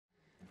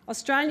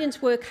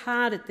Australians work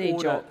hard at their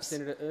jobs.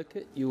 Senator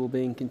Urquhart, you will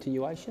be in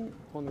continuation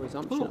on the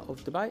resumption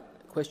of debate.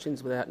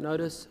 Questions without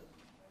notice.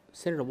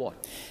 Senator Watt.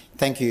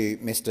 Thank you,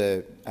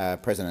 Mr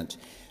President.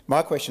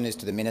 My question is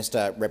to the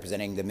Minister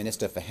representing the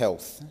Minister for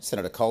Health,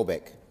 Senator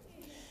Colbeck.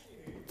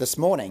 This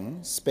morning,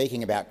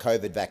 speaking about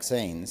COVID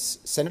vaccines,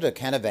 Senator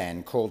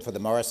Canavan called for the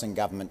Morrison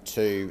government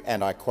to,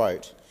 and I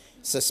quote,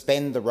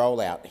 suspend the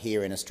rollout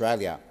here in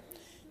Australia.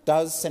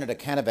 Does Senator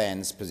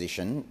Canavan's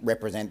position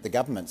represent the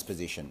government's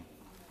position?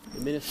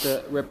 The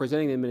Minister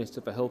representing the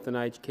Minister for Health and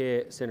Aged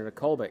Care, Senator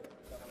Colbeck.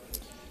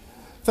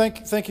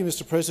 Thank you,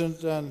 Mr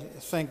President, and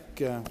thank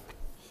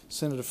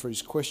Senator for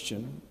his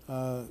question.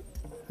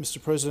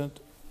 Mr President,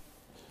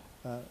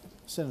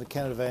 Senator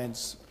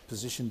Canavan's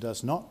position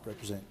does not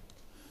represent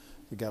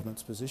the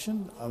government's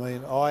position. I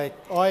mean, I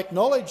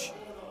acknowledge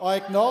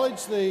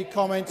the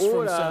comments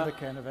from Senator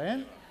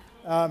Canavan,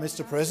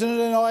 Mr President,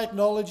 and I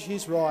acknowledge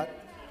his right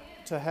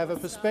to have a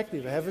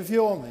perspective, have a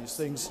view on these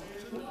things,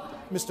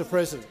 Mr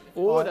President.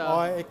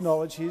 I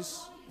acknowledge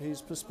his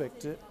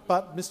perspective,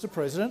 but Mr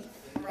President,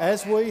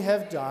 as we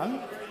have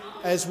done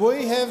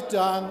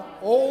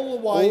all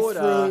the way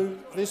through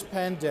this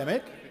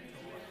pandemic,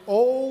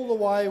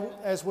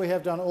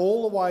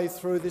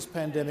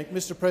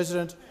 Mr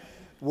President,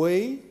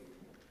 we,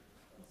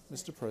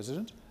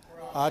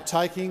 are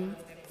taking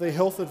the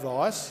health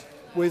advice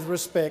with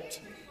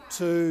respect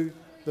to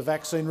the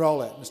vaccine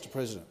rollout, Mr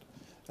President.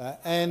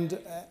 And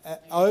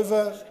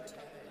over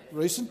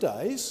recent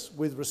days,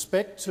 with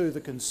respect to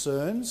the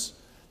concerns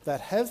that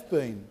have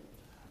been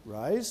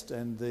raised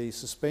and the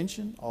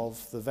suspension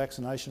of the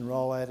vaccination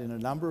rollout in a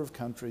number of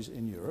countries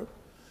in Europe,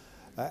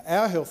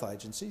 our health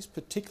agencies,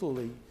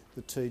 particularly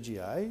the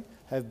TGA,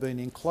 have been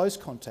in close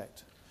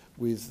contact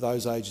with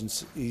those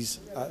agencies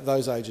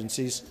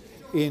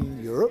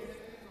in Europe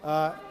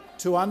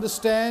to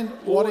understand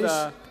what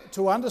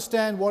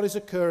is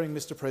occurring,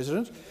 Mr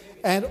President,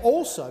 and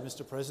also,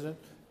 Mr President,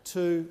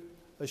 to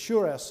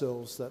assure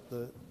ourselves that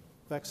the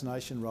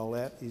vaccination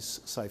rollout is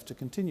safe to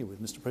continue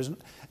with, Mr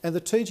President. And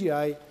the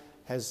TGA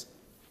has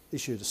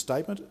issued a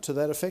statement to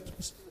that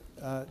effect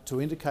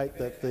to indicate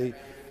that the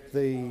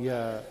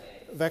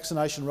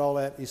vaccination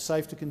rollout is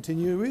safe to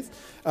continue with.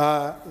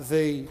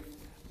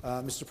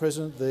 Mr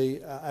President, the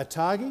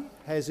ATAGI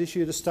has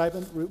issued a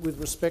statement with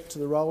respect to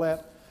the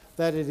rollout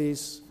that it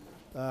is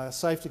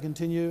safe to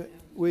continue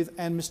with,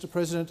 and Mr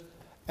President,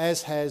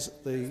 as has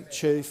the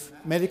Chief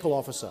Medical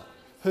Officer,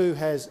 who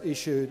has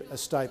issued a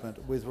statement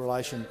with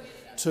relation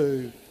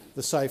to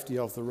the safety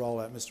of the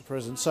rollout, Mr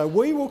President. So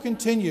we will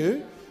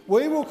continue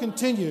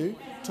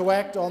to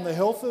act on the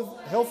health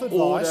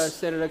advice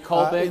Senator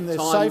Colbeck, in the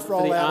time safe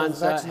for the rollout of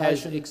answer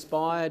vaccination. has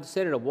expired.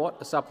 Senator Watt,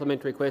 a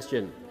supplementary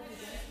question.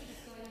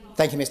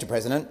 Thank you, Mr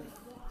President.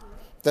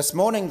 This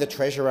morning, the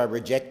Treasurer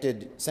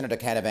rejected Senator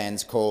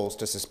Canavan's calls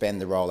to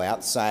suspend the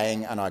rollout,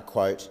 saying, and I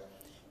quote,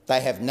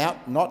 "They have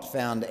not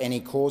found any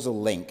causal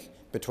link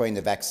between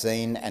the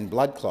vaccine and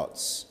blood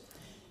clots."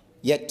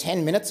 Yet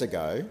 10 minutes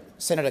ago,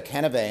 Senator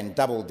Canavan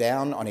doubled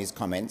down on his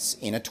comments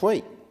in a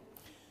tweet.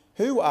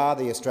 Who are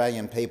the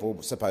Australian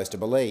people supposed to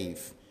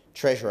believe,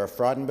 Treasurer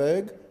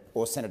Frydenberg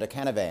or Senator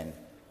Canavan?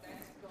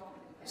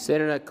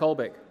 Senator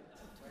Colbeck.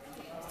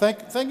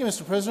 Thank you,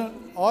 Mr President.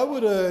 I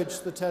would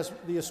urge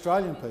the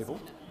Australian people,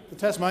 the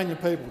Tasmanian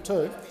people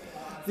too,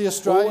 the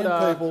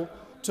Australian people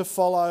to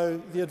follow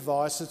the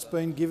advice that's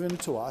been given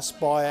to us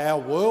by our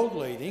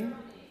world-leading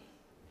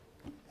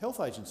health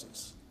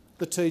agencies,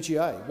 the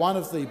TGA, one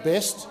of the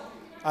best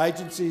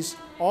agencies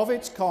of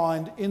its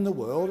kind in the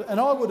world, and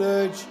I would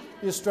urge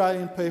the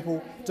Australian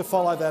people to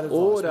follow that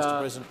advice, Mr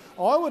President.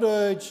 I would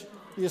urge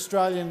the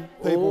Australian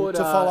people to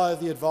follow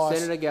the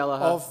advice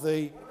of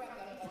the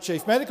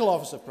Chief Medical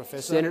Officer,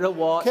 Professor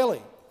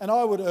Kelly, and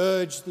I would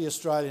urge the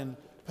Australian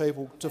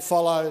people to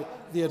follow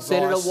the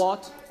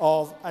advice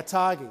of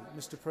ATAGI,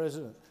 Mr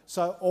President.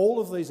 So all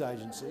of these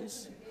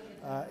agencies,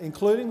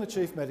 including the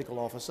Chief Medical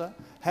Officer,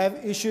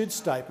 have issued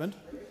statement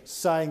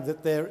saying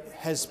that there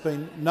has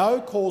been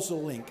no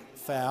causal link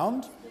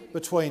found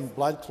between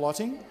blood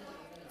clotting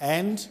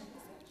and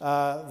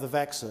the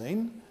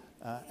vaccine,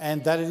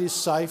 and that it is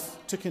safe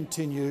to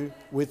continue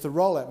with the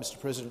rollout, Mr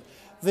President.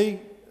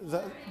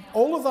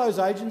 All of those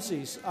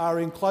agencies are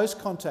in close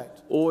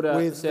contact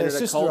with their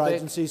sister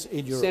agencies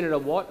in Europe. Senator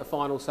Watt, a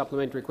final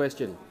supplementary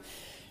question.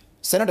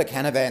 Senator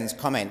Canavan's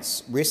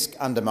comments risk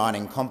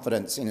undermining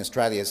confidence in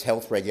Australia's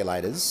health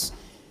regulators.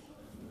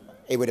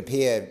 It would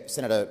appear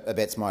Senator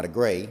Abetz might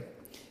agree,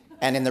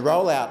 and in the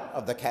rollout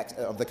of the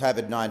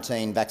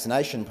COVID-19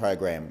 vaccination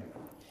program.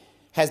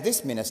 Has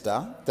this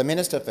minister, the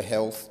Minister for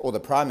Health or the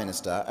Prime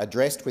Minister,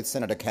 addressed with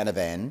Senator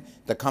Canavan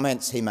the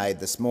comments he made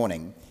this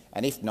morning,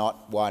 and if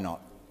not, why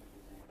not?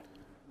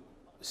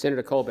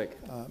 Senator Colbeck.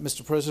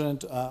 Mr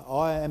President,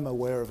 I am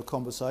aware of a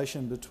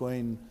conversation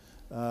between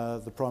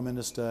the Prime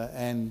Minister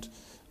and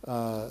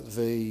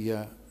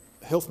the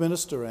Health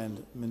Minister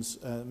and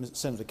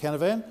Senator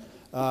Canavan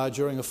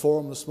during a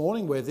forum this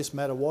morning where this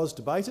matter was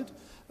debated.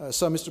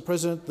 So, Mr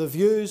President, the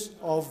views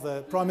of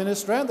the Prime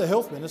Minister and the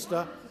Health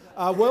Minister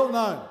are well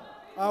known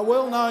are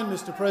well known,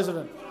 Mr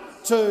President,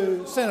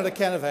 to Senator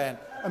Canavan.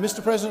 And,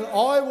 Mr President,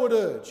 I would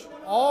urge,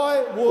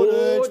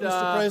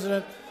 Mr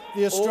President,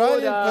 the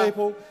Australian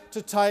people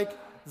to take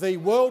the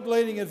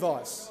world-leading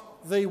advice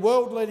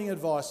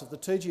of the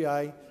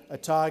TGA,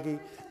 ATAGI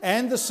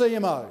and the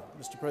CMO,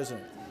 Mr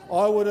President.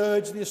 I would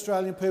urge the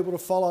Australian people to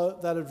follow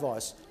that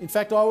advice. In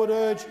fact, I would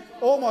urge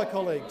all my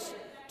colleagues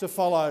to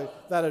follow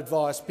that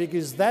advice,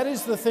 because that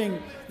is the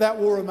thing that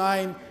will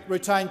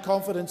retain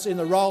confidence in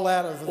the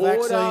rollout of the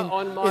vaccine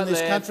in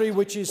this country,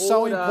 which is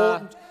so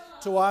important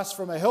to us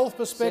from a health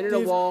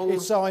perspective.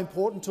 It's so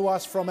important to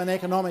us from an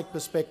economic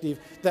perspective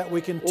that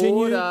we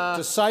continue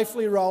to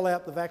safely roll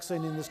out the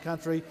vaccine in this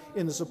country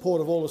in the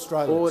support of all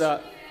Australians.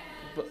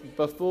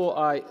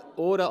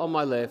 Order on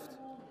my left.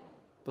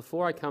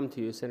 Before I come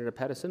to you, Senator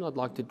Patterson, I'd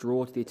like to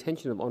draw to the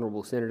attention of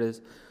honourable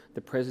senators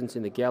the presence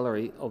in the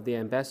gallery of the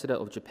Ambassador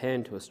of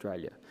Japan to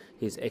Australia,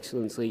 His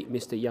Excellency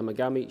Mr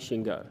Yamagami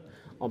Shingo.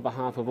 On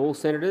behalf of all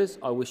senators,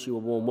 I wish you a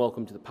warm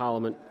welcome to the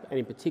Parliament and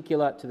in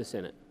particular to the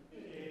Senate.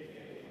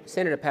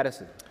 Senator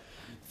Patterson.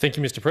 Thank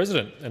you, Mr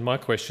President. And my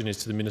question is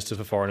to the Minister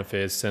for Foreign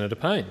Affairs, Senator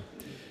Payne.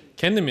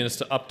 Can the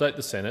Minister update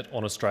the Senate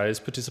on Australia's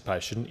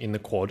participation in the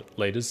Quad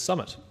Leaders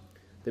Summit?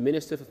 The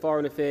Minister for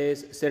Foreign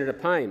Affairs, Senator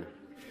Payne.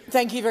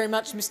 Thank you very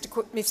much,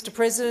 Mr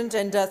President,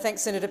 and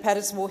thanks Senator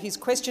Patterson for his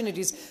question. It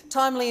is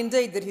timely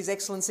indeed that His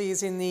Excellency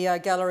is in the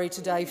gallery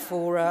today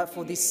for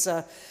this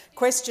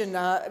question,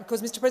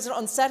 because, Mr President,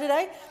 on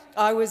Saturday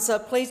I was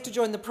pleased to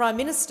join the Prime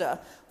Minister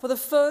for the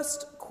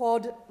first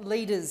Quad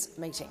Leaders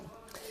meeting,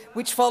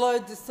 which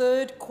followed the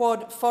third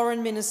Quad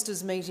Foreign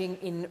Ministers meeting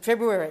in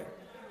February.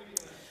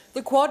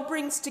 The Quad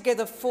brings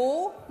together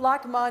 4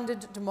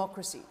 like-minded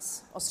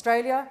democracies: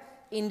 Australia,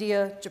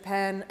 India,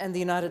 Japan and the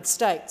United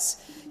States,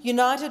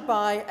 united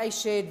by a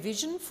shared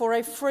vision for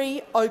a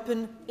free,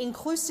 open,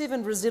 inclusive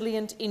and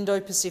resilient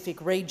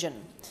Indo-Pacific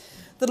region.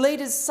 The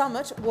Leaders'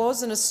 Summit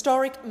was an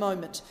historic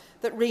moment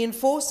that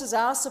reinforces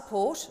our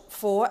support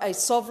for a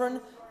sovereign,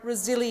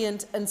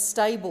 resilient and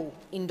stable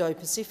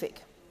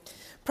Indo-Pacific.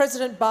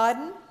 President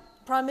Biden,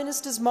 Prime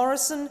Ministers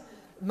Morrison,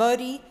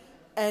 Modi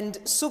and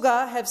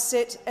Suga have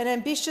set an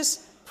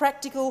ambitious,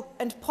 practical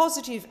and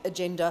positive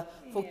agenda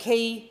for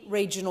key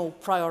regional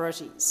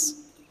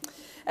priorities.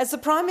 As the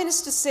Prime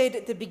Minister said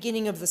at the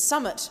beginning of the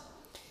summit,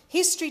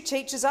 history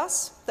teaches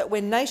us that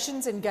when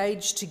nations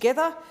engage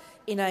together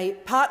in a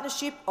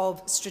partnership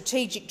of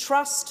strategic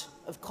trust,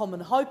 of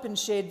common hope and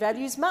shared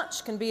values,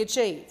 much can be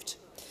achieved.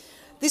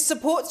 This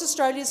supports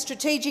Australia's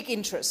strategic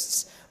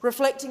interests,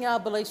 reflecting our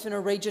belief in a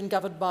region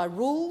governed by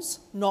rules,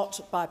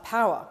 not by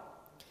power.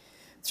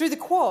 Through the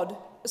Quad,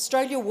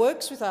 Australia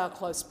works with our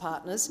close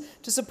partners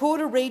to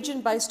support a region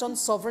based on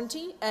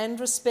sovereignty and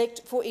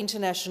respect for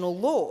international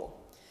law.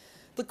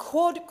 The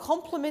Quad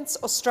complements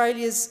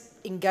Australia's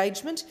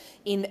engagement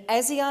in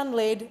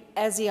ASEAN-led,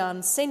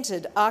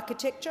 ASEAN-centred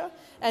architecture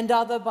and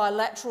other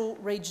bilateral,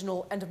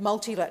 regional and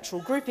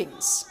multilateral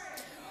groupings.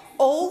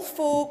 All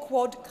 4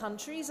 Quad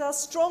countries are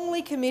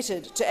strongly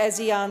committed to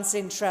ASEAN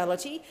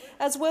centrality,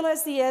 as well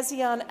as the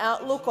ASEAN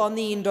outlook on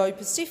the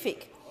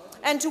Indo-Pacific,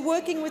 and to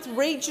working with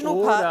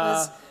regional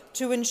partners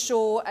to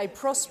ensure a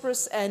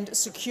prosperous and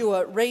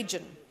secure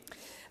region.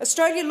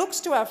 Australia looks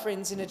to our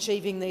friends in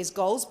achieving these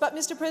goals, but,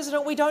 Mr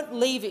President, we don't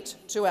leave it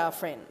to our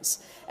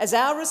friends. As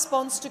our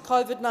response to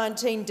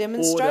COVID-19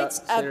 demonstrates,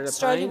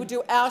 Australia will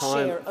do our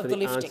share of the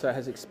lifting. Answer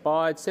has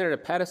expired. Senator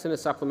Patterson, a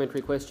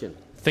supplementary question.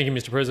 Thank you,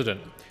 Mr President.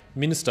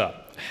 Minister,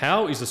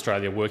 how is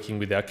Australia working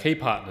with our key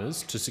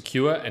partners to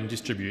secure and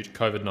distribute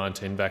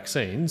COVID-19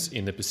 vaccines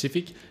in the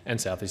Pacific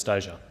and Southeast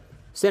Asia?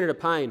 Senator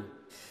Payne.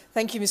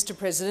 Thank you, Mr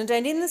President.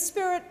 And in the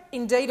spirit,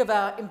 indeed, of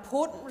our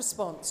important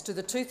response to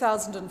the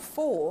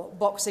 2004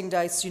 Boxing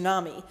Day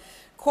tsunami,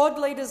 Quad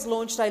leaders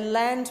launched a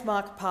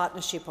landmark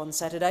partnership on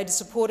Saturday to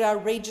support our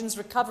region's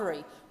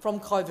recovery from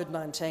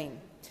COVID-19.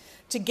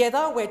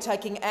 Together, we're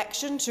taking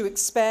action to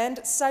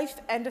expand safe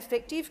and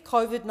effective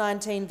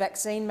COVID-19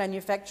 vaccine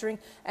manufacturing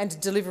and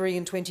delivery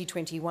in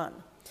 2021.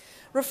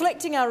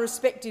 Reflecting our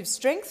respective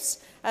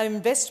strengths, our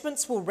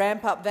investments will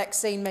ramp up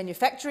vaccine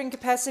manufacturing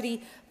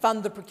capacity,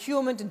 fund the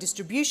procurement and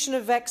distribution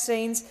of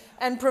vaccines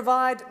and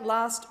provide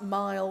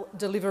last-mile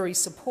delivery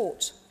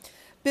support.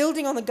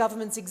 Building on the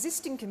government's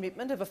existing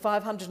commitment of a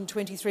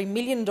 $523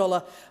 million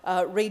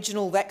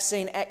regional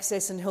vaccine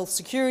access and health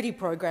security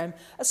program,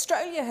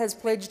 Australia has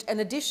pledged an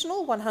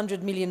additional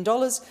 $100 million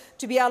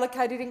to be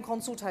allocated in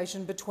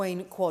consultation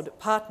between Quad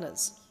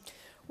partners.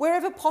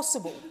 Wherever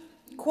possible,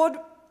 Quad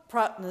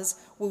partners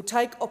will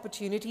take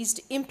opportunities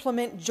to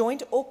implement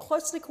joint or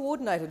closely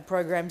coordinated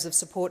programs of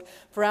support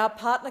for our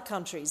partner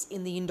countries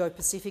in the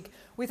Indo-Pacific,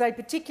 with a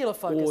particular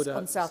focus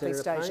on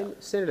Southeast Asia.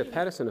 Senator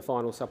Patterson, a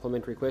final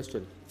supplementary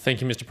question.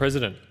 Thank you, Mr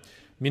President.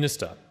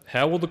 Minister,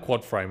 how will the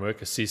Quad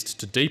framework assist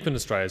to deepen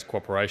Australia's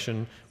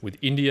cooperation with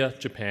India,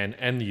 Japan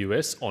and the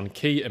US on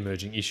key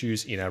emerging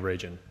issues in our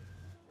region?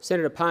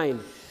 Senator Payne.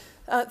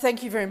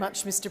 Thank you very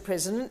much, Mr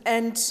President.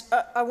 And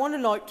I want to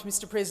note,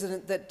 Mr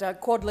President,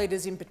 that Quad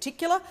leaders in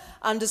particular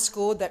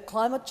underscored that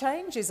climate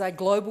change is a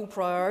global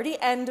priority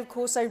and, of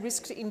course, a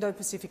risk to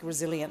Indo-Pacific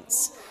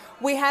resilience.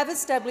 We have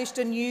established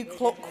a new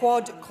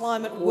Quad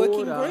Climate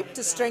Working Group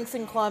to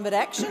strengthen climate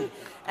action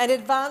and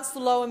advance the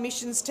low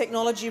emissions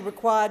technology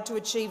required to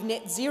achieve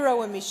net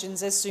zero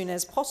emissions as soon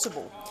as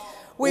possible.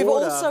 We've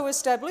also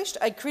established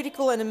a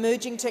critical and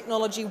emerging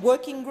technology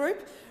working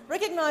group,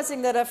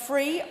 recognising that a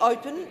free,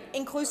 open,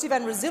 inclusive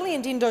and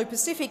resilient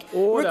Indo-Pacific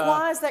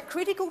requires that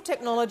critical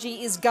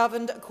technology is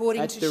governed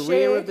according to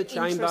shared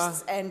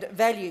interests and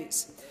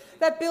values.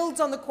 That builds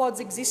on the Quad's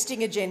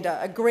existing agenda,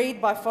 agreed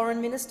by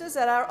foreign ministers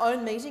at our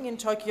own meeting in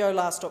Tokyo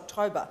last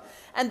October.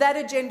 And that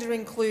agenda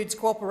includes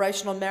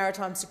cooperation on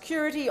maritime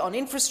security, on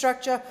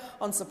infrastructure,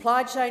 on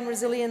supply chain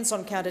resilience,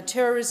 on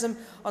counter-terrorism,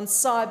 on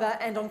cyber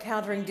and on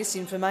countering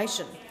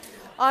disinformation.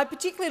 I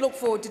particularly look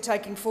forward to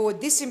taking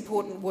forward this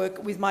important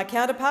work with my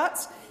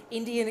counterparts,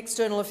 Indian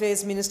External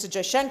Affairs Minister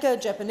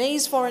Jaishankar,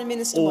 Japanese Foreign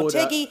Minister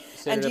Motegi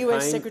and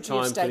US Secretary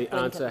of State Blinken. The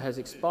answer has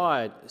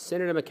expired.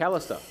 Senator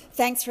McAllister.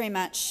 Thanks very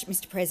much,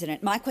 Mr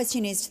President. My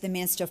question is to the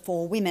Minister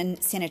for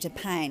Women, Senator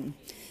Payne.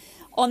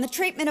 On the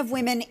treatment of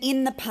women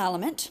in the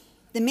parliament,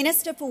 the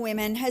Minister for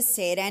Women has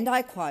said, and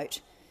I quote,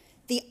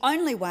 "The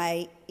only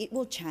way it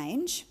will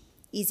change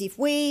is if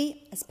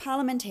we, as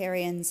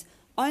parliamentarians,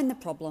 own the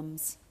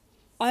problems,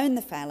 own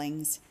the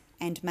failings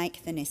and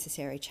make the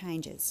necessary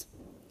changes."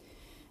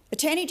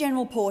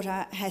 Attorney-General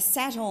Porter has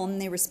sat on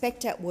the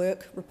Respect at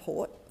Work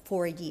report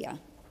for a year,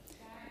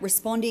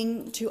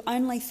 responding to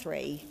only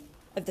 3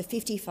 of the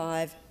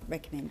 55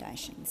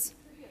 recommendations.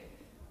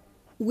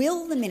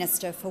 Will the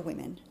Minister for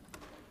Women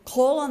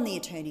call on the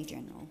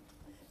Attorney-General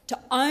to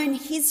own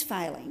his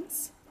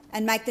failings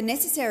and make the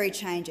necessary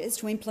changes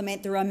to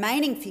implement the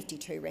remaining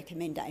 52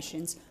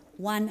 recommendations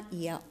 1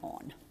 year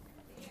on?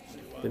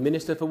 The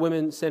Minister for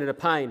Women, Senator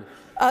Payne.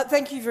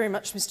 Thank you very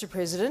much, Mr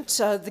President.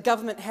 The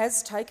government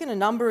has taken a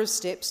number of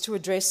steps to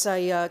address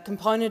a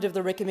component of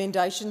the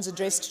recommendations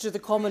addressed to the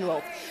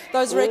Commonwealth.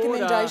 Those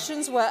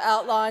recommendations were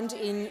outlined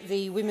in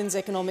the Women's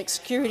Economic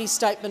Security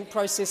Statement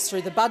process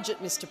through the budget,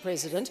 Mr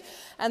President,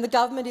 and the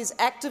government is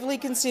actively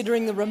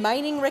considering the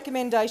remaining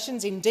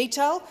recommendations in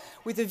detail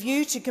with a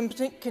view to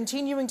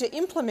continuing to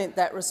implement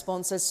that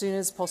response as soon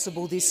as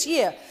possible this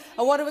year.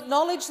 I want to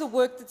acknowledge the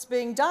work that's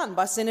being done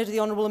by Senator the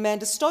Honourable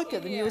Amanda Stoker,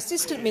 the new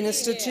Assistant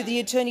Minister to the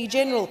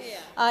Attorney-General,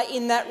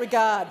 in that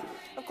regard.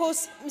 Of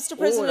course, Mr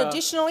President,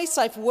 additionally,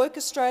 Safe Work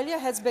Australia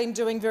has been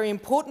doing very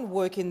important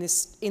work in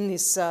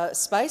this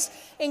space,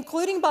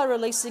 including by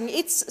releasing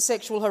its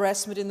sexual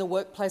harassment in the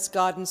workplace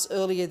guidance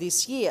earlier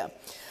this year.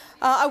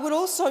 I would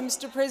also,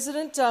 Mr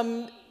President,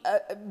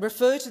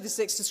 refer to the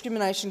Sex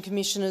Discrimination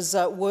Commissioner's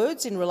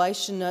words in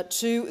relation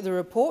to the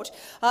report,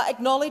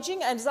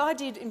 acknowledging, as I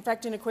did in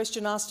fact in a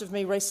question asked of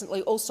me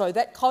recently also,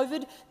 that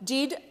COVID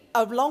did,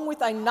 along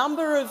with a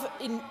number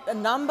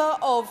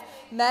of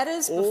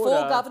matters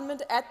before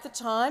government at the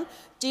time,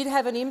 did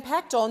have an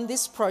impact on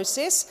this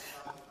process,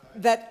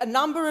 that a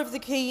number of the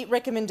key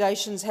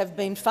recommendations have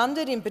been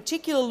funded, in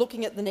particular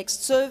looking at the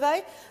next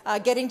survey,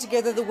 getting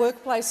together the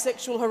Workplace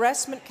Sexual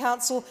Harassment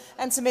Council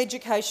and some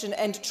education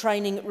and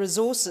training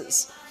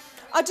resources.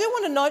 I do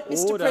want to note,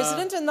 Mr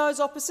President, and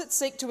those opposite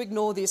seek to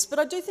ignore this, but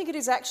I do think it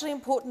is actually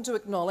important to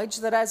acknowledge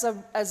that as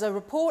a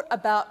report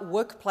about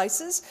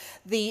workplaces,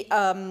 the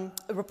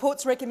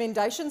report's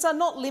recommendations are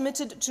not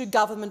limited to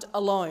government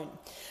alone.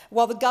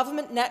 While the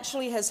government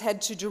naturally has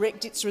had to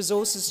direct its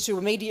resources to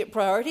immediate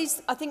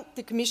priorities, I think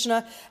the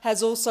Commissioner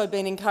has also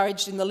been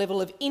encouraged in the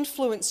level of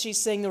influence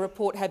she's seeing the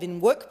report have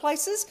in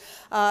workplaces,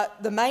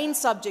 the main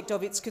subject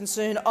of its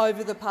concern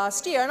over the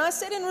past year. And I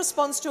said in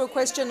response to a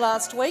question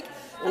last week,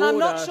 and I'm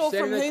not sure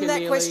from whom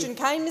that question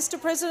came, Mr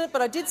President,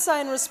 but I did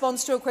say in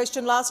response to a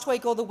question last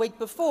week or the week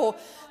before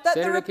that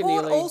the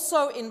report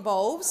also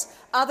involves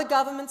other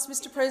governments,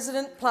 Mr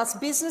President, plus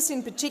business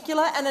in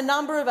particular, and a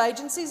number of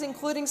agencies,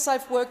 including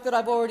Safe Work that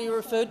I've already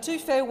referred to,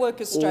 Fair Work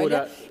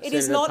Australia. It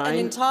is not an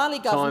entirely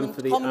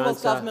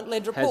Commonwealth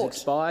government-led report. Has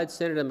expired.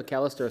 Senator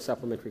McAllister, a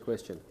supplementary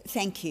question.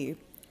 Thank you.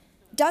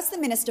 Does the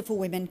Minister for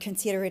Women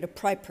consider it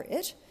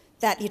appropriate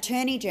that the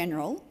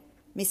Attorney-General,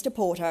 Mr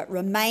Porter,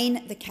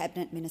 remain the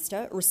Cabinet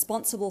Minister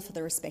responsible for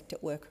the Respect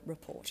at Work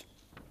report?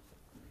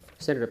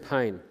 Senator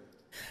Payne.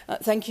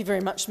 Thank you very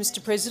much,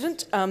 Mr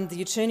President.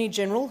 The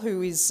Attorney-General,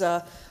 who is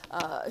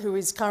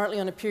currently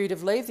on a period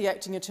of leave, the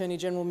Acting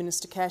Attorney-General,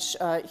 Minister Cash,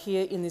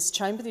 here in this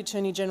chamber, the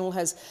Attorney-General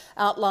has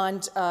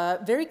outlined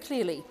very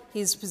clearly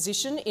his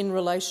position in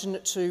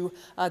relation to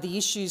the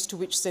issues to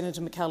which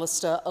Senator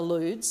McAllister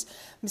alludes.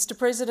 Mr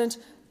President,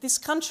 this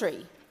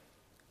country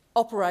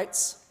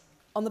operates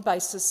on the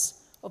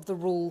basis of the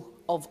rule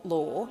of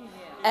law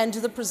and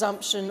the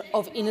presumption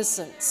of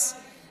innocence,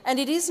 and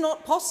it is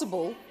not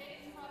possible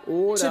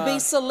to be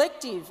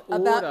selective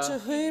about to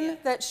whom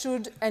that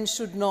should and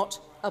should not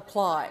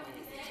apply.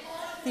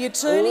 The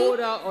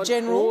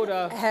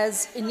Attorney-General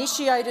has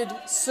initiated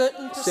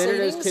certain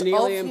proceedings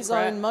of his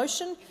own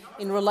motion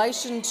in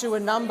relation to a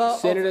number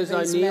of these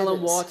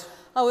matters.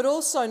 I would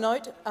also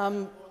note,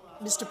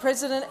 Mr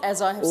President, as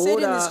I have said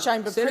in this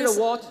chamber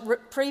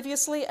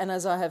previously and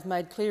as I have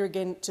made clear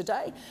again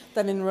today,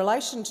 that in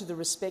relation to the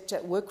Respect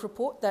at Work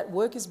report, that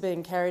work is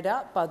being carried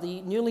out by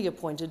the newly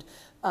appointed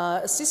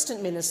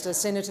Assistant Minister,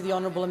 Senator the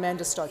Honourable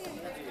Amanda Stoker.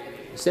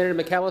 Senator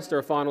McAllister,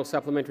 a final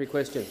supplementary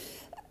question.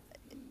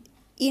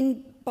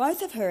 In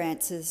both of her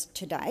answers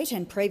to date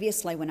and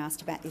previously when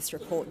asked about this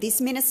report,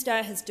 this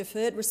minister has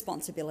deferred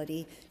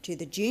responsibility to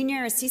the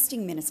junior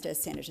assisting minister,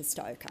 Senator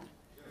Stoker.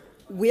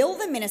 Will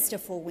the Minister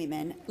for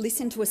Women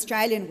listen to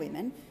Australian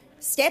women,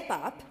 step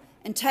up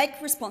and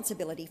take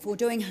responsibility for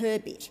doing her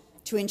bit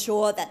to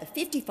ensure that the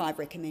 55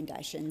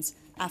 recommendations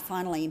are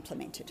finally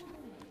implemented?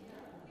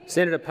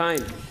 Senator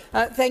Payne.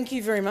 Thank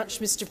you very much,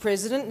 Mr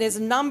President. There's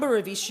a number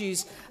of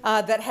issues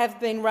that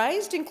have been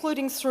raised,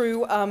 including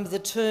through the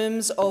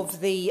terms of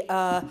the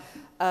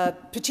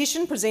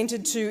petition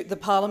presented to the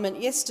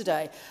parliament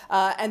yesterday,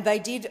 and they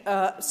did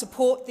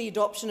support the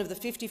adoption of the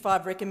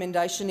 55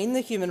 recommendation in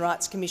the Human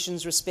Rights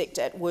Commission's Respect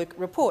at Work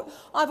report.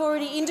 I've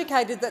already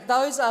indicated that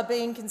those are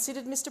being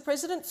considered, Mr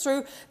President,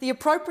 through the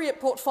appropriate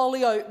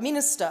portfolio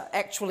minister,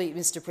 actually,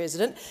 Mr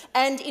President,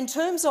 and in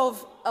terms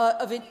of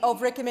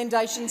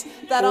recommendations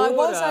that I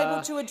was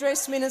able to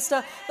address,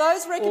 Minister,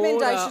 those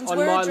recommendations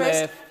were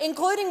addressed,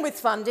 including with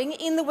funding,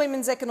 in the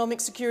Women's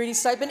Economic Security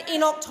Statement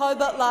in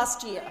October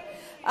last year.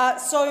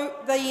 So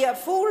the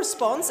full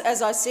response,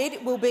 as I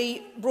said, will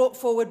be brought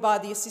forward by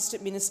the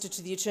Assistant Minister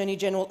to the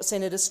Attorney-General,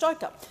 Senator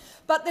Stoker.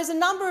 But there's a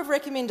number of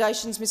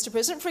recommendations, Mr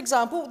President. For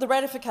example, the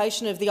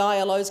ratification of the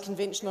ILO's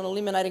Convention on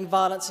Eliminating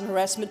Violence and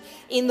Harassment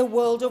in the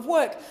World of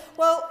Work.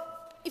 Well,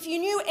 if you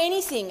knew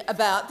anything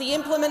about the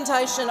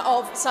implementation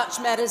of such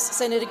matters,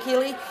 Senator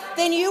Keeley,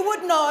 then you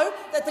would know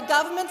that the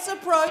government's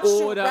approach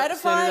to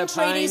ratifying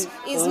treaties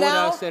is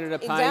now Senator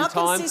Payne, consistent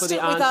time for the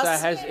with answer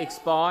us. has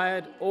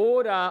expired.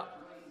 Order.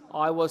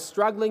 I was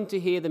struggling to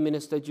hear the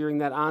minister during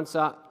that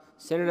answer.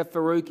 Senator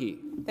Faruqi.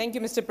 Thank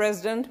you, Mr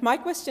President. My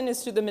question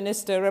is to the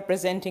minister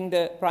representing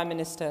the Prime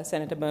Minister,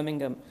 Senator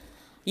Birmingham.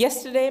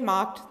 Yesterday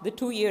marked the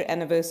 2-year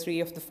anniversary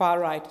of the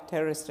far-right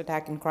terrorist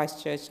attack in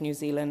Christchurch, New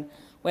Zealand,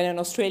 when an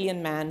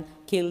Australian man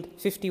killed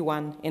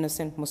 51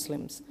 innocent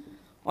Muslims.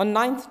 On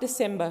 9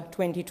 December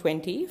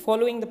 2020,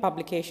 following the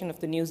publication of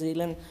the New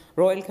Zealand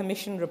Royal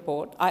Commission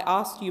report, I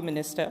asked you,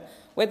 Minister,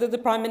 whether the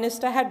Prime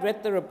Minister had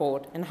read the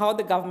report and how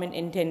the government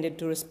intended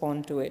to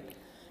respond to it.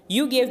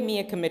 You gave me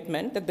a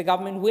commitment that the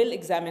government will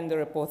examine the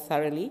report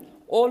thoroughly,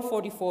 all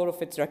 44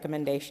 of its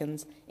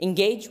recommendations,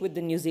 engage with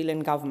the New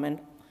Zealand government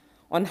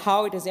on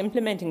how it is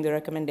implementing the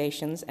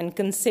recommendations and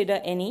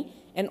consider any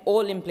and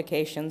all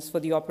implications for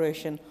the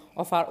operation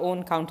of our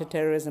own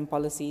counter-terrorism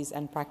policies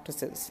and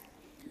practices.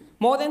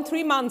 More than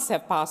 3 months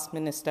have passed,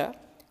 Minister.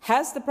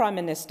 Has the Prime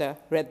Minister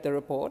read the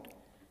report?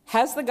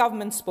 Has the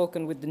government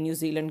spoken with the New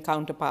Zealand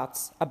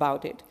counterparts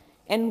about it?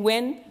 And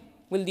when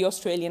will the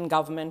Australian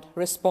government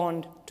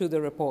respond to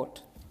the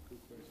report?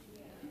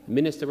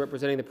 Minister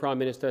representing the Prime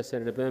Minister,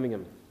 Senator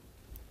Birmingham.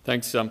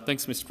 Thanks,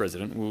 Mr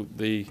President. Well,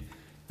 the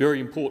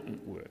very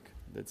important work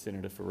that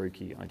Senator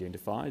Faruqi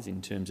identifies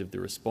in terms of the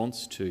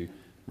response to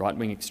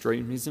right-wing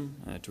extremism,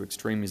 to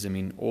extremism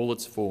in all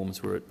its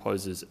forms where it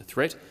poses a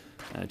threat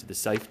to the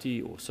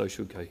safety or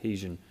social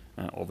cohesion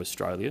of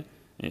Australia,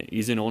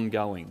 is an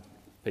ongoing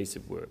piece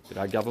of work that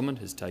our government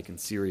has taken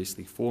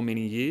seriously for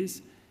many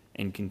years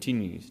and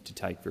continues to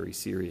take very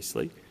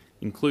seriously,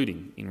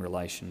 including in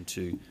relation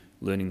to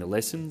learning the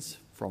lessons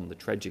from the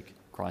tragic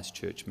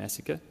Christchurch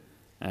massacre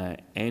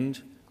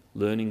and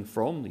learning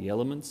from the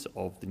elements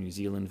of the New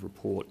Zealand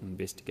report and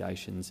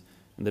investigations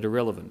that are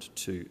relevant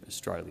to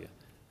Australia.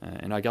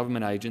 And our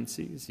government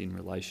agencies, in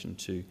relation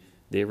to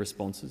their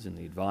responses and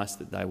the advice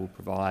that they will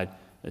provide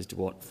as to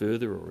what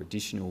further or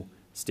additional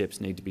steps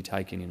need to be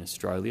taken in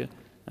Australia,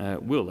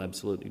 will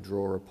absolutely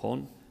draw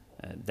upon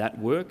that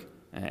work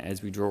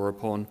as we draw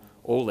upon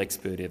all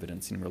expert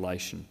evidence in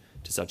relation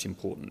to such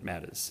important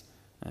matters.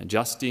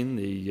 Just in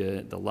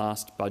the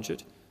last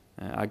budget,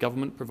 our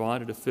government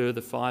provided a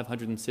further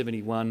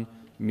 $571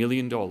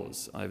 million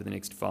over the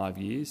next 5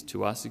 years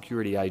to our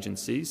security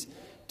agencies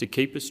to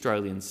keep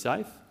Australians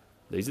safe.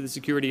 These are the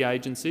security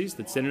agencies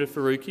that Senator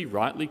Faruqi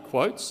rightly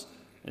quotes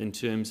in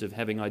terms of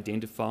having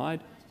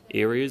identified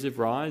areas of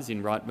rise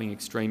in right-wing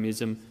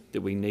extremism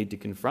that we need to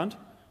confront,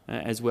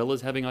 as well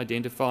as having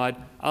identified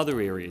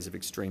other areas of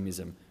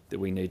extremism that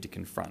we need to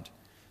confront.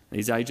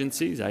 These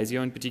agencies,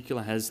 ASIO in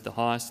particular, has the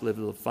highest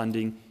level of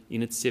funding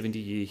in its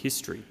 70-year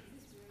history.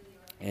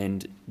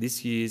 And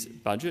this year's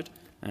budget,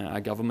 our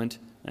government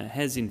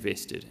has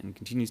invested and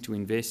continues to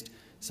invest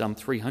some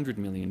 $300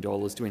 million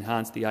to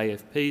enhance the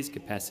AFP's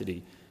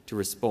capacity to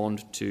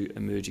respond to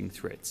emerging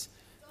threats.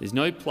 There's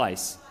no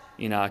place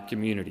in our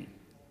community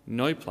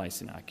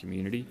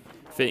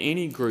for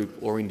any group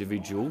or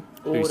individual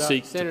who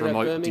seeks to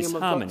promote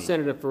disharmony.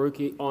 Senator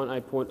Faruqi on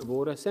a point of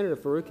order. Senator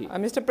Faruqi.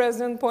 Mr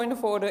President, point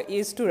of order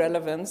is to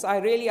relevance. I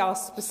really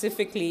asked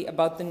specifically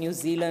about the New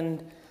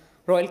Zealand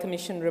Royal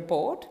Commission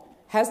report.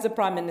 Has the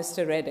Prime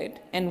Minister read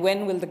it, and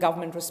when will the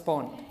government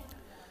respond?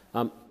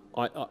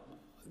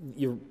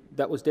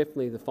 That was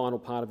definitely the final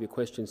part of your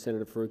question,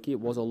 Senator Faruqi. It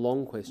was a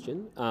long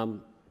question.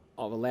 I've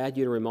allowed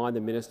you to remind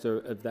the Minister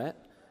of that.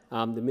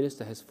 The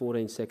Minister has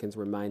 14 seconds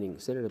remaining.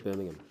 Senator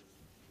Birmingham.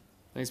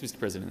 Thanks, Mr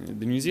President.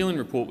 The New Zealand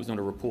report was not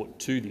a report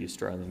to the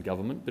Australian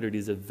government, but it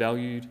is a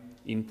valued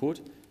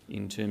input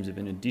in terms of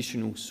an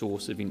additional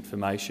source of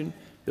information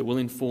that will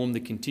inform the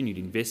continued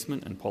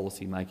investment and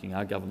policy making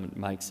our government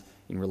makes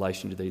in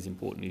relation to these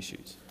important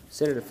issues.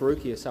 Senator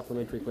Faruqi, a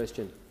supplementary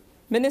question.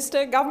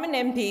 Minister, government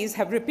MPs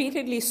have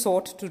repeatedly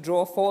sought to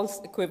draw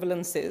false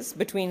equivalences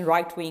between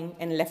right-wing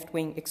and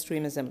left-wing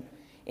extremism.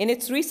 In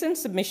its recent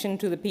submission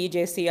to the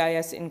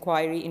PJCIS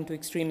inquiry into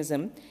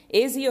extremism,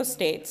 ASIO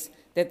states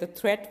that the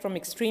threat from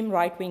extreme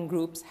right-wing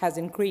groups has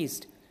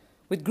increased,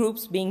 with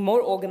groups being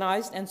more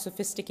organised and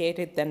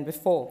sophisticated than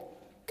before.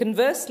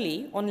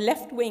 Conversely, on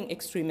left-wing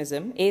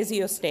extremism,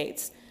 ASIO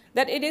states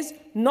that it is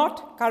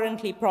not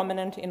currently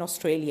prominent in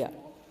Australia.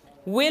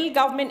 Will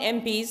government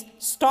MPs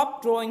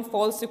stop drawing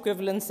false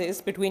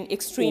equivalences between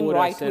extreme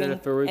right-wing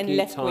and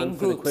left-wing time groups?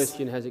 For the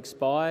question has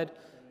expired.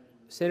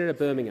 Senator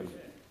Birmingham.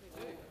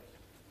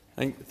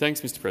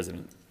 Thanks, Mr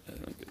President.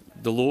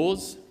 The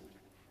laws,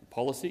 the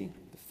policy,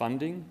 the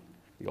funding,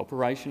 the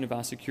operation of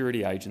our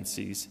security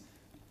agencies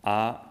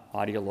are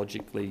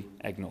ideologically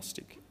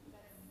agnostic.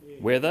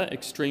 Whether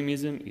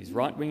extremism is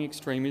right-wing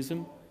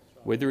extremism,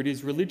 whether it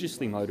is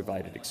religiously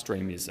motivated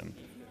extremism,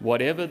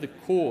 whatever the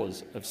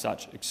cause of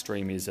such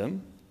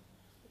extremism,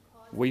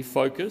 we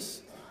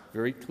focus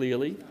very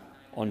clearly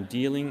on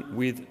dealing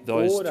with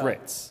those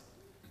threats,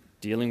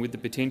 dealing with the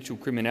potential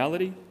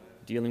criminality,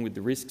 dealing with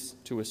the risks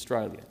to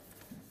Australia.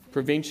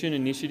 Prevention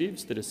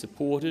initiatives that are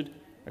supported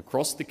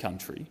across the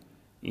country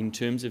in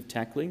terms of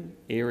tackling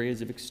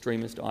areas of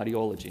extremist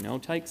ideology. Now, I'll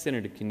take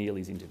Senator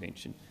Keneally's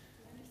intervention.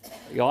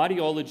 The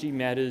ideology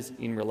matters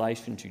in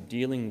relation to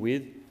dealing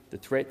with the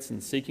threats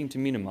and seeking to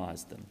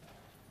minimise them.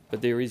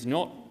 But there is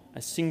not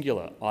a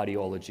singular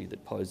ideology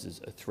that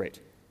poses a threat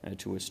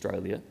to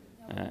Australia.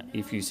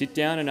 If you sit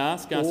down and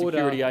ask our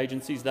security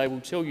agencies, they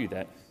will tell you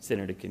that,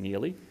 Senator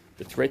Keneally.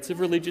 The threats of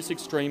religious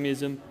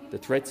extremism, the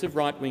threats of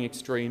right-wing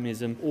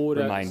extremism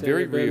remain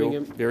very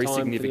real, very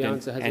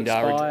significant, and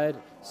are.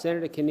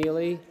 Senator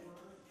Keneally.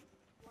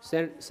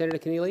 Senator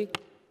Keneally.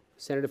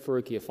 Senator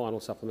Faruqi, a final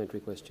supplementary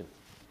question.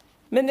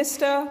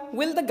 Minister,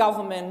 will the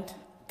government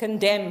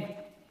condemn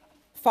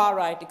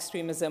far-right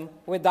extremism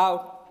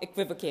without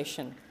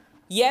equivocation?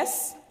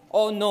 Yes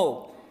or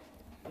no?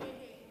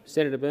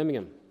 Senator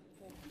Birmingham.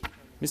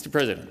 Mr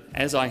President,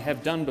 as I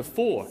have done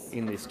before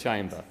in this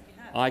chamber,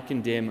 I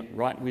condemn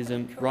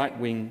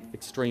right-wing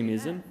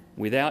extremism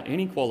without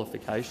any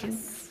qualification.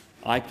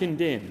 I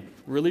condemn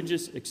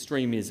religious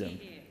extremism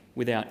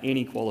without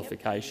any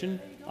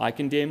qualification. I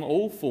condemn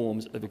all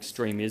forms of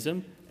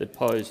extremism that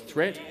pose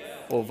threat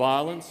or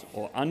violence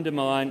or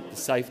undermine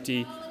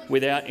safety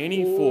without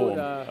any form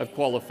of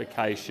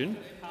qualification.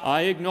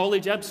 I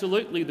acknowledge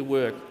absolutely the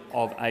work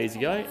of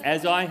ASIO,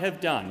 as I have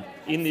done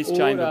in this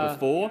chamber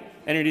before,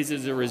 and it is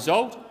as a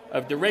result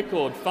of the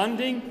record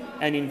funding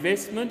and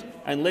investment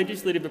and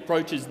legislative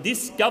approaches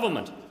this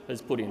government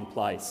has put in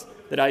place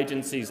that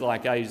agencies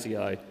like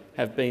ASIO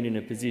have been in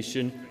a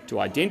position to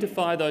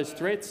identify those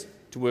threats,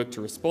 to work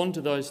to respond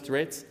to those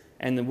threats,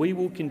 and that we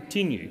will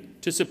continue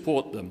to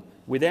support them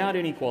without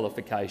any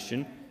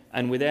qualification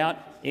and without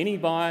any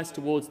bias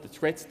towards the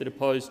threats that are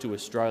posed to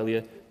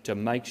Australia, to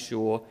make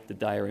sure that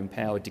they are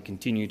empowered to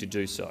continue to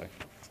do so.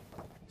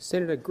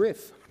 Senator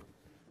Griff.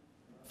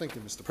 Thank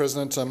you, Mr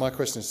President. My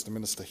question is to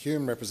Minister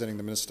Hume, representing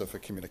the Minister for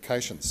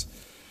Communications.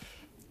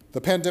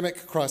 The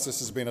pandemic crisis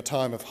has been a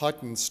time of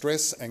heightened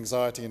stress,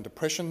 anxiety and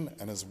depression,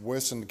 and has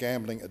worsened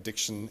gambling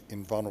addiction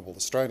in vulnerable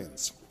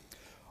Australians.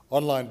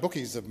 Online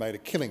bookies have made a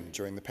killing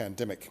during the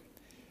pandemic.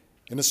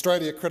 In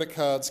Australia, credit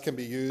cards can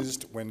be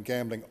used when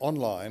gambling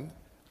online,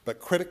 but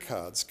credit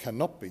cards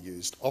cannot be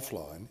used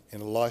offline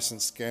in a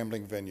licensed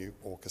gambling venue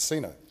or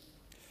casino.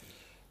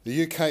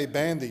 The UK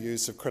banned the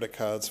use of credit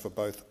cards for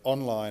both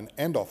online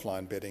and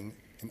offline betting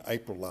in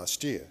April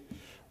last year,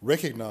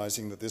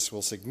 recognising that this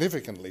will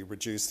significantly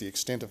reduce the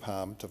extent of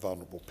harm to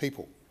vulnerable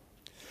people.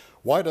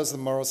 Why does the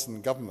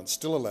Morrison government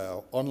still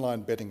allow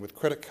online betting with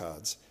credit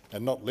cards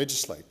and not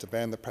legislate to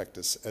ban the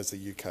practice as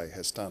the UK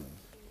has done?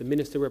 The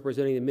Minister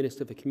representing the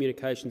Minister for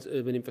Communications,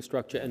 Urban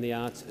Infrastructure and the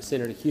Arts,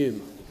 Senator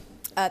Hume.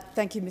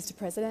 Thank you, Mr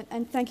President,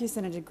 and thank you,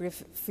 Senator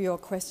Griff, for your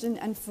question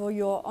and for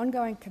your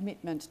ongoing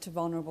commitment to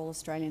vulnerable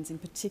Australians, in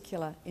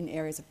particular in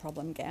areas of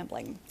problem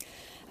gambling.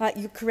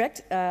 You're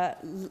correct.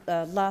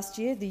 Last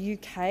year, the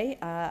UK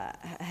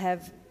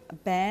have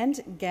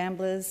banned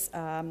gamblers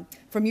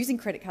from using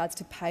credit cards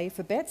to pay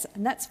for bets,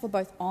 and that's for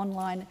both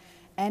online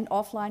and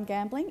offline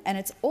gambling, and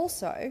it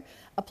also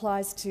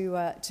applies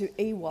to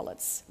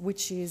e-wallets,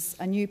 which is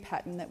a new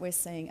pattern that we're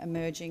seeing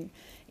emerging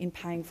in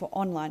paying for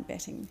online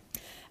betting.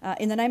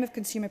 In the name of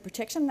consumer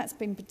protection, that's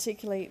been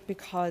particularly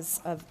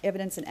because of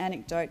evidence and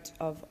anecdote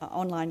of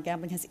online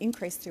gambling has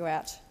increased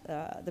throughout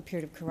the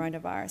period of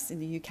coronavirus in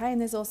the UK,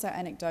 and there's also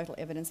anecdotal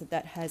evidence that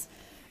that has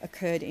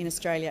occurred in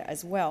Australia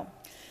as well.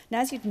 Now,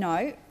 as you'd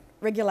know,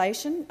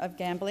 Regulation of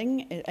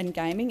gambling and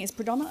gaming is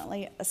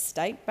predominantly a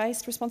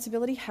state-based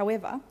responsibility.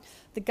 However,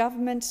 the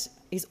government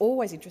is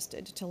always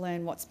interested to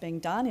learn what's being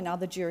done in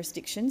other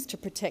jurisdictions to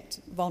protect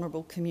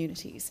vulnerable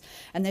communities.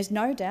 And there's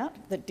no doubt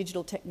that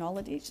digital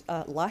technologies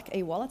like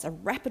e-wallets are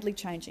rapidly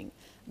changing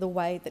the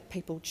way that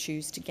people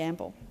choose to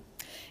gamble.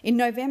 In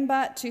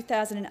November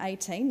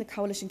 2018, the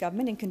Coalition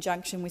Government, in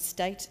conjunction with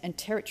state and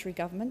territory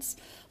governments,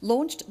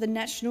 launched the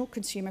National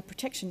Consumer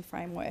Protection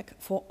Framework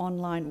for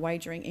online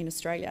wagering in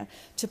Australia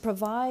to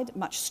provide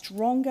much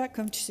stronger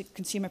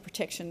consumer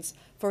protections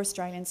for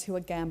Australians who are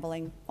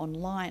gambling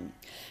online.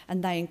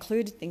 And they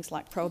included things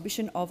like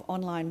prohibition of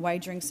online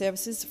wagering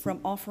services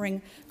from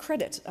offering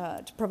credit,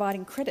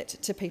 providing credit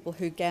to people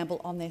who gamble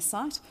on their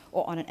site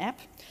or on an app.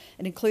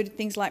 It included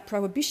things like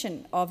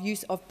prohibition of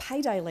use of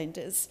payday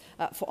lenders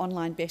for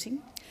online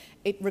betting.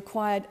 It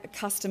required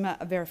customer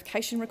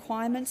verification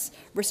requirements,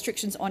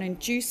 restrictions on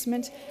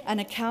inducement and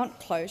account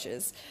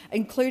closures,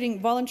 including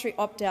voluntary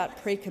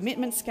opt-out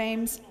pre-commitment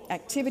schemes,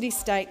 activity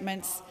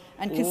statements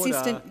and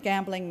consistent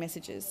gambling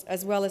messages,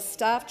 as well as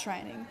staff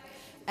training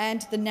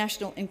and the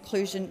National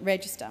Inclusion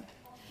Register.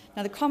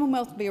 Now, the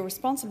Commonwealth will be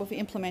responsible for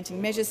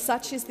implementing measures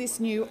such as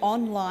this new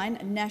online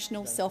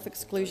National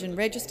Self-Exclusion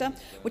Register,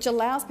 which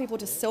allows people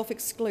to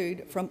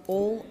self-exclude from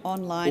all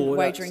online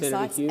wagering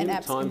sites and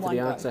apps Time in for one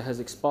the go. answer has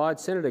expired.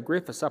 Senator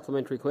Griff, a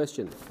supplementary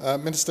question.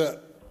 Minister,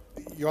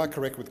 you are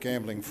correct with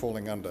gambling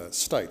falling under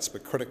states,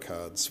 but credit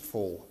cards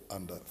fall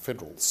under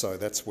federal, so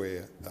that's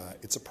where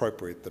it's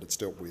appropriate that it's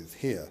dealt with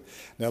here.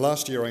 Now,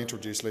 last year I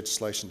introduced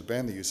legislation to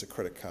ban the use of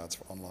credit cards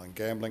for online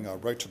gambling. I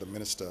wrote to the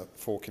Minister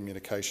for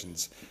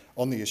Communications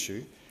on the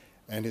issue,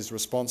 and his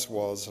response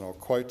was, and I'll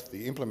quote,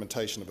 "The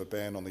implementation of a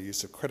ban on the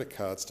use of credit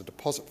cards to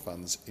deposit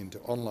funds into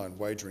online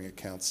wagering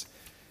accounts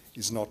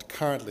is not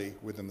currently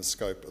within the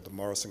scope of the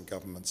Morrison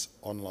government's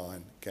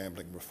online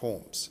gambling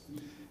reforms."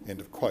 End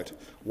of quote.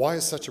 Why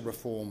is such a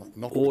reform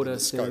not within the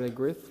scope? Senator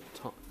Griff.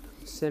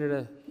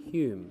 Senator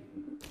Hume.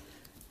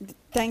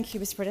 Thank you,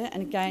 Mr President,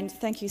 and again,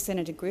 thank you,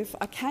 Senator Griff.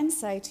 I can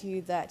say to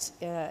you that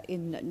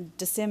in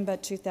December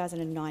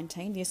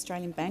 2019, the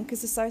Australian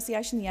Bankers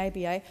Association, the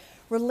ABA,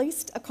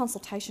 released a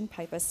consultation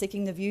paper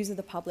seeking the views of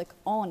the public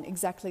on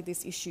exactly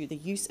this issue, the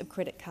use of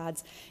credit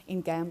cards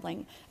in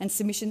gambling, and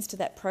submissions to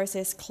that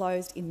process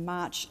closed in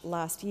March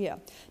last year.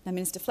 Now,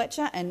 Minister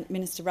Fletcher and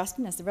Minister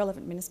Ruston, as the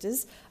relevant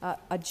ministers,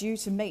 are due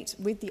to meet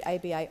with the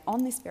ABA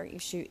on this very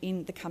issue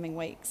in the coming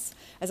weeks.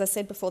 As I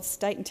said before, the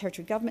state and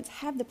territory governments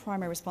have the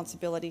primary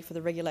responsibility for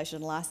the regulation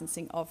and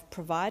licensing of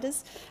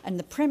providers and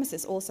the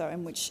premises also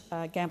in which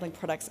gambling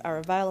products are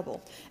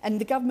available. And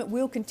the government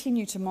will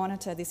continue to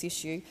monitor this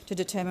issue to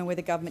determine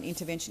whether government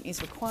intervention is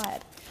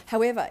required.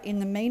 However, in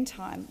the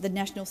meantime, the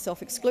National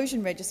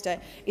Self-Exclusion Register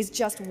is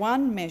just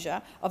one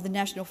measure of the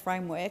national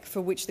framework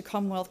for which the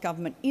Commonwealth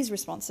Government is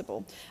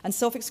responsible, and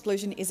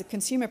self-exclusion is a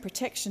consumer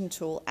protection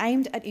tool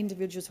aimed at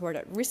individuals who are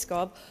at risk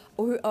of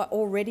or who are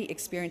already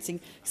experiencing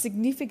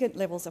significant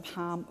levels of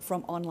harm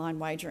from online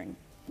wagering.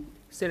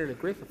 Senator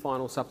Griff, a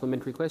final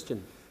supplementary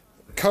question.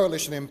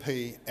 Coalition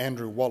MP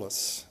Andrew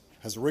Wallace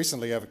has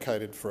recently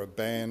advocated for a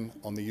ban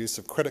on the use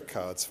of credit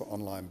cards for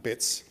online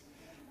bets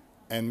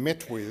and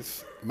met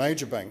with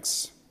major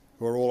banks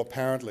who are all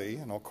apparently,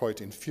 and I'll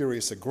quote, in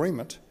furious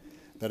agreement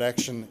that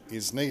action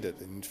is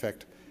needed. In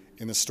fact,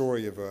 in the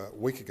story of a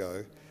week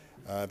ago,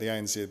 the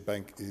ANZ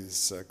Bank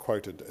is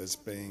quoted as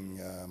being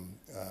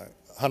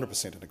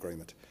 100% in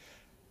agreement.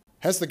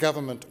 Has the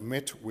government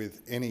met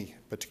with any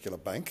particular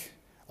bank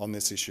on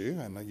this issue?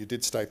 And you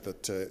did state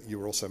that you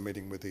were also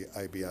meeting with the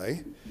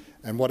ABA.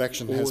 And what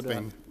action has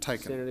been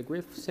taken? Senator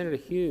Griff. Senator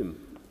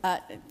Hume.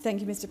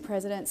 Thank you, Mr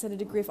President.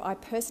 Senator Griff, I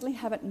personally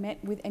haven't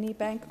met with any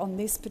bank on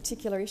this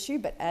particular issue,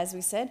 but as we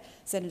said,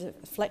 Senator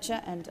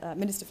Fletcher and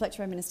Minister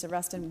Fletcher and Minister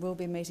Ruston will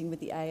be meeting with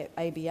the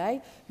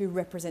ABA, who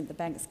represent the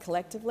banks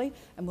collectively,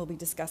 and we'll be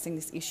discussing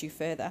this issue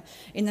further.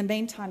 In the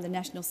meantime, the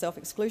National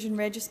Self-Exclusion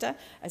Register,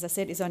 as I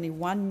said, is only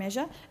one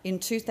measure. In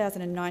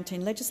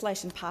 2019,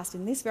 legislation passed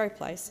in this very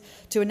place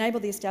to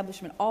enable the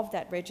establishment of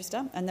that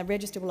register, and the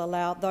register will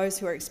allow those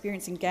who are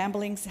experiencing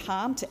gambling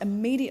harm to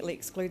immediately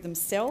exclude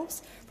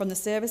themselves from the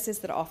services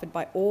that are offered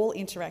by all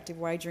interactive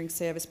wagering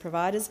service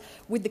providers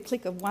with the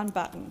click of one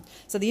button.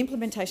 So the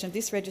implementation of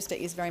this register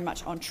is very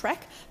much on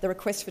track. The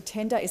request for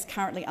tender is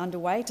currently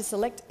underway to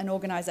select an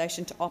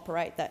organisation to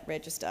operate that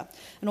register.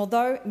 And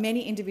although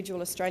many individual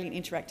Australian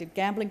interactive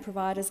gambling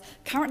providers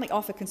currently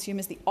offer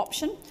consumers the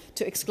option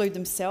to exclude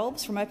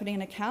themselves from opening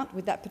an account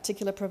with that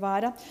particular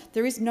provider,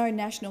 there is no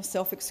national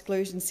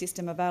self-exclusion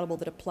system available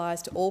that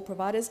applies to all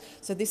providers,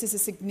 so this is a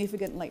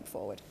significant leap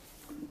forward.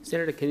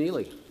 Senator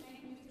Keneally.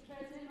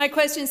 My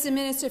question is to the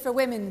Minister for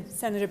Women,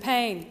 Senator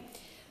Payne.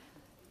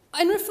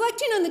 In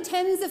reflecting on the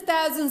tens of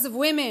thousands of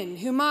women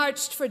who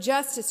marched for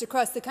justice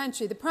across the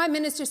country, the Prime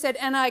Minister said,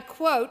 and I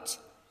quote,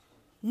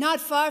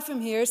 "Not far from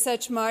here,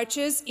 such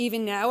marches,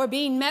 even now, are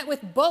being met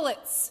with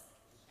bullets."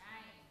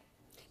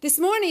 This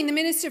morning, the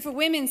Minister for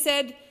Women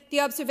said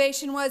the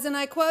observation was, and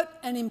I quote,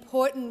 "an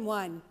important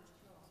one."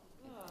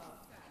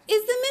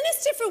 Is the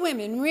Minister for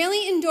Women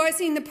really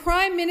endorsing the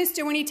Prime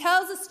Minister when he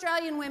tells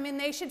Australian women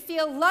they should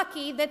feel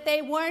lucky that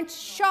they weren't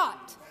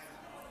shot?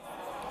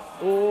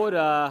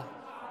 Order.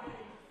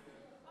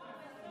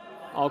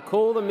 I'll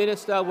call the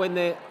minister when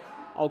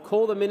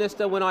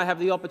I have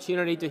the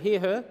opportunity to hear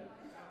her.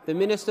 The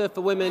Minister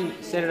for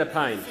Women, Senator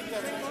Payne.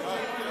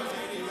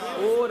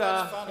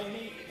 Order.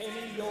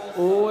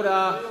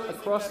 Order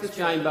across the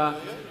chamber.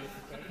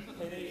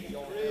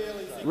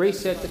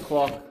 Reset the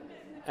clock,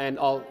 and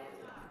I'll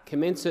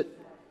commence it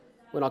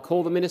when I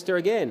call the minister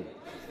again.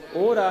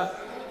 Order.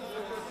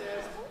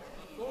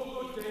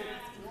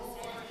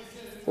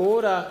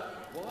 Order.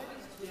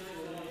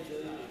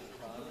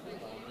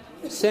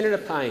 Senator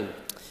Payne.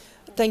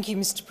 Thank you,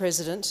 Mr.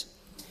 President.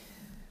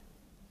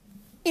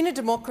 In a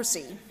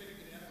democracy,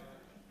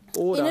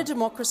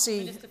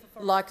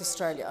 like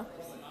Australia,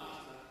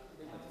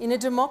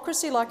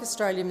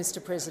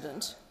 Mr.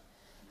 President,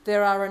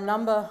 there are a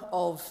number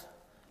of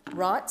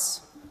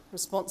rights,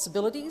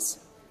 responsibilities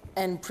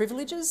and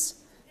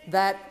privileges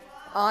that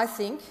I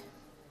think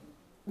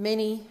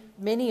many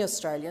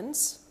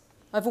Australians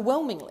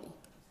overwhelmingly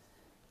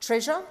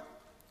treasure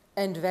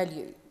and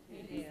value.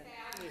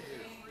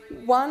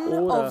 One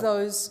of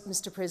those,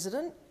 Mr.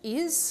 President,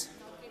 is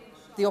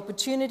the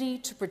opportunity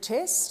to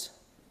protest,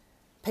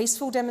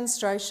 peaceful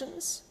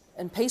demonstrations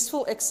and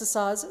peaceful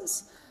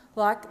exercises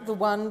like the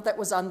one that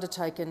was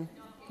undertaken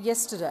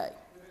yesterday.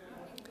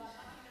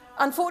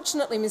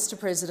 Unfortunately, Mr.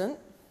 President,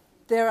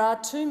 there are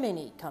too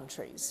many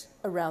countries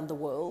around the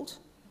world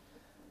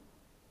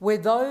where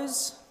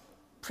those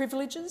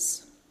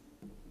privileges,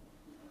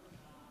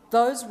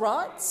 those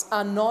rights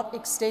are not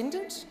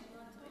extended.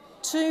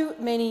 Too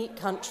many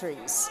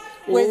countries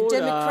where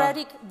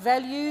democratic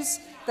values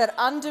that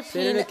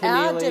underpin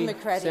our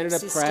democratic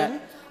system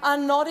are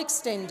not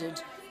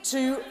extended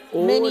to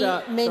many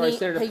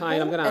Senator people.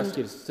 Payne, I'm going to ask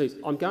you to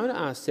I'm going to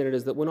ask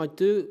senators that when I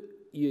do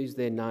use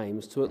their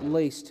names to at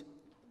least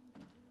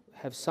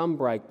have some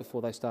break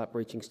before they start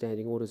breaching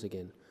standing orders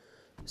again.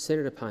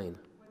 Senator Payne.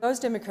 Those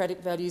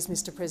democratic values,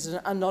 Mr.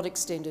 President, are not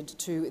extended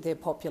to their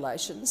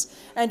populations,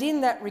 and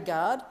in that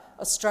regard,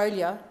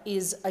 Australia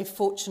is a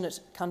fortunate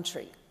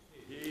country.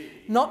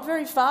 Not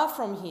very far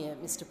from here,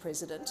 Mr.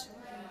 President,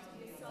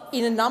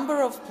 in a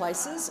number of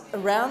places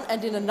around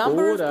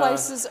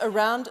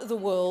the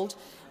world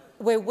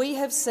where we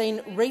have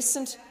seen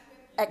recent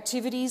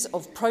activities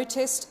of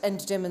protest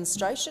and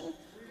demonstration,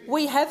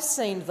 we have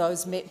seen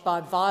those met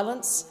by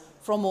violence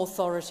from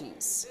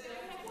authorities.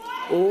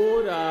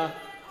 Order.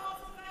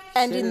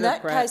 And in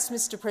that case,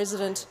 Mr.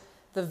 President,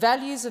 the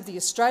values of the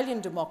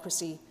Australian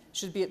democracy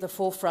should be at the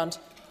forefront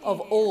of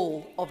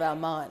all of our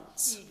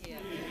minds.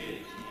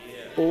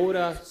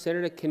 Order.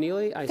 Senator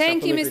Keneally.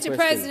 Thank you, Mr.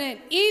 President.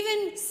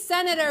 Even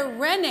Senator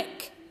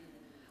Rennick,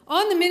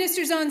 on the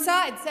minister's own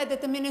side, said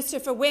that the Minister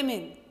for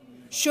Women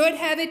should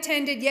have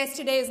attended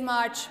yesterday's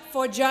March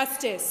for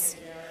Justice.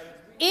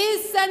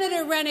 Is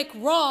Senator Rennick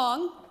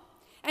wrong?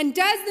 And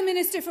does the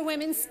Minister for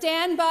Women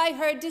stand by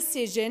her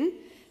decision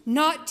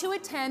not to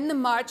attend the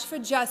March for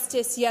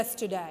Justice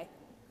yesterday?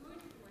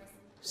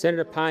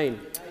 Senator Payne.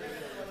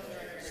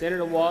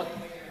 Senator Watt.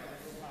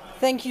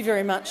 Thank you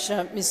very much,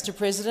 Mr.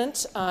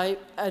 President. I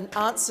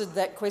answered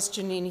that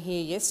question in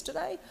here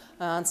yesterday.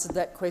 I answered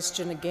that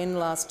question again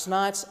last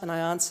night, and I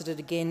answered it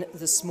again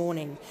this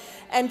morning.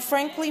 And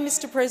frankly,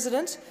 Mr.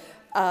 President,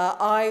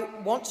 I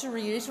want to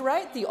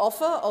reiterate the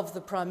offer of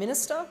the Prime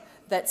Minister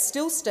that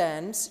still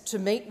stands to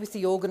meet with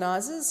the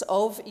organisers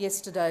of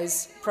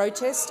yesterday's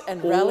protest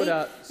and rally.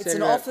 It's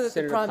an offer that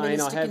the Prime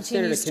Minister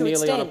continues to extend.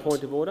 Senator Keneally on a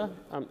point of order.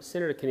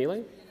 Senator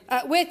Keneally.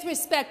 With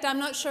respect, I'm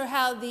not sure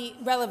how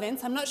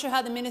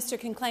the minister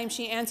can claim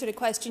she answered a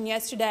question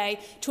yesterday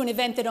to an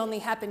event that only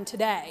happened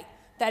today.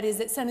 That is,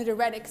 that Senator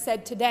Rennick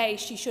said today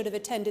she should have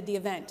attended the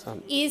event.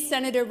 Is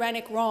Senator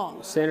Rennick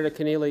wrong? Senator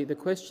Keneally, the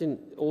question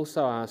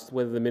also asked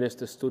whether the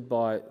minister stood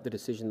by the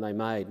decision they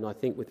made, and I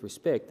think, with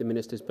respect, the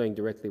minister is being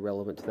directly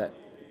relevant to that.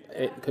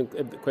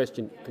 The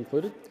question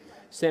concluded.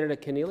 Senator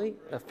Keneally,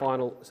 a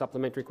final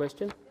supplementary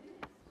question.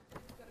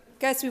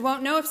 Guess we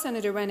won't know if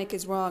Senator Rennick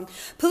is wrong.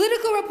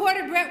 Political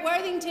reporter Brett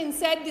Worthington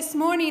said this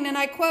morning, and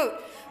I quote,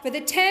 "For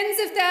the tens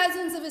of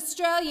thousands of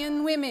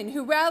Australian women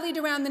who rallied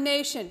around the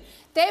nation,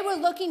 they were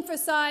looking for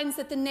signs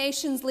that the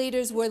nation's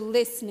leaders were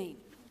listening.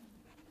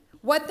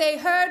 What they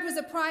heard was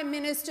a Prime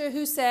Minister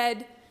who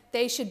said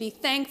they should be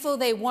thankful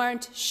they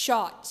weren't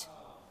shot."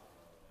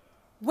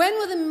 When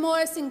will the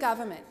Morrison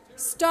government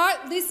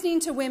start listening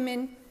to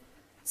women,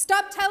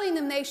 stop telling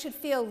them they should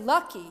feel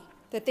lucky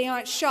that they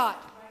aren't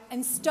shot,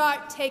 and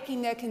start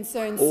taking their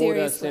concerns seriously?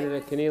 Order, Senator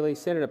Keneally.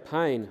 Senator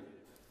Payne.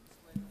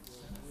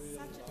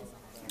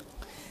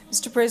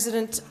 Mr.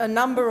 President, a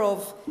number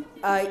of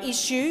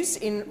issues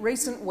in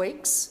recent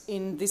weeks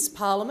in this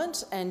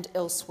parliament and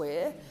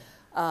elsewhere,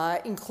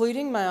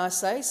 including, may I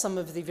say, some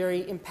of the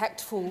very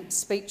impactful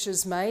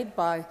speeches made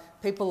by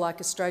people like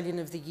Australian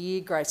of the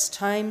Year, Grace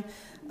Tame,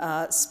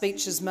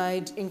 speeches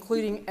made,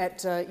 including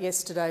at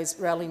yesterday's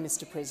rally,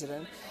 Mr.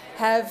 President,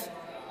 have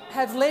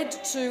have led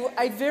to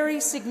a very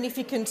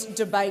significant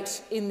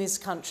debate in this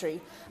country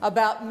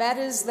about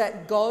matters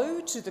that go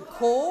to the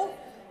core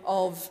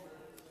of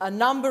a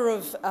number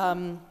of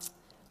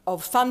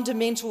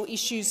fundamental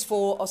issues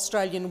for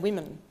Australian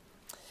women.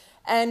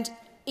 And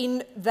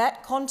in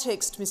that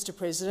context, Mr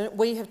President,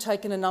 we have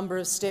taken a number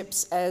of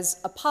steps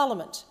as a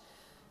parliament.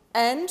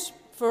 And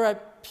for a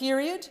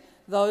period,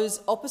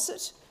 those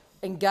opposite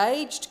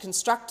engaged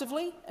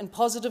constructively and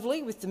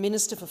positively with the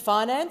Minister for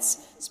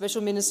Finance,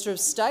 Special Minister of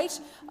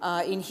State,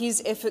 in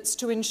his efforts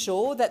to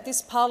ensure that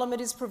this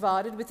parliament is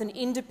provided with an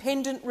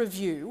independent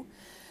review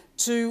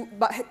to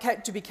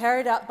be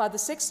carried out by the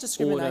Sex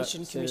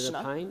Discrimination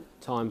Commissioner. Senator Payne,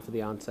 time for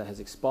the answer has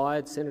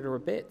expired. Senator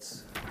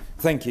Abetz.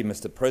 Thank you,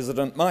 Mr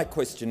President. My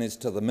question is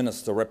to the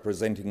Minister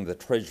representing the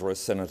Treasurer,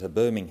 Senator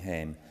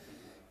Birmingham.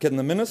 Can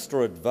the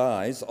Minister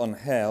advise on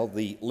how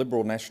the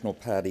Liberal National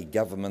Party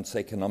government's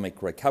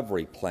economic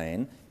recovery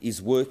plan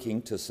is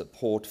working to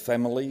support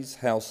families,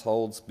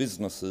 households,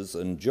 businesses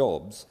and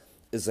jobs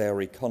as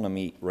our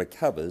economy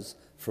recovers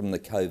from the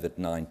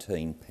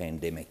COVID-19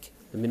 pandemic?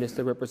 The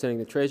Minister representing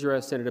the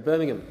Treasurer, Senator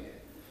Birmingham.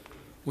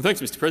 Well,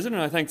 thanks, Mr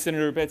President. I thank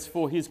Senator Abetz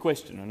for his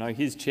question. I know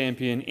his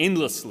champion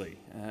endlessly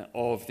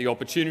of the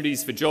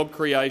opportunities for job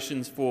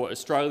creations for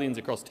Australians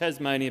across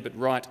Tasmania, but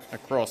right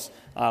across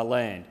our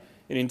land.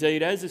 And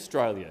indeed, as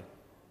Australia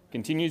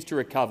continues to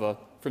recover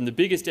from the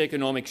biggest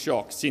economic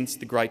shock since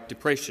the Great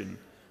Depression,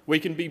 we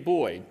can be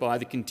buoyed by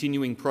the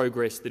continuing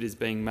progress that is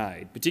being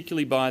made,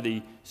 particularly by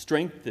the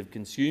strength of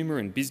consumer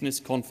and business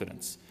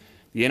confidence.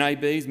 The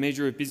NAB's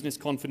measure of business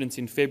confidence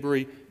in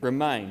February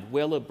remained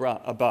well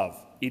above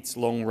its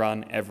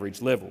long-run average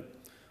level.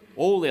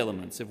 All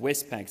elements of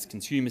Westpac's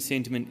Consumer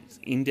Sentiment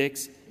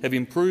Index have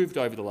improved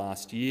over the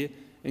last year,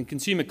 and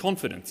consumer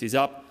confidence is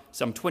up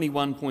some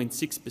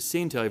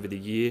 21.6% over the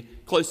year,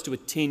 close to a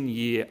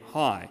 10-year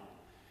high.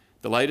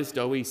 The latest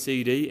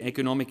OECD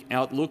economic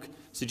outlook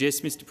suggests,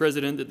 Mr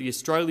President, that the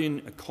Australian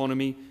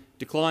economy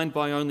declined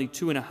by only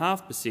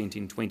 2.5%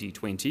 in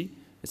 2020,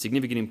 a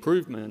significant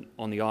improvement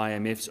on the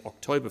IMF's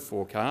October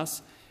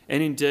forecast,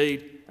 and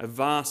indeed a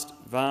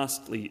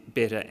vastly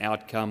better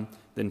outcome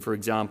than, for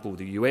example,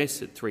 the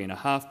US at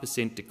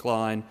 3.5%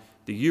 decline,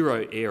 the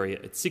euro area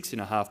at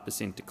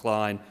 6.5%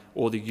 decline,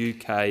 or the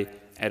UK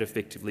at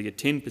effectively a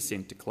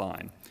 10%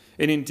 decline.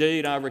 And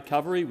indeed, our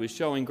recovery was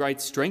showing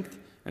great strength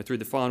through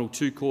the final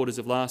 2 quarters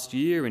of last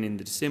year, and in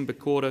the December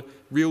quarter,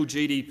 real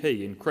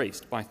GDP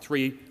increased by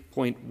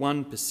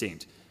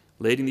 3.1%,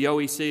 leading the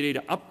OECD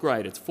to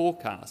upgrade its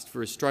forecast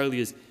for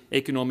Australia's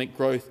economic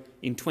growth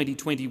in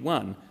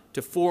 2021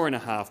 to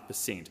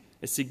 4.5%,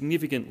 a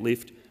significant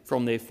lift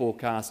from their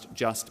forecast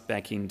just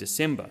back in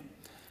December.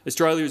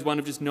 Australia is one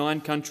of just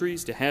 9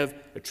 countries to have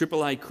a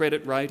AAA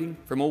credit rating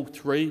from all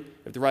 3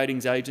 of the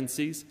ratings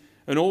agencies,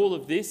 and all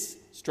of this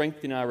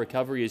strength in our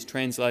recovery is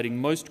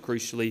translating most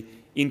crucially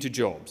into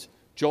jobs.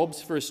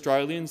 Jobs for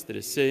Australians that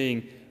are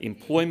seeing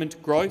employment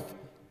growth,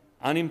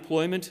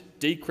 unemployment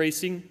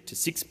decreasing to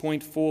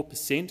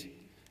 6.4%,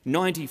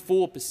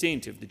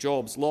 94% of the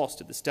jobs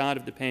lost at the start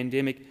of the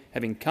pandemic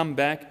having come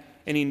back,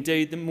 and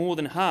indeed more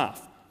than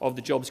half of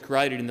the jobs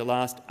created in the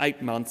last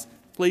 8 months,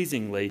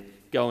 pleasingly,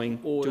 going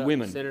to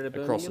women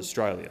across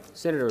Australia.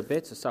 Senator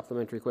Abetz, a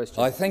supplementary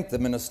question. I thank the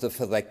Minister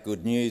for that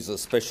good news,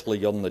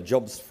 especially on the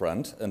jobs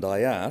front, and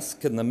I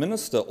ask, can the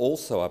Minister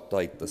also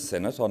update the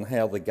Senate on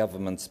how the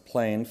government's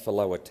plan for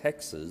lower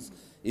taxes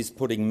is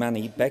putting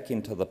money back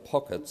into the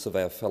pockets of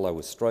our fellow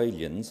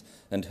Australians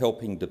and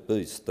helping to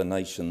boost the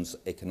nation's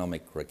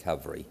economic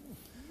recovery?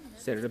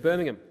 Senator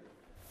Birmingham.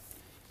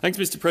 Thanks,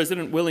 Mr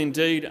President. Well,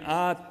 indeed,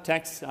 our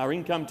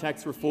income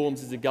tax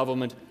reforms as a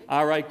government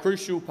are a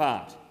crucial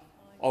part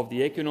of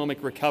the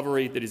economic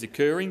recovery that is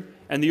occurring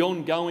and the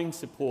ongoing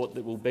support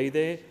that will be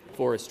there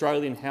for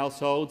Australian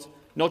households,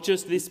 not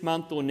just this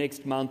month or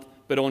next month,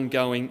 but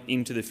ongoing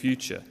into the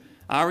future.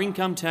 Our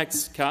income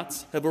tax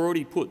cuts have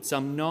already put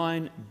some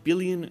 $9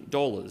 billion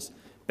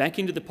back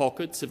into the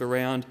pockets of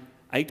around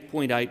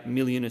 8.8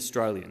 million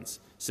Australians,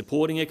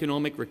 supporting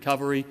economic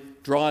recovery,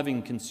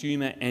 driving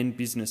consumer and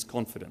business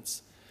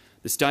confidence.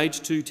 The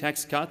Stage 2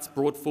 tax cuts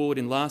brought forward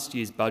in last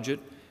year's budget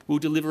will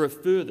deliver a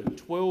further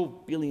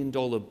 $12 billion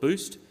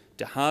boost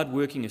to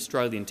hard-working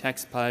Australian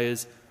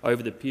taxpayers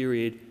over the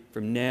period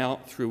from now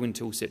through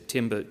until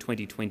September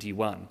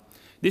 2021.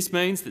 This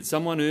means that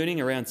someone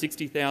earning around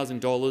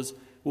 $60,000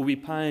 will be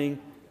paying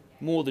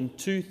more than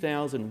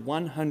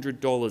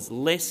 $2,100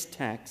 less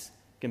tax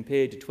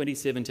compared to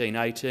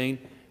 2017-18.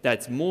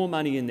 That's more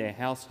money in their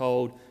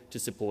household to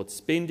support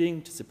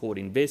spending, to support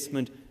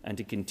investment and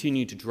to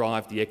continue to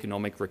drive the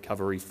economic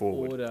recovery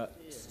forward. Order.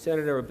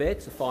 Senator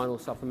Abetz, a final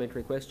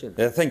supplementary question.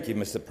 Thank you,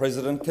 Mr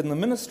President. Can the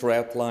Minister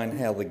outline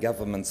how the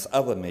government's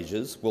other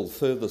measures will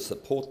further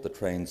support the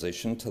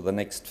transition to the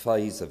next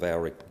phase of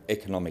our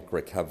economic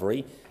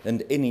recovery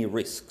and any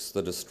risks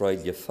that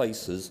Australia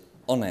faces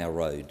on our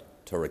road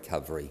to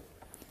recovery?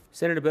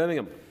 Senator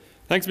Birmingham.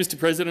 Thanks, Mr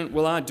President.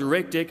 Well, our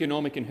direct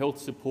economic and health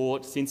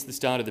support since the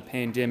start of the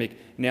pandemic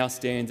now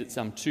stands at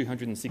some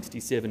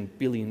 $267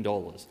 billion.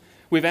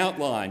 We've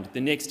outlined the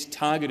next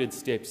targeted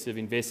steps of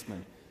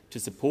investment to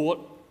support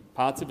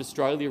parts of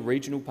Australia,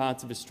 regional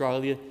parts of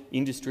Australia,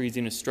 industries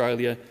in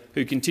Australia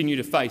who continue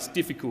to face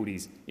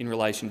difficulties in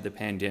relation to the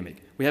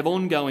pandemic. We have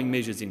ongoing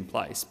measures in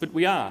place, but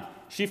we are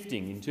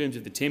shifting in terms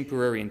of the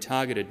temporary and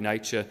targeted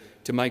nature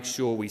to make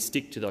sure we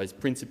stick to those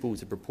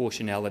principles of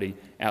proportionality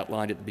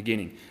outlined at the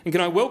beginning. And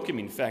can I welcome,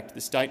 in fact,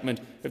 the statement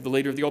of the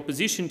Leader of the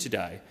Opposition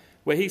today,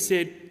 where he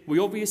said, we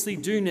obviously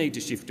do need to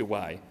shift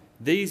away.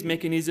 These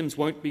mechanisms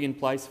won't be in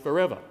place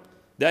forever.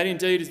 That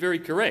indeed is very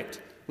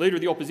correct. Leader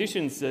of the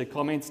Opposition's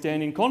comments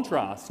stand in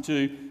contrast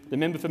to the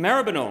member for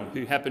Maribyrnong,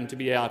 who happened to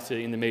be out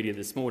in the media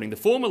this morning, the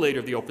former Leader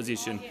of the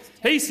Opposition.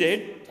 He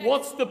said,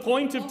 what's the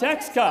point of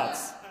tax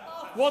cuts?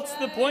 What's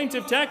the point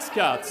of tax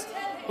cuts?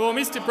 Well,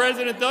 Mr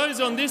President, those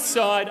on this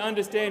side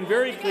understand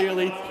very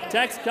clearly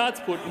tax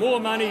cuts put more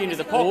money into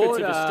the pockets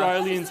of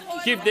Australians,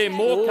 give them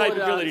more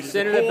capability to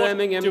Senator support,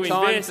 Birmingham, to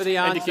invest for the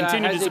and to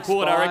continue to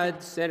support our...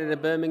 Senator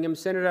Birmingham.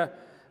 Senator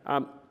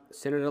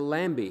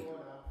Lambie.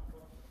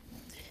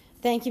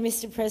 Thank you,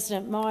 Mr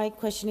President. My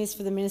question is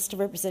for the Minister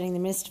representing the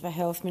Minister for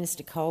Health,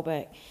 Minister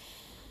Colbeck.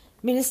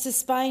 Minister,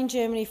 Spain,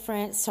 Germany,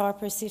 France,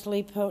 Cyprus,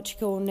 Italy,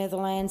 Portugal,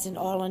 Netherlands and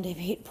Ireland have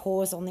hit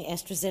pause on the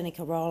AstraZeneca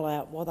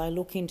rollout while they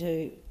look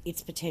into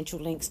its potential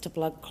links to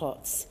blood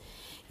clots.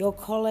 Your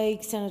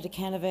colleague, Senator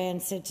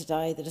Canavan, said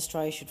today that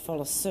Australia should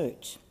follow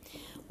suit.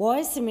 Why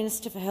is the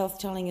Minister for Health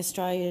telling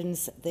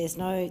Australians there's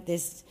no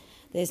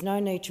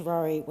need to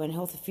worry when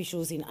health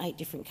officials in 8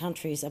 different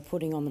countries are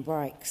putting on the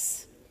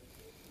brakes?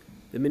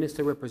 The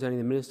Minister representing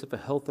the Minister for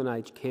Health and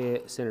Aged Care,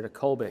 Senator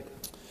Colbeck.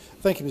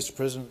 Thank you, Mr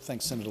President.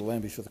 Thanks, Senator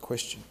Lambie, for the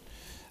question.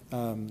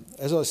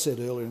 As I said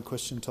earlier in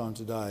question time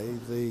today,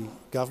 the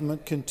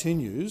government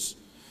continues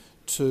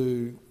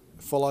to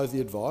follow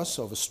the advice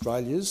of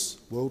Australia's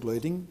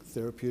world-leading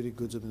therapeutic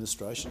goods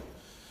administration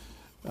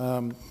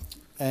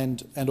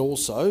and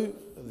also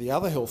the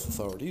other health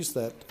authorities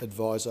that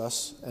advise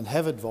us and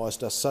have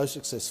advised us so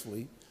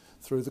successfully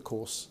through the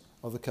course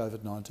of the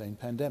COVID-19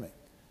 pandemic.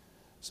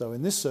 So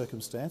in this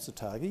circumstance,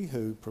 ATAGI,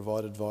 who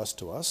provide advice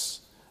to us,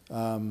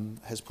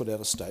 has put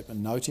out a statement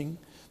noting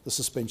the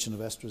suspension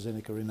of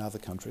AstraZeneca in other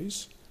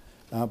countries,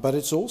 but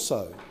it's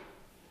also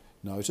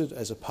noted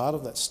as a part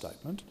of that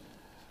statement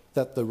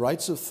that the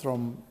rates of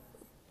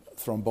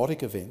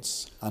thrombotic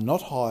events are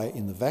not higher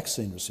in the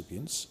vaccine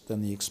recipients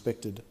than the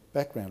expected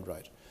background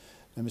rate.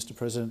 Now, Mr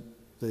President,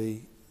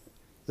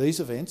 these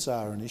events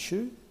are an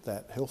issue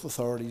that health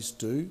authorities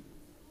do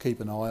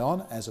keep an eye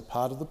on as a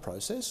part of the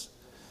process,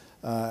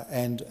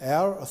 and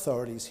our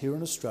authorities here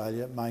in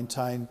Australia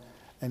maintain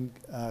and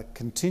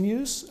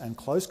continuous and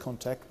close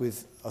contact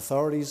with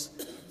authorities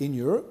in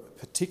Europe,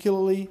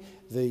 particularly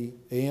the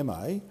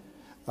EMA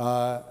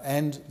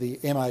and the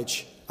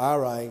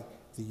MHRA,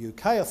 the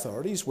UK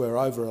authorities, where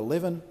over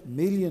 11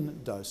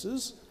 million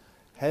doses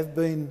have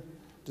been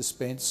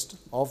dispensed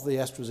of the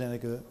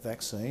AstraZeneca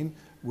vaccine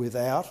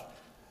without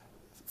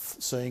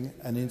seeing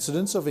an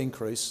incidence of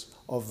increase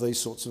of these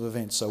sorts of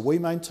events. So we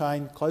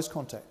maintain close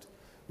contact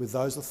with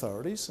those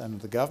authorities,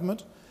 and the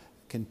government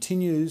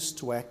continues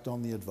to act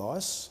on the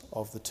advice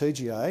of the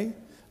TGA,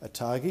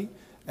 ATAGI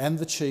and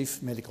the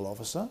Chief Medical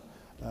Officer,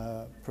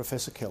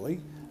 Professor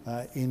Kelly,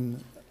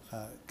 in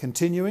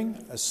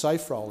continuing a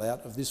safe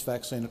rollout of this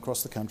vaccine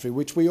across the country,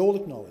 which we all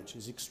acknowledge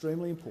is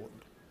extremely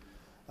important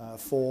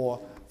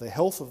for the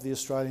health of the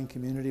Australian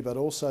community, but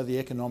also the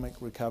economic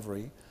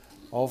recovery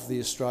of the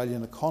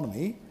Australian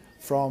economy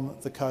from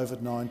the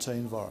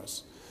COVID-19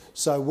 virus.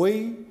 So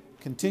we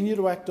continue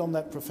to act on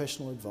that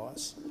professional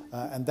advice,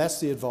 and that's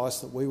the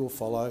advice that we will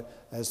follow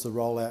as the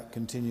rollout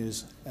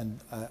continues, and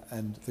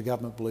the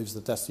government believes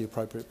that that's the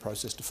appropriate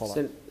process to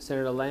follow.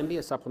 Senator Lambie,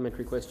 a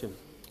supplementary question.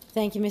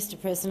 Thank you, Mr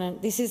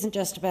President. This isn't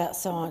just about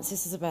science,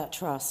 this is about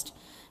trust.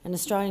 And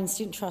Australians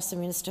didn't trust the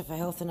Minister for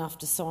Health enough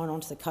to sign on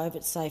to the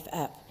COVID Safe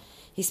app.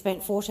 He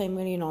spent $14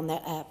 million on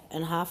that app,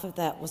 and half of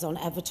that was on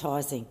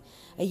advertising.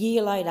 A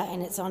year later,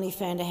 and it's only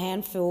found a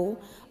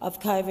handful of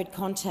COVID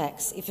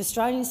contacts. If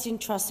Australians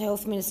didn't trust the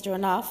Health Minister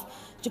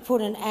enough to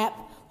put an app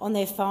on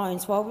their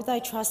phones, why would they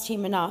trust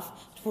him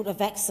enough to put a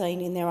vaccine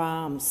in their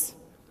arms?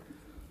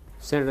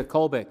 Senator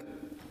Colbeck.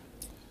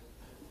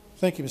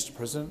 Thank you, Mr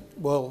President.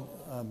 Well,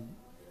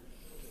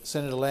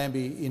 Senator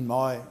Lambie,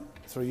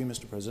 through you,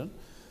 Mr President,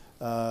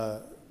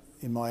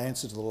 in my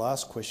answer to the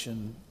last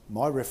question,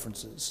 my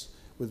references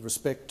with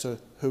respect to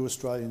who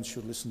Australians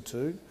should listen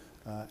to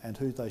and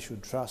who they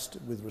should trust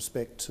with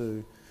respect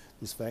to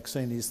this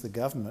vaccine is the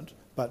government,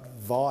 but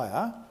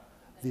via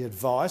the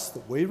advice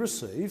that we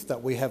receive,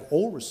 that we have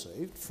all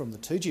received from the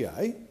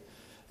TGA,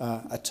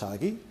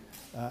 ATAGI,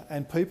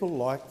 and people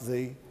like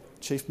the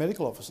Chief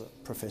Medical Officer,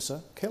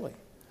 Professor Kelly,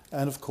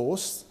 and of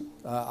course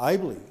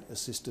ably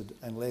assisted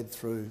and led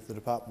through the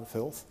Department of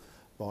Health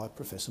by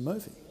Professor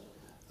Murphy,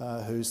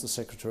 who's the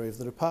Secretary of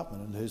the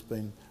Department and who's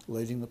been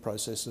leading the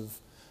process of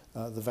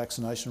the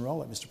vaccination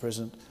rollout. Mr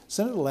President,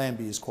 Senator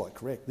Lambie is quite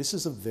correct. This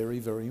is a very,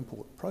 very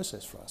important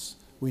process for us.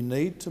 We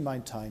need to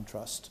maintain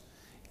trust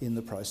in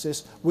the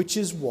process, which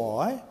is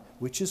why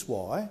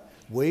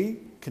we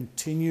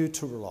continue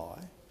to rely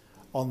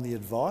on the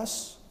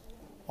advice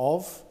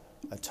of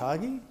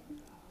ATAGI,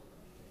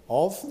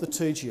 of the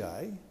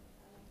TGA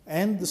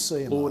and the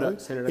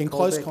CMO in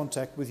close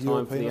contact with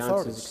European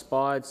authorities.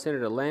 Expired.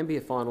 Senator Lambie,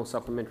 a final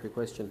supplementary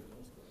question.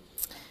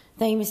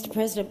 Thank you, Mr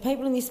President.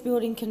 People in this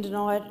building can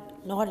deny it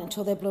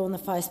until they're blue in the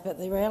face, but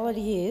the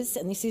reality is,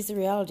 and this is the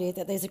reality,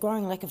 that there's a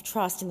growing lack of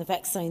trust in the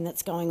vaccine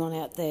that's going on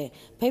out there.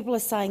 People are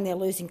saying they're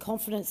losing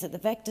confidence that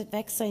the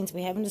vaccines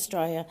we have in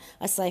Australia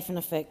are safe and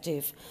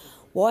effective.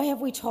 Why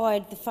have we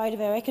tied the fate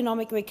of our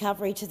economic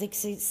recovery to the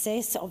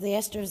success of the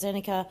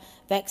AstraZeneca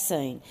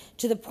vaccine,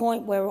 to the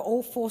point where we're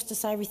all forced to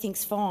say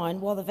everything's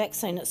fine while the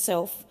vaccine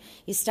itself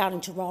is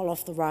starting to roll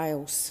off the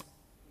rails?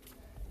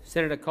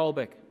 Senator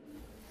Colbeck.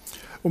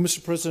 Well,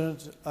 Mr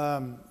President,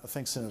 I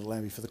thank Senator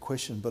Lambie for the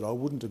question, but I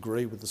wouldn't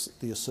agree with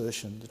the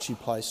assertion that she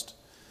placed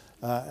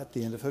at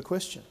the end of her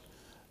question.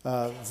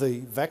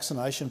 The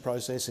vaccination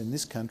process in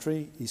this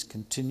country is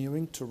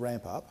continuing to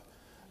ramp up.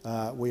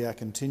 We are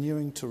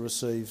continuing to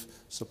receive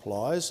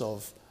supplies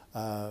of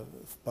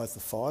both the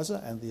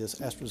Pfizer and the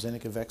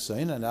AstraZeneca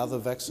vaccine, and other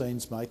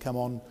vaccines may come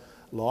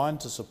online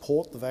to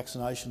support the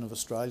vaccination of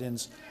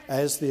Australians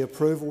as the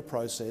approval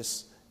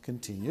process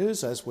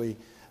continues, as we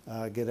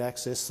get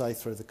access, say,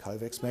 through the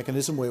COVAX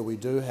mechanism, where we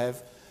do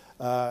have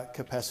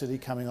capacity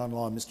coming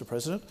online, Mr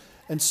President.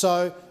 And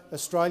so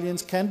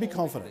Australians can be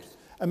confident.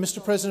 And,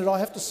 Mr President, I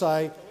have to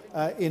say,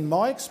 in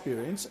my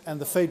experience and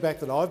the feedback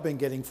that I've been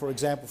getting, for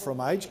example, from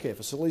aged care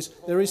facilities,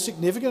 there is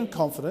significant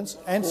confidence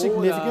and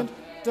significant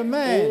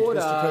demand,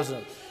 Mr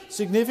President.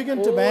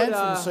 Significant demand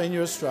from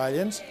senior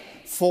Australians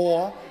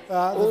for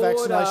the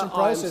vaccination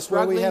process,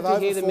 where we have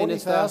over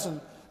 40,000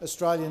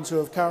 Australians who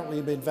have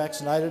currently been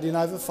vaccinated in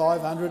over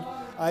 500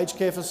 aged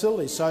care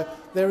facilities. So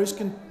there is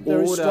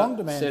strong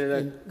demand, Senator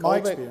in my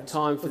experience,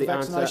 time for the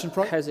vaccination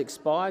answer has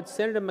expired.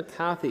 Senator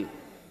McCarthy.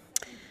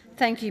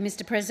 Thank you,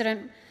 Mr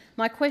President.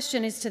 My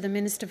question is to the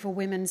Minister for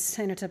Women,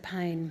 Senator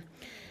Payne.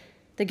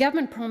 The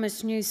government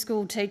promised new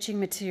school teaching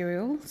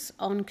materials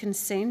on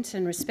consent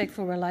and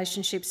respectful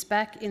relationships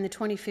back in the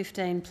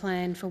 2015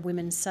 Plan for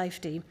Women's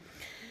Safety.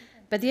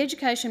 But the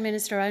Education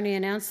Minister only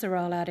announced the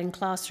rollout in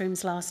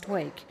classrooms last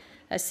week,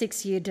 a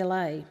 6-year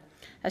delay.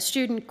 A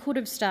student could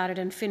have started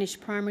and finished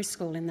primary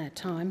school in that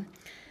time.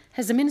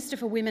 Has the Minister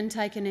for Women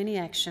taken any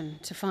action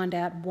to find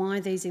out why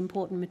these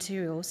important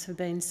materials have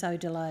been so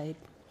delayed?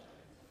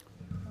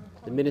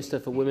 The Minister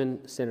for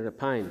Women, Senator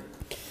Payne.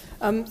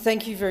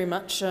 Thank you very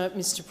much,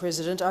 Mr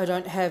President. I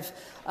don't have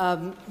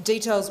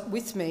details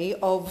with me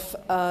of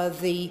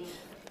the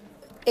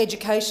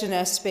education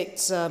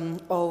aspects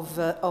of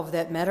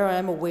that matter. I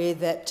am aware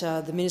that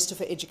the Minister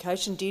for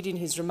Education did, in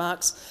his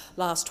remarks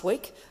last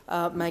week,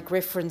 make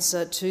reference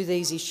to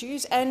these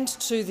issues and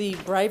to the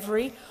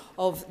bravery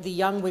of the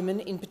young women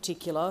in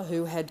particular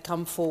who had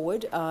come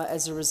forward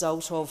as a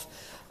result of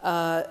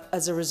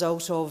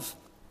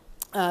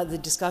the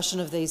discussion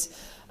of these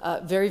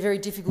very, very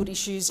difficult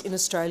issues in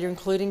Australia,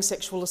 including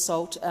sexual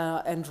assault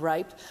and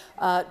rape,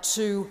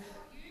 to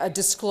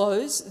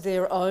disclose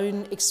their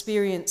own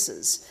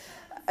experiences.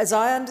 As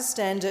I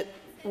understand it,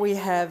 we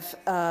have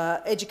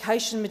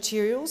education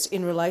materials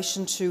in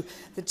relation to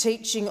the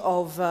teaching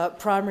of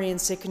primary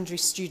and secondary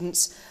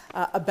students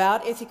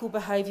about ethical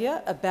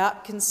behaviour,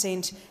 about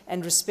consent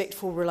and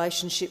respectful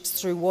relationships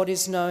through what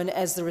is known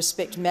as the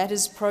Respect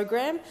Matters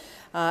program,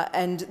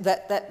 and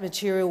that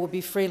material will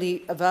be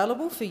freely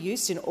available for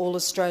use in all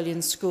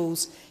Australian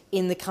schools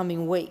in the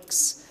coming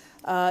weeks.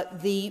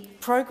 The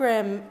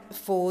program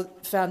for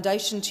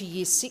Foundation to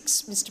Year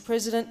 6, Mr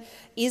President,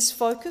 is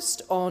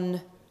focused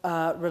on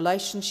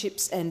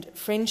relationships and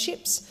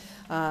friendships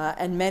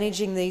and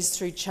managing these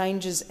through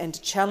changes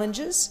and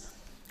challenges.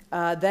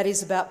 That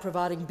is about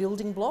providing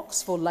building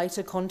blocks for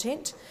later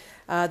content.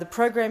 The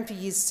program for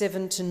Years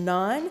 7 to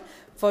 9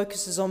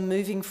 focuses on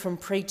moving from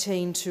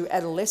preteen to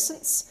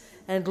adolescence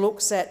and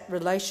looks at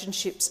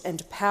relationships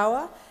and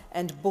power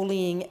and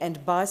bullying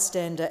and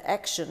bystander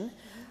action.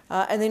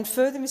 And then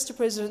further, Mr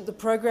President, the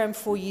program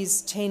for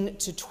Years 10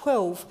 to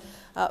 12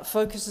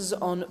 focuses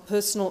on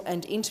personal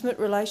and intimate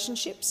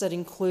relationships. That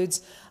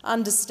includes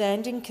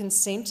understanding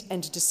consent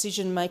and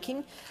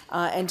decision-making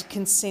and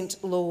consent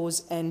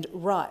laws and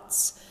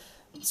rights.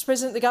 Mr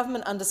President, the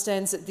government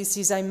understands that this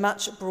is a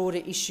much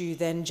broader issue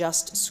than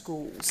just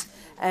schools,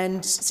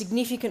 and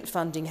significant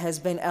funding has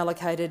been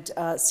allocated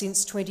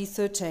since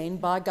 2013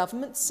 by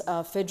governments,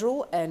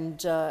 federal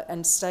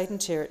and state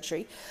and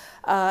territory,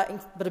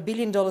 but $1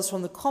 billion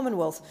from the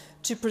Commonwealth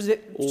to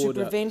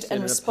prevent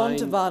and respond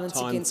to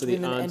violence against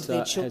women and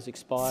their children. Has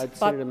expired.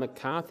 Senator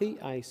McCarthy,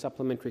 a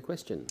supplementary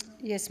question.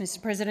 Yes, Mr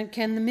President.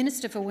 Can the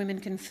Minister for Women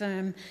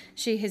confirm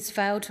she has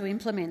failed to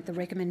implement the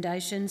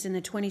recommendations in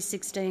the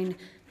 2016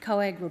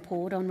 COAG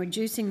report on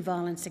reducing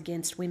violence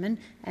against women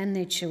and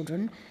their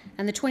children,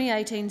 and the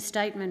 2018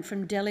 statement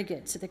from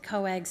delegates at the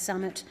COAG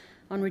summit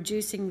on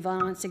reducing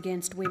violence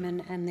against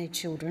women and their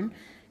children?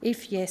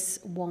 If yes,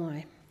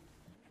 why?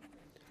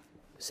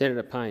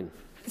 Senator Payne.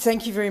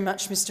 Thank you very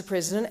much, Mr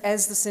President.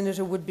 As the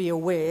senator would be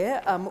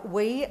aware,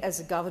 we as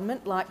a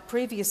government, like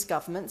previous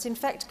governments, in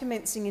fact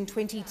commencing in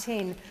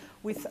 2010,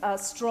 with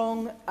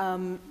strong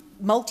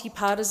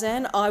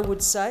multi-partisan, I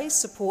would say,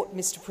 support,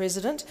 Mr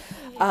President,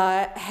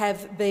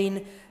 have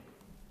been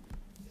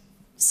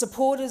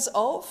supporters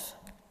of,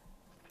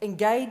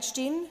 engaged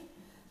in,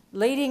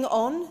 leading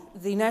on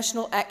the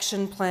National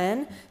Action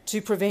Plan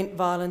to prevent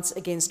violence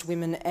against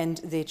women and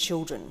their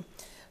children.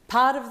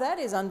 Part of that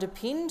is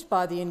underpinned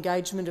by the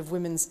engagement of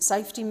women's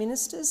safety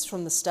ministers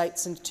from the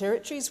states and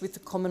territories with the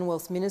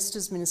Commonwealth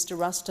ministers, Minister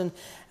Ruston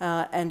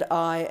and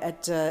I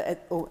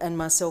and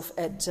myself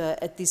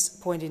at this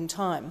point in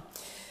time.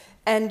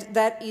 And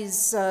that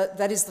is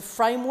the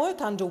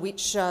framework under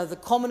which the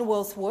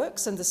Commonwealth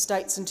works and the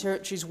states and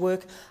territories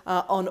work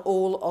on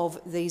all of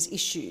these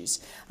issues.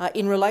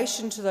 In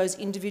relation to those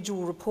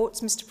individual reports,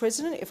 Mr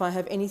President, if I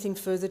have anything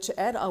further to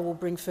add, I will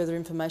bring further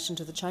information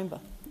to the chamber.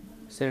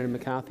 Senator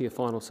McCarthy, a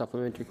final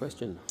supplementary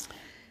question.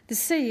 The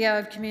CEO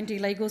of Community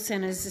Legal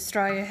Centres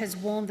Australia has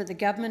warned that the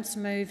government's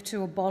move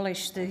to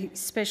abolish the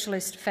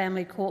specialist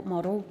family court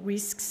model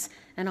risks,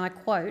 and I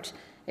quote,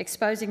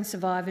 exposing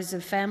survivors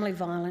of family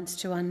violence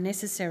to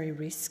unnecessary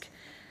risk.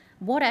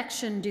 What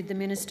action did the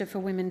Minister for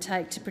Women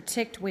take to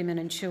protect women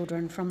and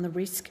children from the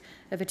risk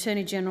of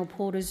Attorney-General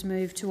Porter's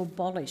move to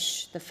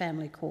abolish the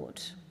family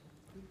court?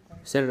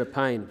 Senator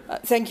Payne.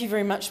 Thank you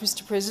very much,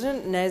 Mr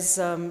President. And as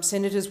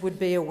senators would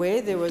be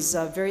aware, there was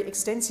a very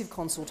extensive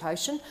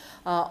consultation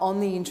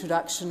on the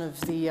introduction of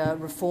the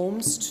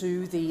reforms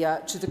to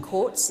the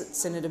courts that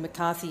Senator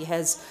McCarthy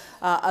has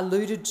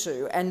alluded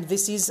to, and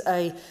this is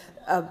a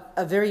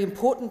very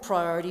important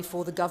priority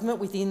for the government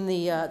within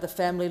the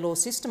family law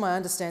system. I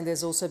understand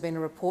there's also been a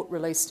report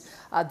released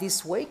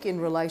this week in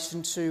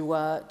relation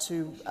to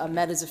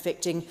matters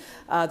affecting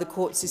the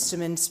court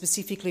system and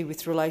specifically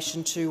with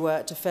relation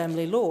to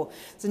family law.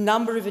 There's a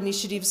number of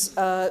initiatives,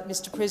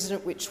 Mr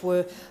President, which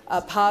were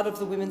part of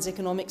the Women's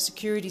Economic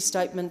Security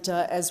Statement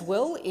as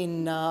well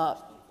in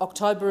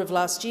October of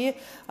last year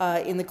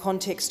in the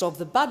context of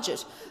the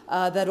budget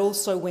that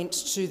also went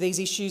to these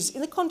issues in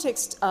the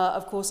context,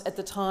 of course, at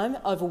the time,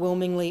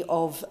 overwhelmingly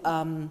of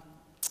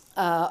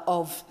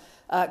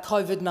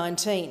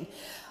COVID-19.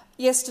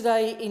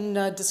 Yesterday, in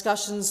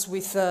discussions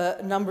with a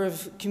number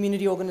of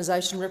community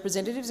organisation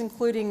representatives,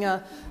 including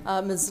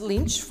Ms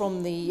Lynch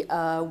from the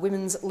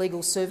Women's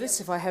Legal Service,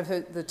 if I have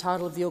the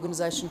title of the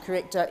organisation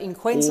correct, in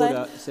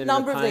Queensland, a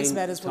number of these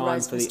matters were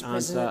raised, Mr President. The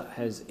answer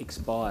has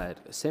expired.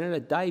 Senator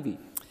Davey.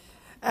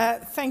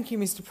 Thank you,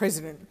 Mr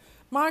President.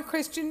 My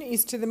question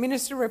is to the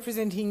Minister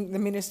representing the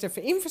Minister for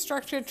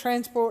Infrastructure,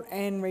 Transport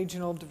and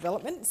Regional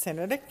Development,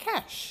 Senator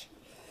Cash.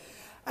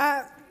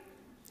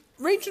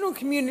 Regional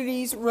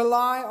communities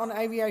rely on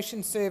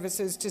aviation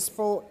services to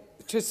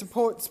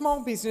support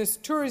small business,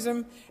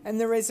 tourism and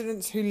the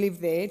residents who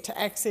live there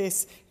to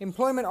access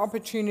employment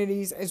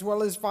opportunities as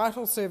well as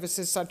vital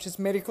services such as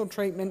medical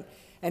treatment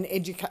and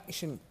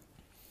education.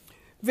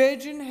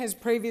 Virgin has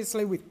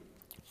previously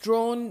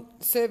withdrawn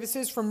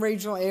services from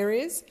regional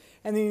areas,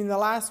 and in the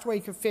last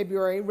week of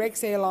February,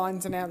 Rex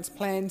Airlines announced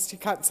plans to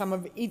cut some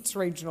of its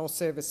regional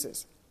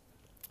services.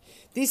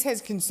 This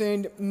has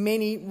concerned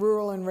many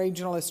rural and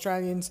regional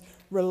Australians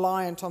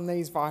reliant on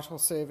these vital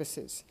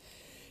services.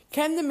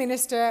 Can the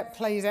Minister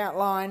please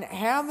outline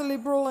how the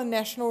Liberal and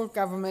National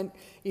Government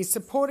is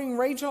supporting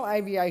regional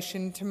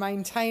aviation to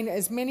maintain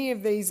as many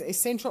of these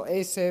essential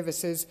air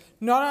services,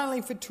 not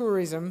only for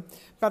tourism,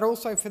 but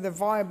also for the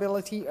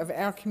viability of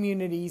our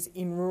communities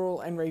in rural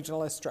and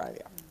regional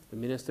Australia? The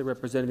Minister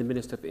representing the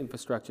Minister for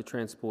Infrastructure,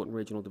 Transport and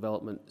Regional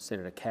Development,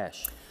 Senator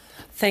Cash.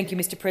 Thank you,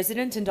 Mr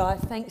President, and I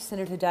thank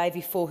Senator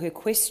Davey for her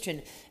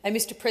question. And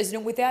Mr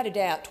President, without a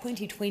doubt,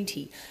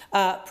 2020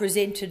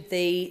 presented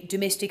the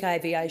domestic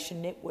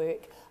aviation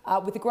network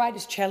with the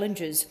greatest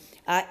challenges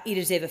it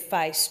has ever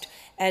faced.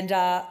 And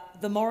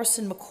the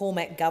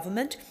Morrison-McCormack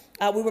government,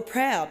 we were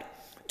proud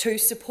to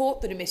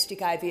support the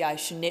domestic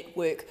aviation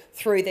network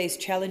through these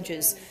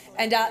challenges.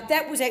 And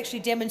that was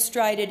actually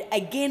demonstrated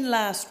again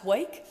last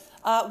week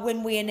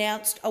when we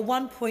announced a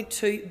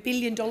 $1.2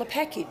 billion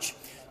package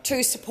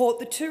to support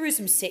the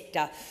tourism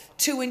sector,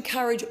 to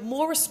encourage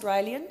more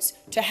Australians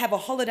to have a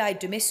holiday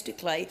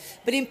domestically,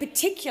 but in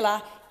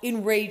particular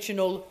in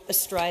regional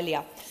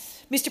Australia.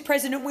 Mr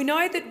President, we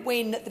know that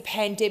when the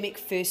pandemic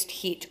first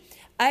hit,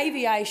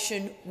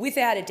 aviation,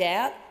 without a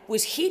doubt,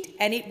 was hit,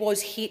 and it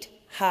was hit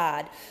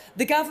hard.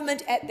 The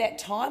government at that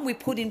time, we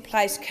put in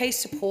place key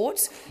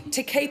supports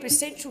to keep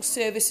essential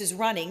services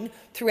running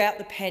throughout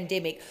the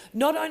pandemic,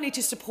 not only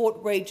to support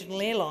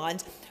regional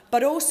airlines,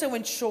 but also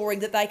ensuring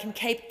that they can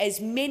keep as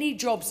many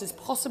jobs as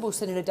possible,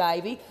 Senator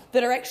Davey,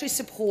 that are actually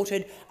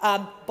supported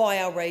by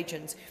our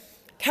regions.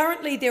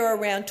 Currently, there are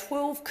around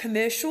 12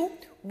 commercial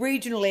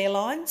regional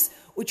airlines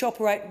which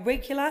operate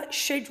regular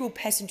scheduled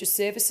passenger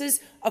services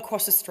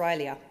across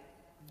Australia.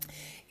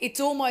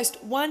 It's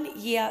almost 1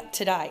 year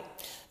today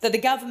that the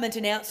government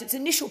announced its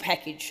initial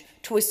package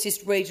to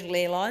assist regional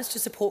airlines to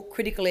support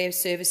critical air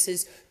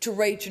services to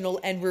regional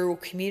and rural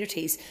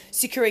communities,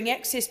 securing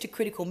access to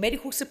critical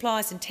medical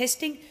supplies and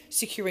testing,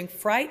 securing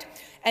freight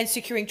and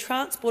securing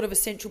transport of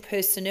essential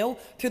personnel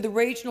through the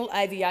Regional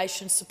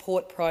Aviation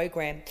Support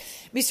Program.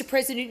 Mr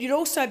President, you'd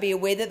also be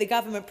aware that the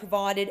government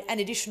provided an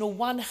additional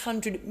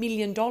 $100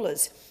 million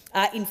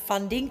in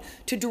funding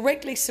to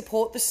directly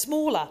support the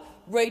smaller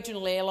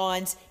regional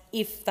airlines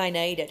if they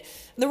need it.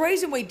 And the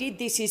reason we did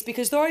this is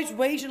because those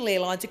regional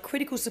airlines are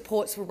critical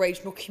supports for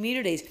regional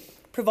communities,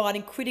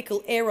 providing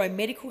critical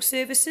aeromedical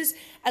services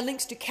and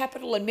links to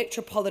capital and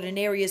metropolitan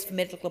areas for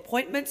medical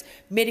appointments,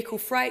 medical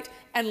freight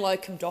and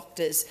locum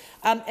doctors.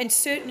 And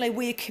certainly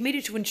we are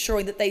committed to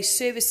ensuring that these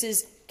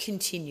services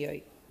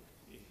continue.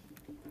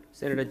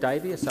 Senator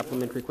Davey, a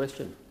supplementary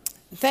question.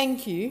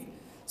 Thank you.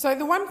 So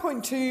the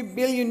 $1.2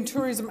 billion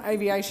Tourism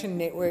Aviation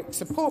Network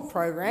Support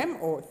Program,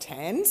 or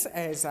TANS,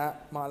 as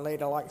my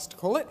leader likes to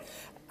call it,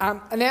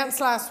 announced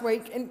last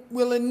week and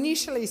will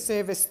initially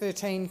service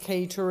 13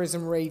 key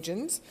tourism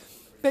regions.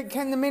 But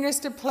can the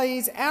minister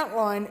please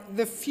outline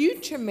the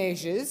future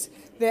measures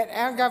that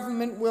our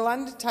government will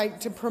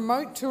undertake to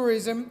promote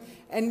tourism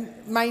and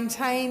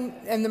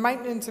the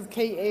maintenance of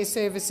key air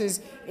services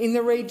in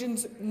the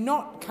regions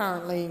not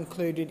currently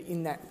included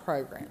in that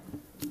program?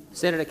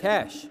 Senator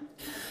Cash.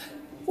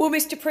 Well,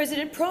 Mr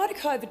President, prior to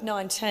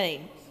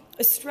COVID-19,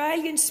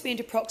 Australians spent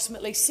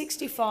approximately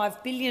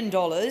 $65 billion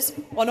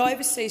on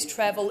overseas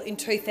travel in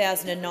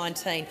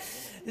 2019.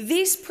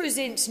 This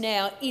presents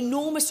now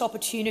enormous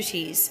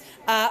opportunities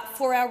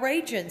for our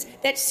regions.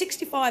 That's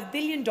 $65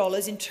 billion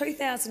in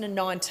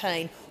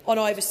 2019 on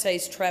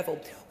overseas travel.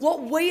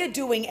 What we are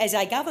doing as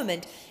a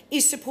government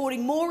is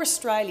supporting more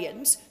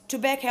Australians to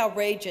back our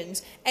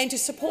regions and to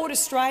support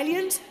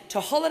Australians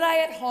to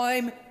holiday at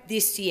home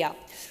this year.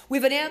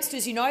 We've announced,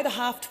 as you know, the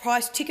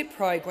half-price ticket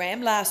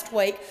program last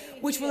week,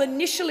 which will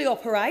initially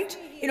operate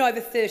in over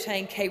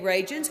 13 key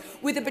regions,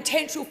 with the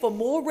potential for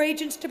more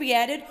regions to be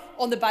added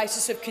on the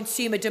basis of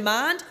consumer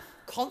demand,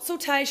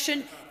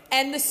 consultation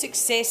and the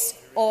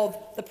success of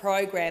the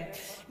program.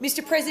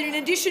 Mr President,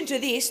 in addition to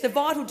this, the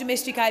vital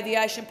domestic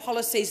aviation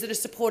policies that are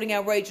supporting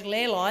our regional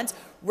airlines,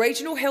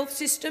 regional health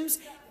systems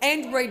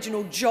and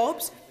regional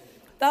jobs,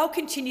 they'll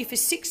continue for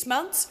 6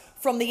 months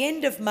from the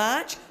end of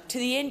March to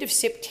the end of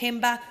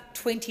September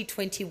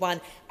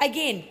 2021.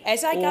 Again,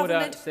 as a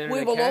government, Senator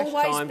we will Cash,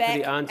 always time back for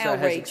the answer our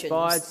has regions.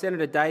 expired.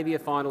 Senator Davey, a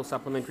final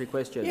supplementary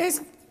question. Yes.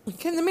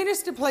 Can the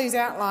minister please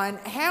outline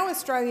how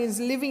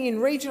Australians living in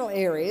regional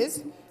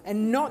areas,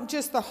 and not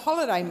just the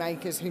holiday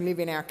makers who live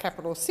in our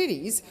capital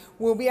cities,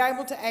 will be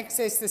able to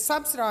access the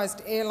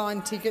subsidised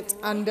airline tickets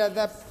under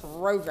the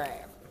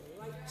program?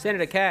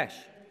 Senator Cash.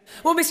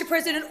 Well, Mr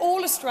President,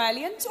 all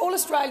Australians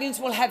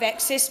will have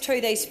access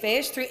to these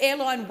fares through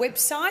airline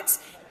websites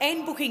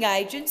and booking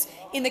agents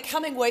in the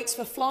coming weeks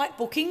for flight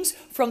bookings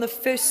from the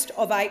 1st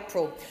of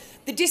April.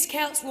 The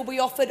discounts will be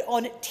offered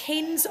on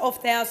tens of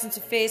thousands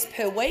of fares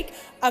per week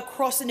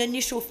across an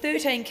initial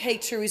 13 key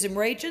tourism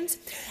regions,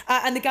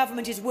 and the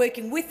government is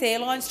working with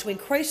airlines to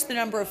increase the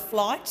number of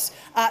flights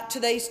to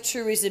these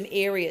tourism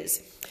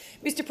areas.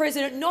 Mr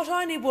President, not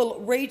only will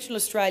regional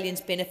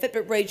Australians benefit,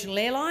 but regional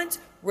airlines,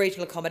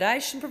 regional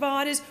accommodation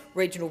providers,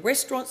 regional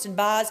restaurants and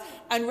bars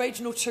and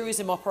regional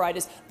tourism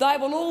operators. They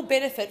will all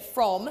benefit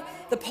from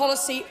the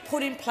policy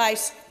put in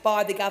place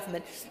by the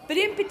government. But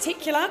in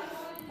particular,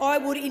 I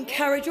would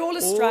encourage all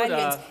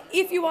Australians,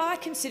 if you are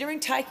considering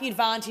taking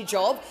advantage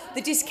of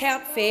the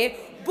discount fare,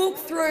 book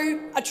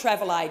through a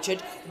travel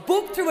agent.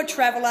 Book through a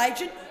travel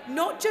agent,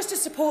 not just to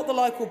support the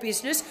local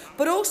business,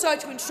 but also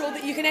to ensure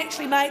that you can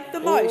actually make the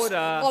most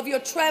of your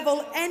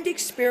travel and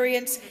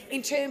experience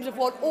in terms of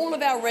what all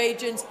of our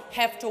regions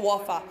have to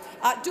offer.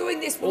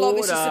 Doing this will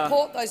obviously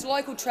support those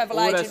local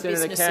travel agent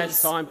Senator businesses.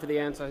 Cash, time for the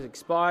answer has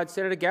expired.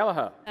 Senator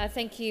Gallagher.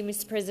 Thank you,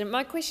 Mr President.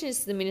 My question is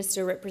to the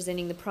Minister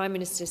representing the Prime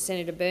Minister,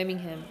 Senator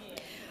Birmingham.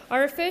 I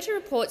refer to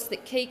reports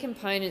that key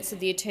components of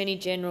the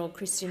Attorney-General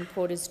Christian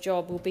Porter's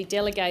job will be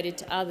delegated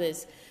to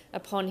others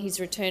upon his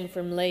return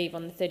from leave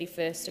on the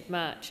 31st of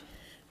March.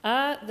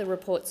 Are the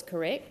reports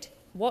correct?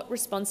 What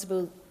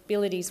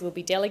responsibilities will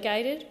be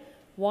delegated?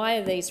 Why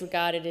are these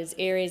regarded as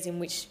areas in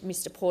which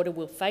Mr Porter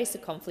will face a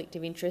conflict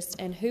of interest,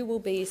 and who will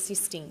be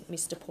assisting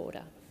Mr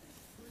Porter?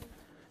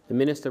 The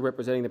Minister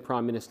representing the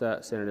Prime Minister,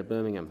 Senator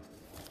Birmingham.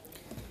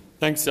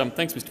 Thanks,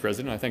 Mr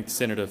President. I thank the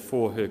Senator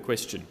for her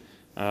question.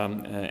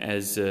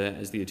 As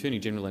the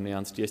Attorney-General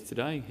announced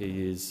yesterday,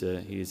 he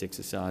is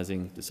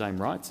exercising the same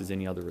rights as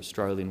any other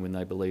Australian when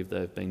they believe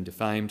they have been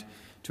defamed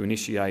to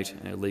initiate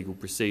legal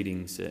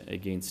proceedings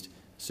against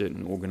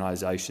certain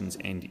organisations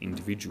and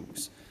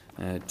individuals.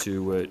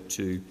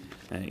 To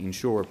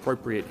ensure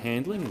appropriate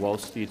handling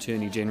whilst the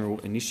Attorney-General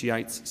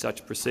initiates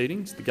such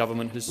proceedings, the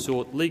government has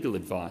sought legal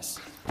advice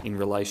in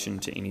relation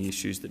to any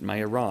issues that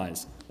may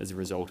arise as a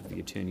result of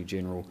the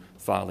Attorney-General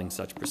filing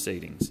such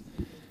proceedings.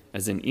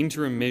 As an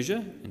interim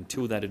measure,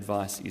 until that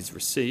advice is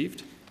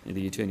received,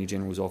 The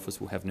Attorney-General's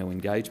office will have no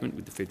engagement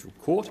with the Federal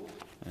Court,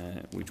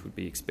 which would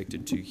be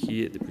expected to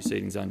hear the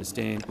proceedings,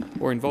 understand,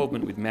 or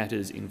involvement with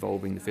matters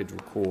involving the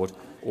Federal Court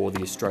or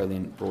the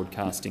Australian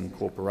Broadcasting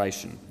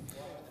Corporation.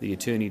 The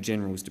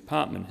Attorney-General's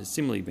Department has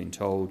similarly been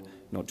told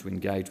not to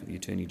engage with the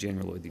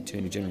Attorney-General or the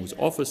Attorney-General's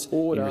office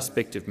in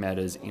respect of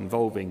matters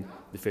involving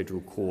the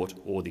Federal Court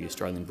or the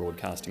Australian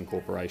Broadcasting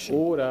Corporation.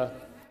 Order.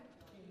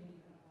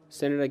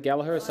 Senator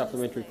Gallagher, a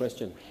supplementary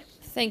question.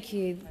 Thank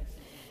you.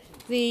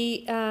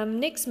 The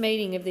next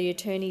meeting of the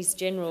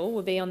Attorneys-General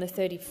will be on the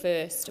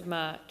 31st of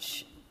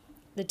March,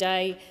 the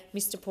day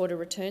Mr Porter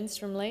returns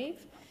from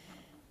leave,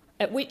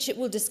 at which it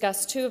will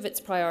discuss two of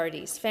its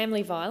priorities: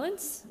 family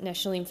violence,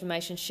 National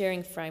Information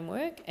Sharing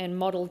Framework, and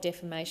model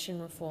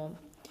defamation reform.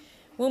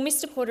 Will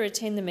Mr Porter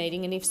attend the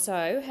meeting, and if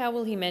so, how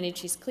will he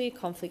manage his clear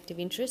conflict of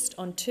interest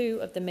on two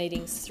of the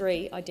meeting's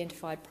three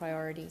identified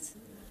priorities?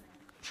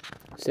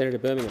 Senator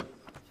Birmingham.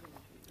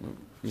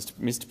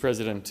 Mr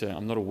President,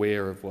 I'm not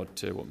aware of what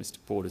Mr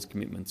Porter's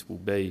commitments will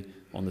be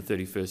on the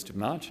 31st of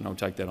March, and I'll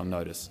take that on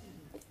notice.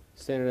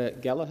 Senator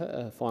Gallagher,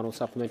 a final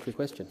supplementary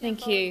question.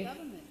 Thank you.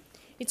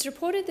 It's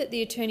reported that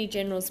the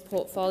Attorney-General's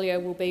portfolio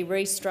will be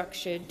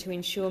restructured to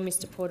ensure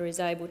Mr Porter is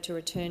able to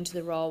return to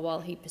the role while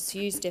he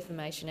pursues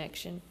defamation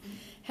action.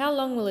 How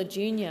long will a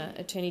junior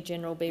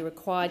Attorney-General be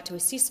required to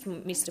assist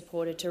Mr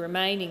Porter to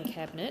remain in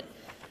Cabinet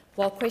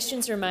while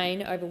questions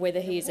remain over whether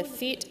he is a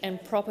fit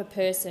and proper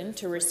person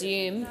to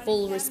resume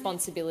full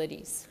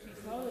responsibilities?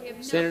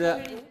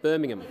 Senator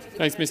Birmingham.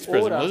 Thanks, Mr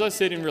President. Well, as I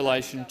said in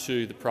relation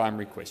to the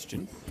primary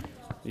question,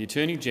 the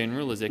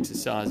Attorney-General is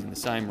exercising the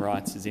same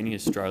rights as any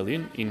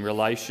Australian in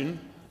relation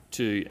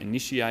to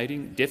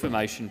initiating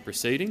defamation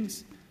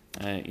proceedings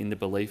in the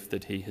belief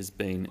that he has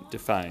been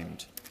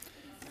defamed.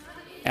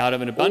 Out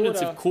of an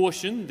abundance of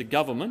caution, the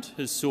government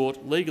has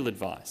sought legal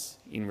advice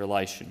in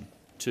relation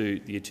to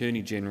the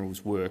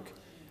Attorney-General's work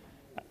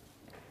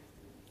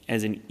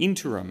as an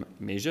interim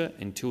measure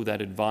until that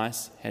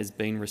advice has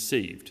been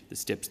received. The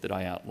steps that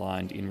I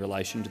outlined in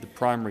relation to the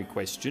primary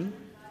question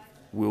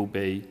will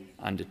be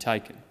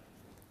undertaken.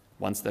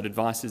 Once that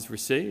advice is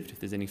received, if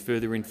there's any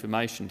further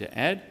information to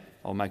add,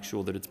 I'll make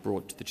sure that it's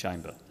brought to the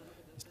chamber.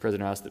 Mr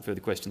President, I ask that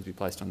further questions be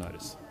placed on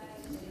notice.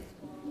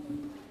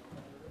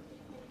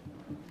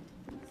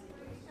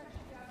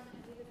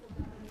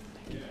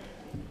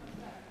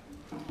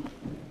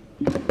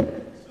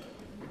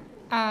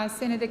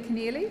 Senator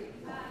Keneally.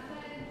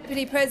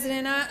 Deputy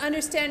President,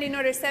 understanding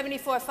Order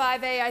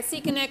 74.5a, I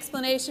seek an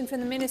explanation from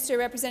the Minister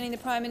representing the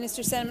Prime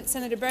Minister,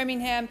 Senator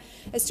Birmingham,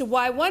 as to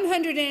why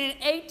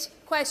 108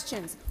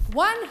 questions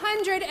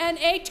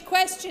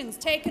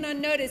taken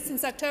on notice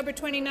since October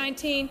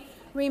 2019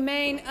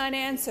 remain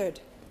unanswered.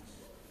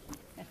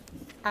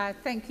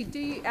 Thank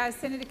you.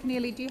 Senator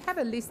Keneally, do you have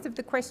a list of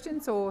the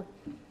questions, or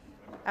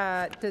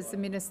does the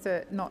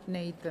Minister not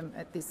need them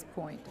at this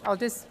point? I'll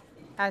just,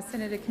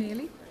 Senator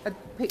Keneally,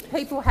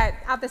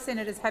 other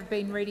senators have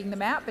been reading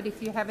them out, but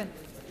if you haven't...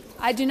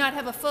 I do not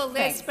have a full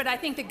list, but I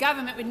think the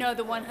government would know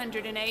the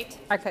 108.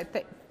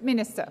 Okay,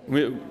 Minister.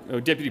 Well,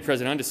 Deputy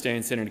President, I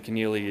understand Senator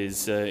Keneally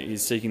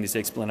is seeking this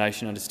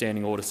explanation under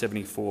Standing Order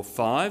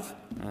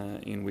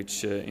 74.5, in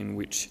which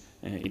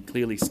it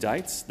clearly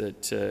states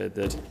that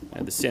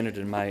the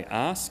senator may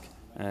ask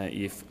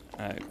if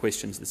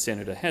questions the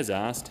senator has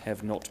asked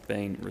have not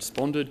been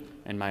responded,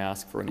 and may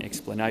ask for an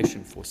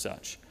explanation for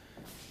such.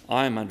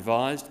 I am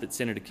advised that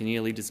Senator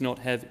Keneally does not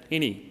have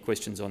any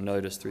questions on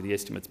notice through the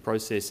estimates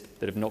process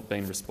that have not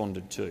been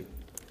responded to.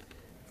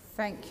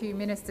 Thank you,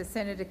 Minister.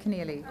 Senator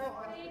Keneally.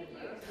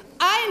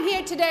 I am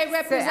here today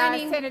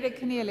representing... Senator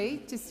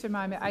Keneally, just a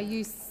moment. Are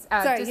you...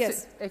 Sorry,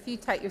 yes. If you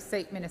take your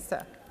seat,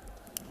 Minister.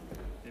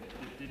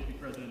 Deputy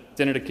President.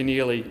 Senator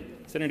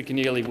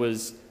Keneally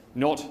was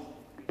not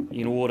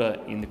in order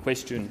in the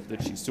question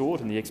that she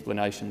sought and the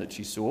explanation that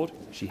she sought.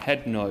 She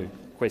had no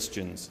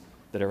questions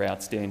that are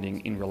outstanding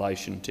in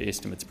relation to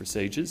estimates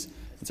procedures.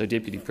 And so,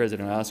 Deputy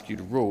President, I ask you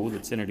to rule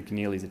that Senator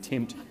Keneally's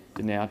attempt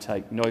to now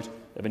take note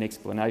of an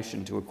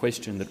explanation to a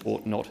question that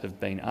ought not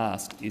have been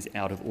asked is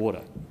out of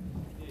order.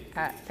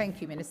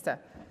 Thank you, Minister.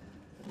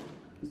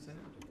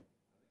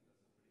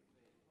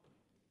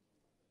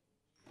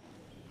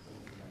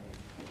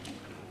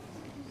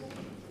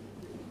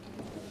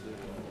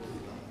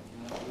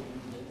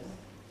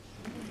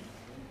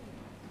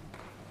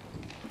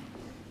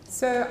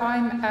 So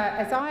I'm,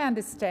 as I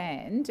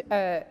understand,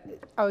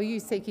 are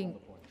you seeking?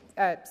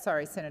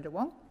 Sorry, Senator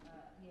Wong.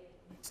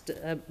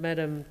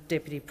 Madam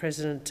Deputy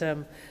President,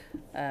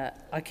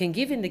 I can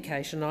give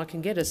indication. I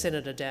can get a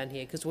senator down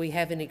here because we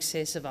have in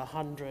excess of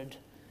 100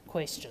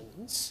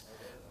 questions.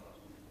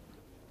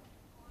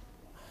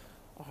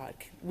 All right.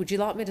 Would you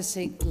like me to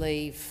seek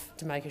leave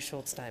to make a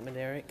short statement,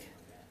 Eric?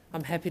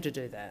 I'm happy to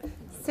do that.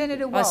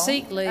 Senator Wong. I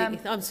seek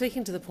leave. I'm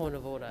speaking to the point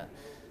of order.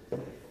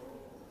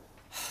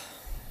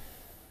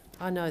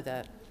 I know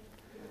that.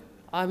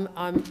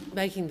 I'm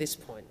making this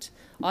point.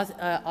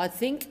 I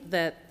think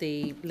that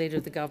the Leader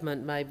of the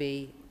Government may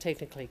be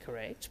technically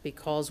correct,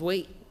 because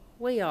we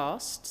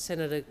asked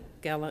Senator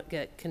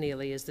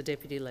Keneally as the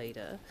Deputy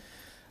Leader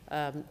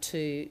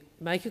to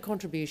make a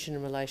contribution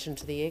in relation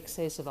to the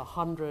excess of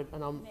 100,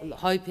 and I'm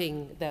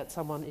hoping that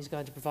someone is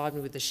going to provide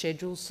me with the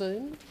schedule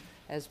soon,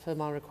 as per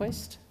my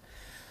request,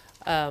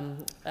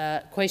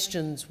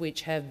 questions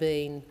which have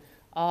been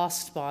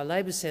asked by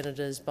Labor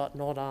senators but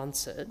not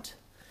answered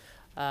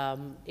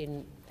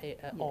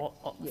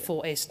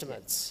for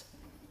estimates.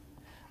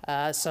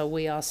 So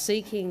we are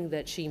seeking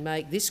that she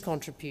make this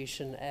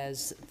contribution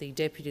as the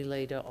Deputy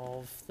Leader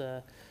of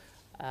the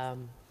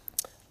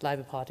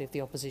Labor Party of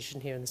the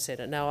opposition here in the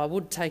Senate. Now, I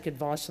would take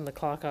advice from the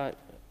clerk. I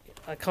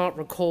can't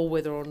recall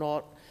whether or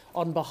not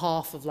on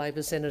behalf of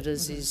Labor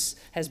senators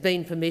has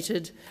been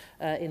permitted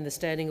in the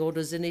standing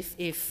orders, and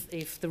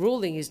if the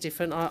ruling is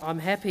different, I'm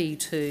happy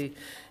to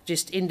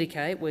just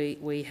indicate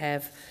we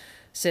have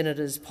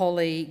Senators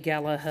Polly,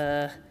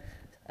 Gallagher,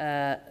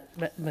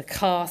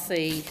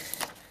 McCarthy,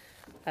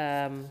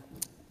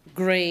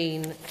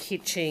 Green,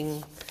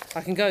 Kitching. I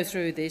can go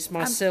through this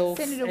myself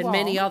and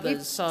many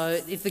others.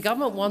 So if the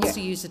government wants to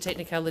use the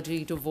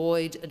technicality to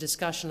avoid a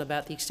discussion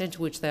about the extent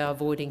to which they are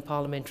avoiding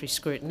parliamentary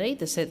scrutiny,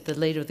 the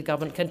Leader of the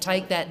Government can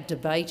take that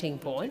debating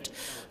point.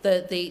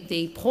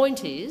 The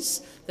point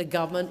is the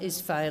government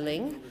is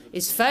failing.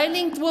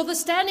 Well, the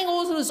standing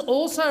orders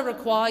also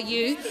require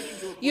you.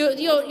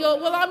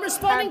 Well, I'm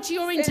responding to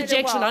your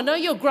interjection. I know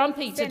you're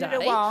grumpy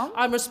today.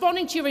 I'm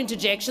responding to your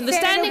interjection. The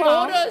standing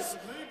orders.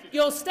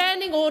 The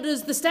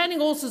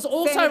standing orders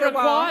also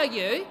require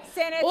you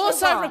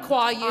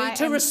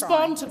to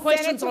respond to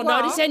questions on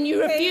notice, and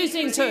you're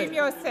refusing to. Resume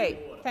your seat.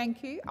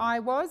 Thank you. I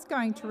was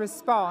going to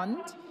respond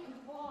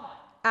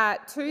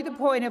to the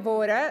point of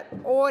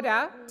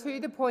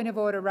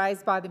order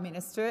raised by the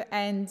minister,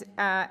 and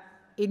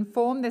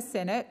inform the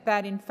Senate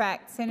that, in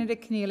fact, Senator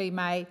Keneally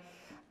may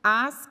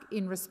ask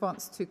in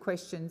response to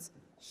questions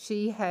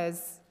she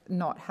has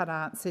not had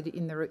answered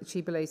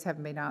she believes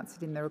haven't been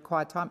answered in the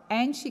required time,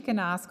 and she can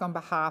ask on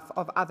behalf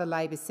of other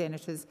Labor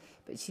senators,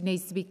 but she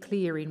needs to be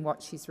clear in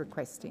what she's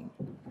requesting.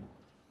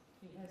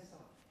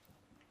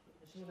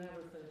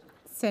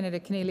 Senator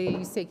Keneally, are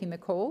you seeking the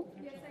call?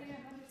 Yes, I am.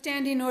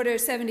 Standing Order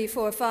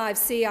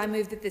 74.5c, I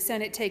move that the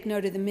Senate take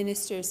note of the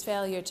minister's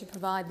failure to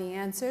provide the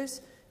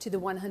answers to the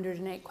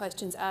 108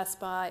 questions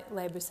asked by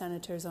Labor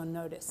senators on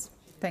notice.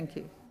 Thank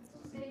you.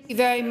 Thank you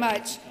very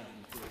much.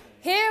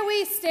 Here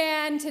we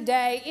stand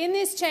today in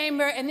this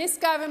chamber and this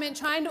government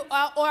trying to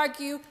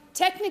argue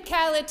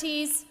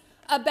technicalities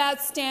about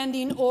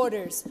standing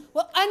orders.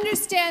 Well,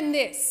 understand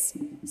this.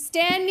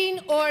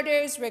 Standing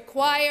orders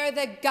require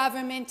the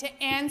government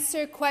to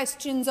answer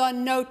questions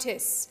on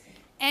notice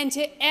and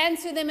to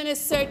answer them in a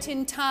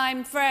certain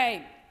time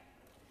frame.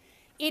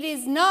 It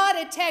is not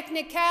a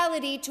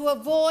technicality to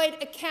avoid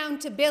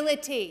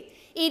accountability.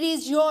 It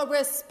is your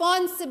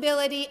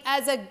responsibility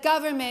as a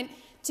government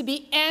to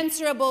be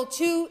answerable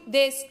to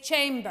this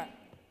chamber.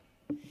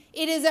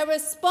 It is a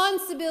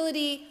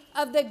responsibility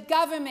of the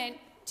government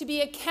to be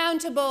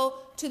accountable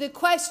to the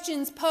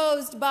questions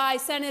posed by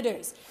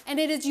senators. And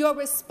it is your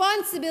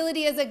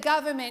responsibility as a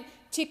government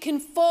to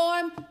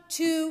conform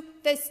to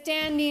the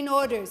standing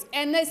orders.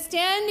 And the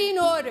standing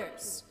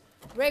orders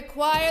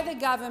require the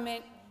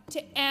government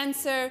to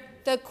answer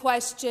the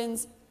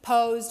questions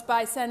posed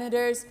by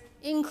senators,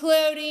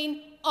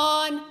 including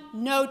on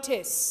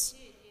notice.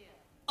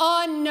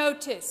 On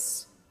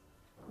notice.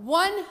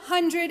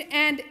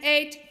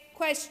 108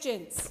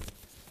 questions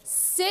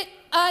sit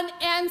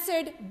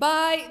unanswered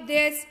by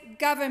this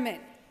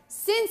government.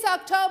 Since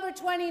October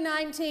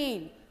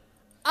 2019,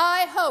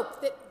 I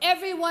hope that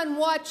everyone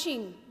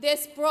watching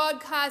this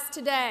broadcast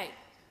today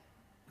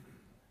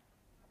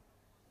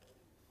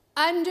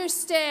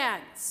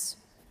understands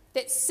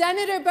that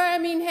Senator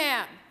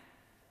Birmingham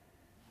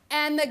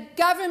and the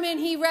government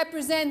he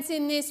represents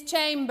in this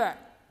chamber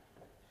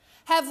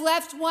have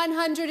left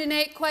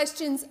 108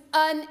 questions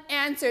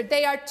unanswered.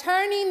 They are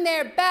turning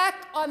their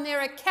back on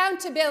their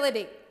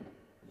accountability.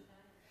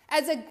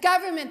 As a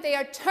government, they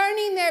are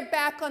turning their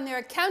back on their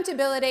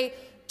accountability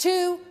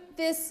to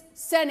this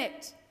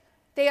Senate.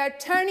 They are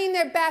turning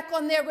their back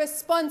on their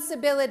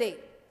responsibility.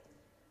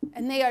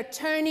 And they are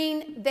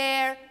turning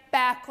their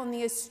back on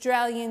the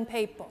Australian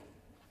people.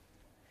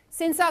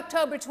 Since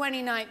October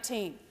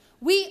 2019,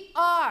 we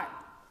are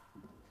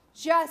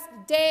just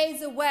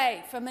days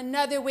away from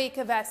another week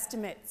of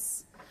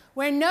estimates,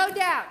 where no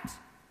doubt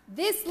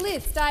this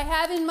list I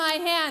have in my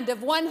hand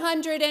of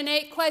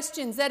 108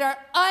 questions that are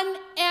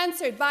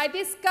unanswered by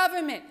this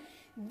government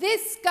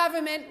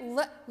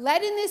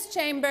led in this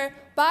chamber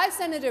by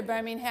Senator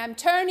Birmingham,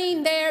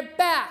 turning their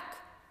back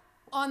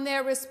on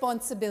their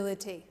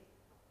responsibility,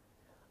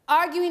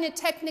 arguing a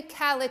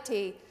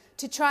technicality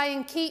to try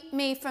and keep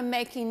me from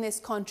making this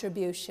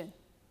contribution.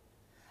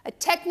 A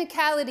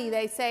technicality,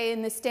 they say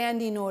in the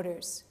standing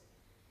orders.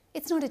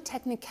 It's not a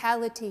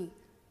technicality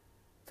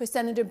for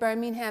Senator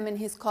Birmingham and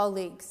his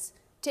colleagues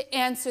to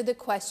answer the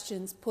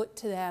questions put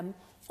to them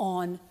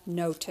on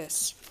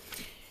notice.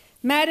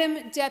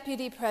 Madam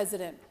Deputy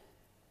President,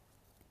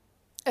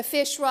 a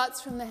fish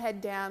rots from the head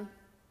down.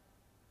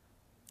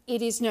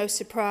 It is no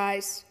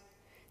surprise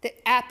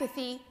that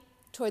apathy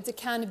towards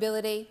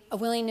accountability, a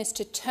willingness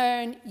to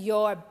turn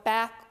your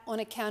back on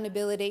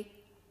accountability,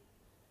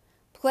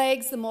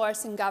 plagues the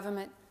Morrison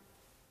government,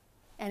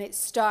 and it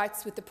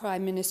starts with the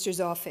Prime Minister's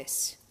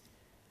office.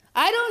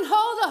 "I don't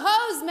hold a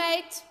hose,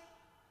 mate,"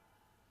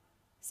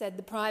 said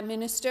the Prime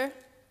Minister.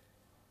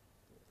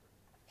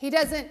 He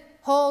doesn't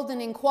hold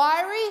an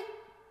inquiry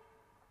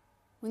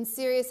when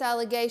serious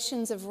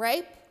allegations of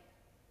rape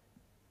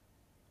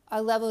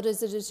are levelled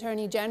as an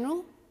Attorney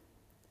General.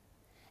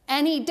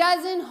 And he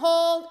doesn't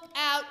hold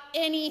out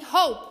any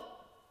hope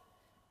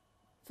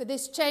for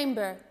this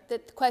chamber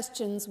that the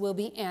questions will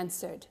be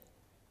answered.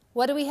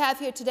 What do we have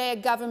here today? A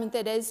government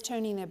that is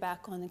turning their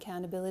back on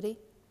accountability.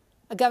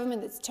 A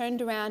government that's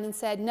turned around and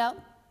said,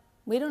 no,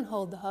 we don't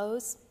hold the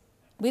hose.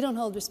 We don't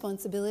hold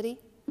responsibility.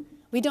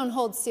 We don't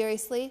hold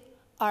seriously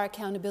our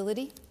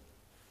accountability.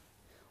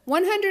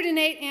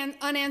 108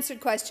 unanswered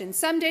questions,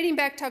 some dating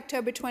back to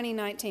October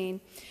 2019.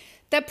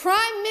 The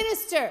Prime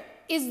Minister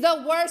is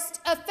the worst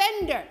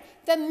offender.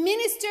 The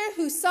minister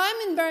who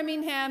Senator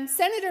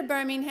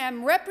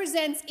Birmingham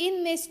represents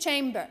in this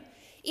chamber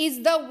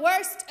is the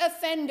worst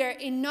offender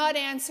in not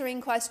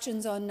answering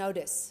questions on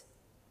notice.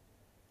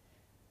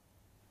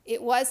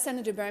 It was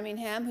Senator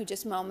Birmingham who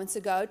just moments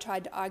ago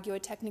tried to argue a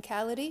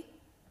technicality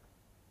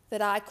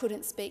that I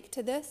couldn't speak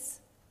to this,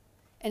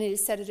 and it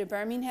is Senator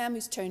Birmingham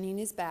who's turning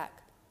his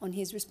back on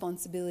his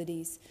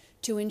responsibilities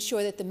to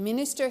ensure that the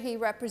minister he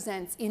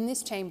represents in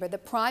this chamber, the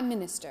Prime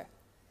Minister,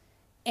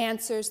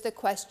 answers the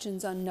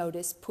questions on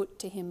notice put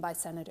to him by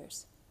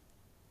senators.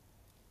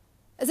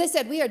 As I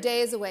said, we are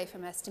days away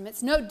from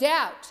estimates. No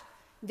doubt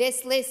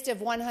this list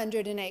of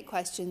 108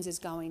 questions is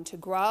going to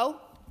grow.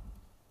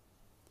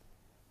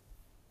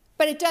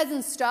 But it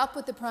doesn't stop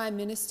with the Prime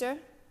Minister.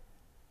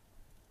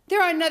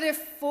 There are another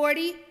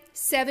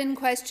 47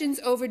 questions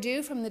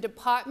overdue from the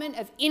Department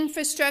of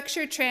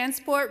Infrastructure,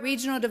 Transport,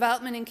 Regional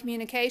Development and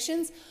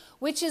Communications,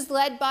 which is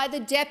led by the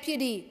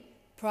Deputy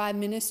Prime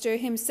Minister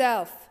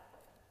himself.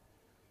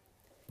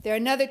 There are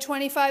another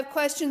 25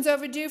 questions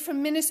overdue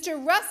from Minister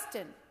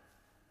Ruston,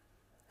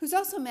 who's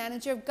also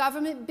manager of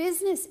government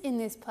business in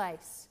this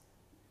place.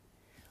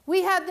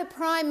 We have the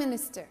Prime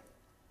Minister.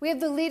 We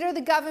have the Leader of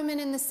the government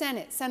in the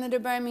Senate, Senator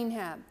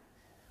Birmingham.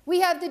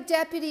 We have the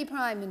Deputy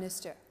Prime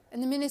Minister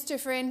and the Minister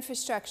for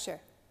Infrastructure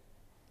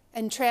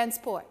and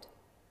Transport.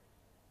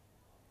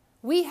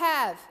 We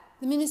have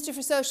the Minister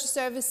for Social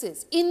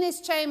Services in this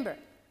chamber,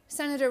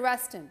 Senator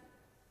Ruston.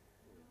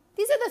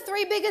 These are the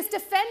three biggest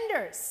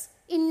offenders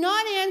in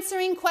not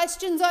answering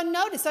questions on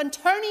notice, on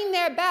turning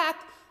their back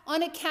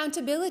on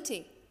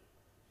accountability.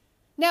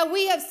 Now,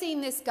 we have seen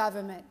this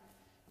government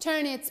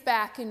turn its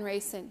back in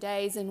recent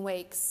days and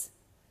weeks.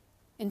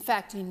 In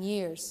fact, in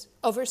years.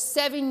 Over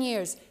 7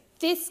 years,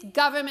 this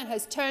government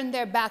has turned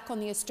their back on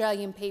the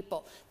Australian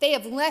people. They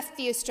have left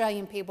the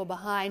Australian people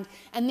behind,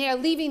 and they are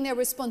leaving their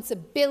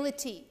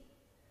responsibility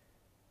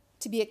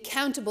to be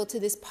accountable to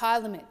this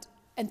parliament,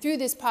 and through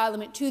this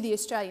parliament to the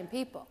Australian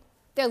people.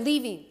 They're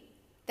leaving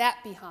that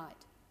behind.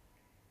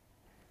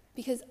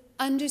 Because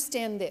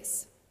understand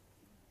this,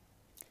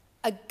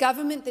 a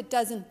government that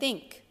doesn't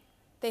think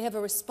they have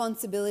a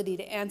responsibility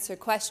to answer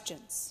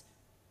questions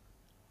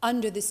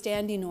under the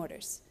standing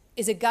orders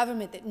is a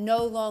government that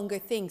no longer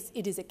thinks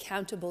it is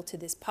accountable to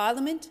this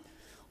parliament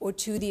or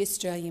to the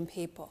Australian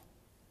people.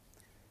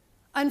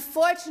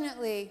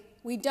 Unfortunately,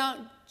 we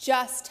don't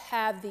just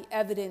have the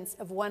evidence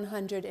of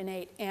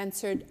 108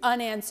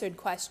 unanswered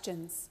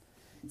questions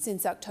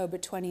since October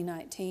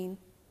 2019.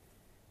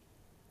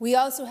 We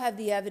also have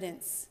the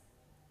evidence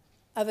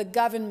of a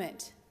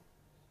government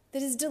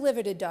that has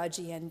delivered a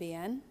dodgy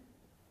NBN,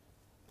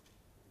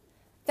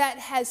 that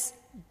has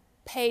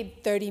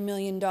paid $30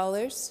 million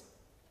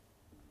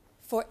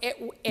for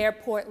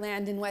airport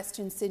land in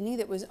Western Sydney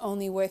that was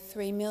only worth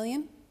 $3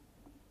 million,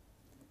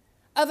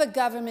 of a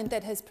government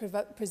that has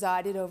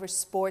presided over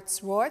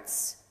sports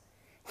rorts,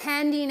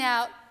 handing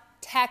out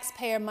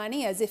taxpayer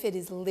money as if it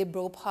is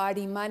Liberal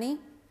Party money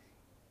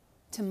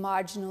to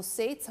marginal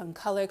seats on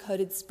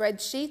colour-coded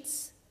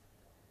spreadsheets.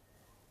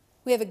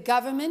 We have a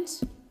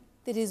government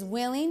that is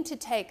willing to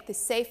take the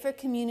Safer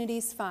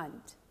Communities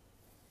Fund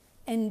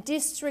and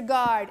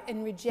disregard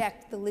and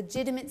reject the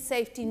legitimate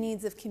safety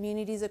needs of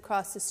communities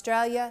across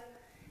Australia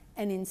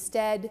and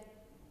instead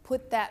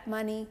put that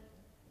money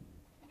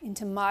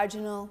into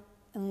marginal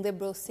and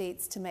Liberal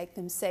seats to make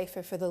them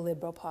safer for the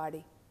Liberal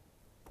Party.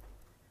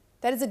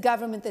 That is a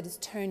government that has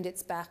turned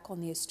its back on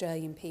the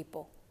Australian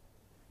people.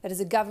 That is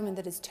a government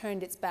that has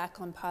turned its back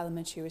on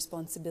parliamentary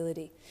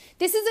responsibility.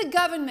 This is a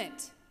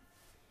government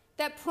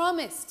that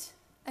promised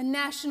a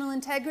National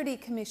Integrity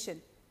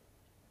Commission.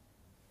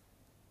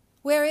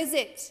 Where is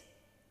it?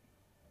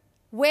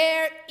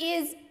 Where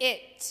is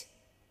it?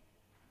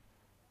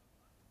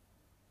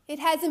 It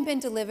hasn't been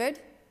delivered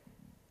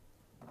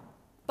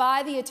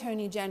by the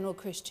Attorney General,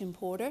 Christian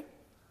Porter.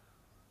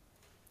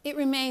 It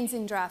remains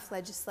in draft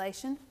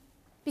legislation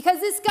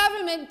because this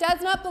government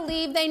does not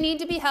believe they need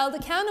to be held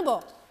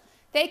accountable.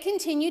 They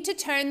continue to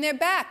turn their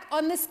back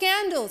on the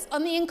scandals,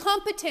 on the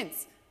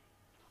incompetence,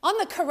 on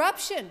the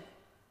corruption.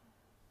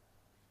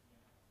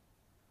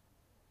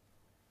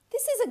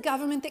 This is a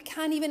government that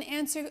can't even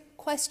answer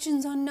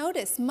questions on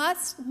notice,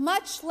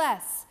 much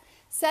less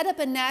set up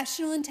a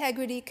National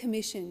Integrity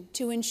Commission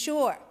to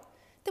ensure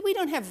that we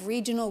don't have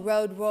regional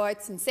road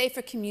rorts and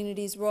safer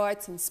communities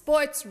rorts and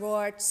sports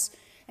rorts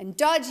and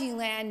dodgy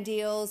land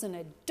deals and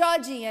a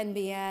dodgy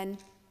NBN.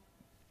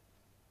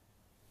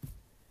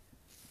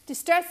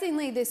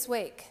 Distressingly this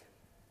week,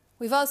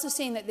 we've also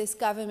seen that this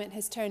government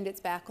has turned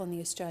its back on the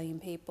Australian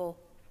people,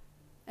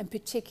 and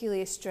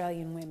particularly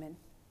Australian women.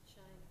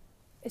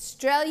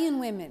 Australian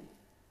women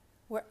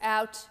were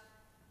out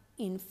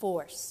in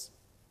force,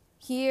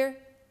 here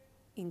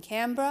in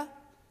Canberra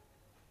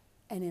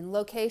and in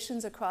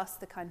locations across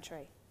the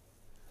country.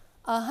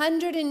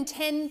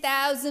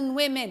 110,000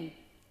 women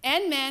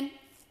and men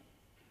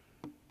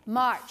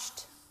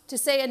marched to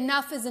say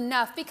enough is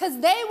enough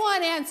because they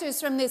want answers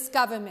from this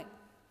government.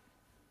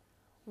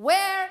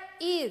 Where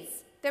is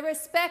the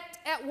Respect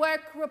at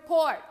Work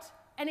report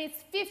and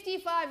its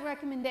 55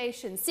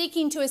 recommendations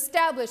seeking to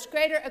establish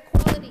greater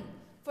equality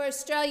for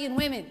Australian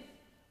women?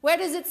 Where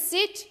does it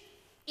sit?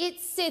 It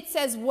sits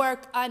as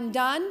work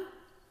undone,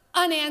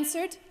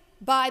 unanswered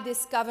by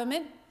this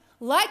government,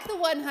 like the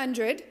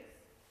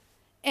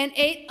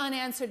 108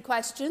 unanswered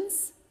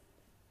questions,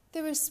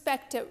 the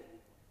Respect at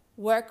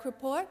Work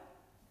report.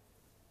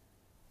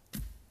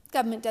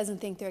 Government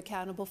doesn't think they're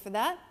accountable for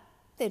that.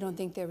 They don't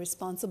think they're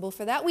responsible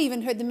for that. We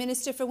even heard the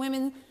Minister for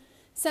Women,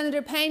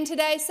 Senator Payne,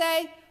 today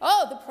say,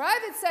 oh, the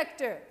private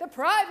sector, the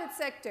private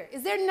sector.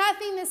 Is there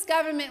nothing this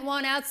government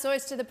won't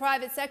outsource to the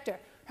private sector?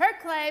 Her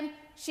claim,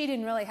 she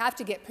didn't really have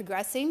to get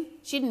progressing.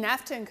 She didn't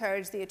have to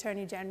encourage the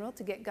Attorney General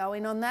to get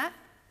going on that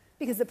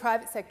because the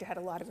private sector had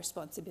a lot of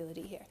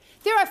responsibility here.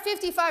 There are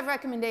 55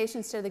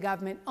 recommendations to the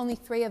government. Only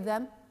 3 of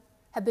them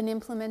have been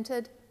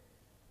implemented.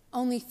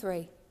 Only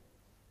 3.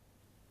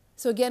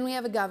 So again, we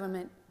have a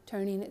government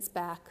turning its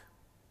back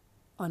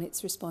on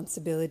its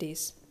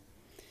responsibilities.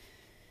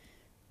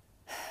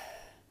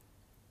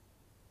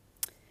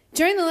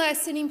 During the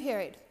last sitting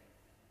period,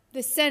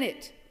 the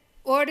Senate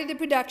ordered the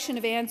production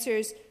of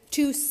answers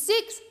to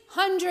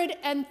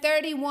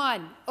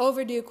 631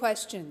 overdue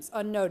questions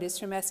on notice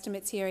from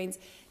estimates hearings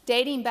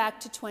dating back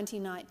to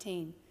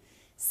 2019.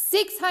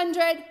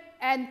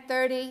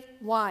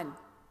 631.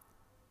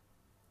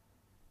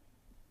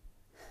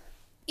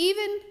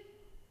 Even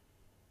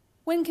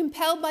when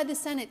compelled by the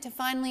Senate to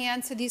finally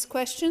answer these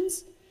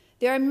questions,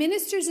 there are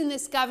ministers in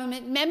this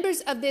government,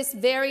 members of this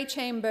very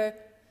chamber,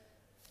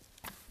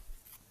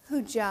 who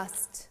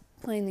just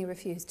plainly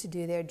refuse to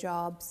do their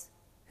jobs,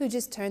 who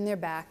just turn their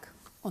back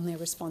on their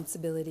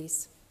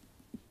responsibilities.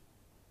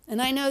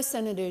 And I know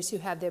senators who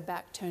have their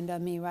back turned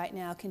on me right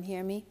now can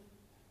hear me.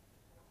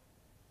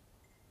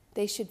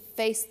 They should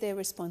face their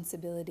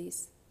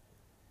responsibilities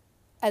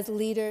as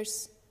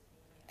leaders,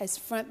 as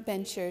front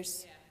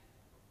benchers,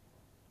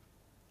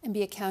 and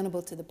be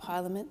accountable to the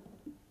Parliament.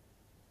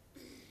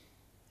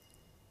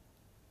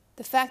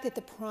 The fact that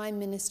the Prime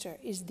Minister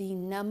is the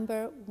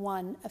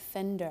 #1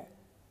 offender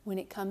when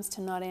it comes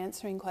to not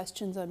answering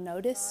questions on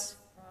notice,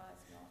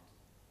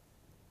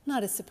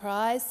 not a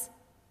surprise.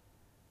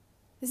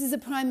 This is a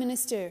Prime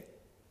Minister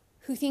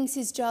who thinks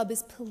his job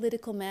is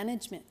political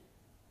management,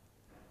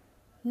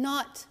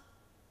 not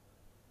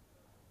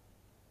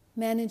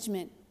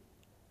management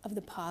of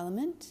the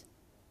Parliament,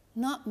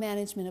 not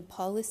management of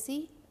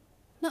policy,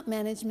 not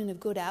management of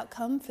good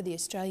outcome for the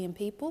Australian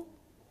people,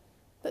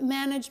 but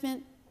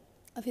management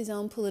of his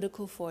own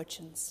political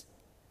fortunes.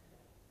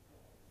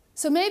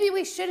 So maybe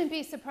we shouldn't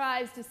be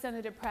surprised as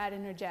Senator Pratt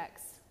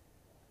interjects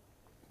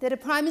that a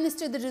Prime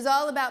Minister that is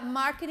all about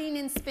marketing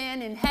and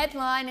spin and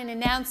headline and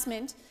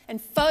announcement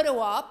and photo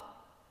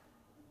op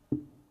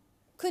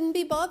couldn't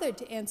be bothered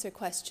to answer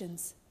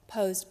questions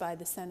posed by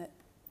the Senate.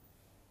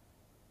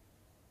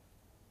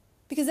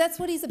 Because that's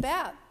what he's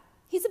about.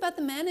 He's about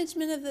the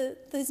management of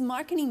his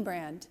marketing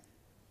brand,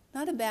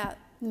 not about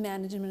the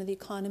management of the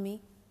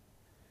economy,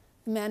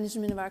 the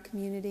management of our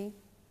community,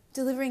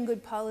 delivering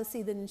good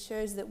policy that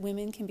ensures that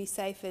women can be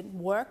safe at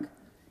work,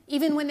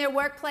 even when their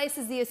workplace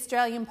is the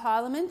Australian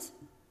Parliament.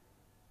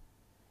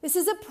 This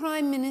is a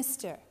Prime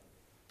Minister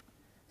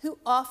who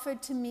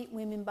offered to meet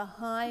women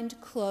behind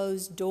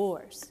closed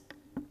doors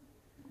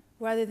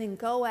rather than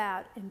go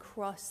out and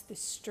cross the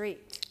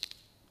street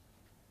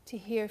to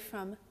hear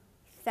from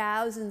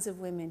thousands of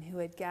women who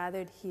had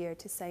gathered here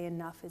to say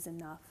enough is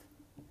enough.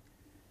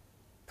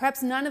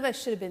 Perhaps none of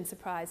us should have been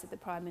surprised that the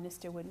Prime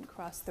Minister wouldn't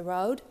cross the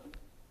road.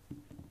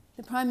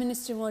 The Prime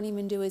Minister won't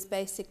even do his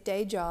basic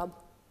day job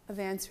of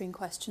answering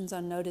questions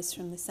on notice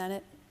from the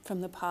Senate, from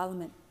the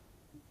Parliament.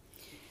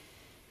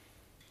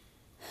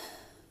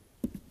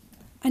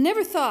 I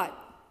never thought,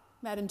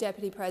 Madam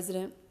Deputy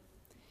President,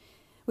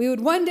 we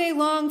would one day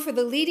long for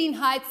the leading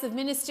heights of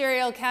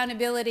ministerial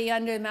accountability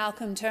under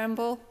Malcolm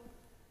Turnbull.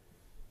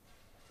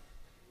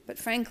 But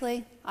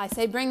frankly, I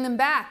say bring them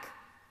back.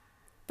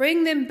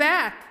 Bring them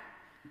back.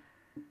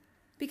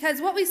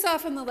 Because what we saw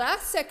from the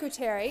last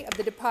Secretary of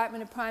the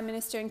Department of Prime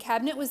Minister and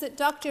Cabinet was that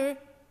Dr.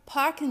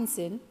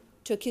 Parkinson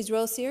took his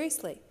role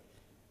seriously.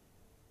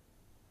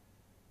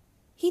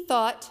 he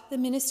thought the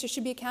minister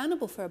should be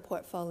accountable for a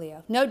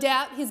portfolio. No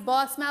doubt his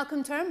boss,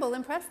 Malcolm Turnbull,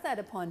 impressed that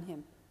upon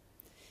him.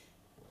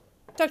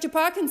 Dr.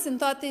 Parkinson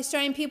thought the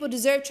Australian people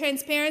deserve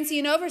transparency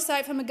and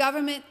oversight from a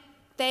government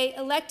they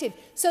elected.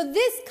 So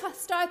this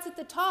starts at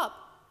the top.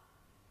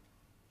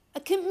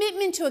 A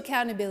commitment to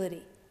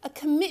accountability, a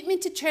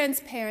commitment to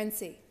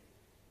transparency,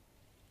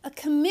 a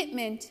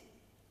commitment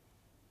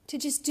to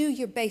just do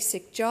your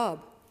basic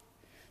job.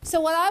 So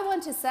what I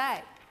want to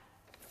say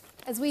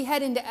as we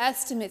head into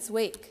Estimates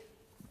Week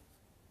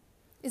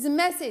is a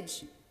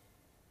message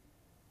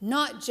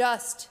not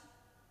just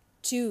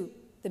to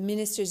the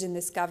ministers in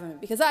this government,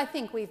 because I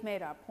think we've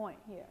made our point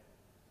here.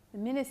 The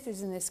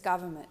ministers in this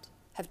government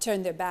have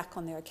turned their back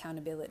on their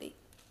accountability.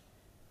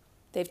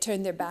 They've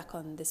turned their back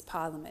on this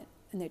parliament,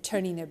 and they're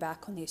turning their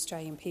back on the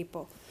Australian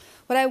people.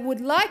 What I would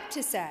like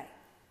to say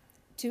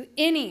to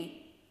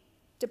any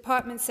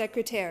department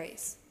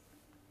secretaries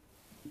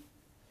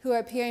who are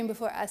appearing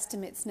before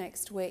estimates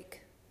next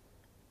week,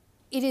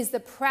 it is the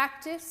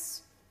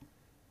practice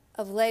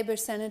of Labor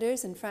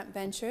senators and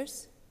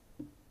frontbenchers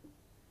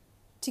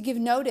to give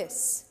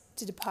notice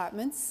to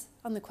departments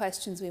on the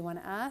questions we want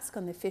to ask,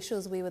 on the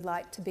officials we would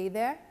like to be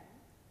there,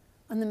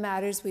 on the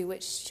matters we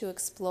wish to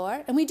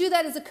explore. And we do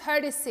that as a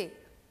courtesy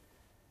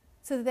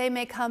so that they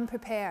may come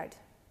prepared.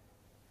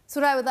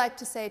 So what I would like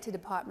to say to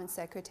department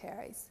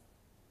secretaries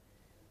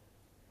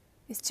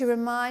is to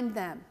remind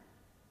them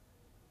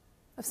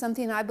of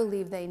something I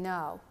believe they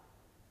know,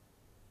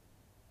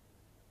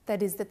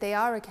 that is that they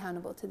are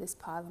accountable to this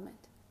parliament.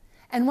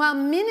 And while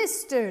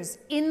ministers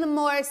in the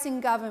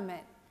Morrison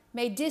government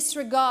may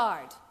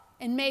disregard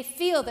and may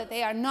feel that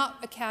they are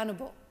not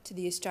accountable to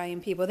the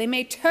Australian people, they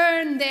may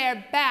turn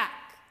their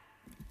back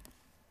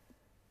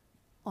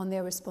on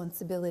their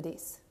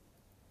responsibilities.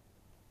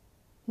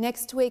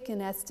 Next week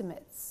in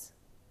estimates,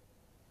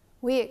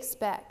 we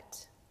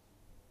expect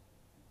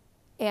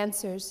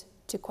answers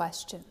to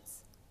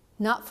questions,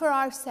 not for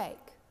our sake,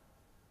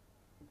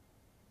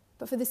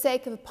 but for the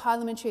sake of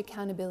parliamentary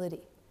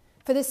accountability,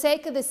 for the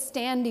sake of the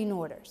standing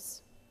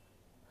orders,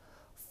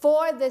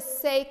 for the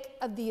sake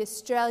of the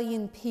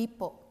Australian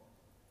people.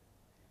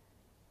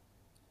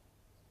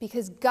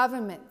 Because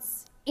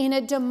governments in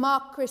a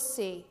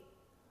democracy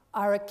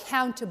are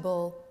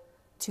accountable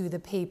to the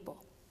people.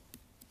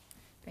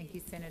 Thank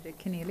you, Senator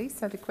Keneally.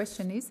 So the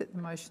question is that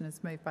the motion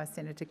is moved by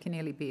Senator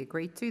Keneally be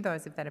agreed to.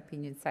 Those of that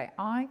opinion say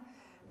aye.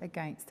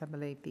 Against, I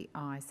believe the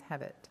ayes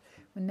have it.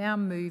 We'll now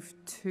move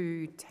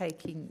to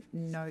taking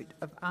note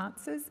of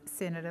answers.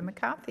 Senator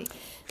McCarthy.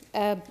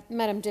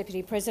 Madam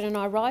Deputy President,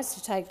 I rise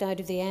to take note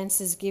of the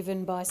answers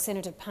given by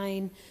Senator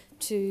Payne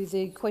to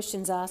the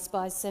questions asked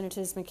by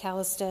Senators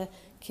McAllister,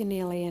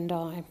 Keneally and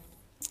I.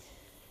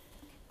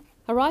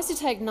 I rise to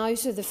take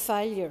note of the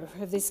failure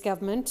of this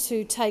government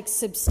to take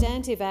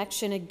substantive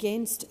action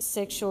against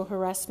sexual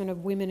harassment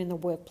of women in the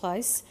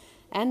workplace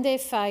and their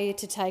failure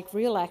to take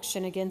real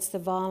action against the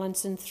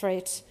violence and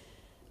threat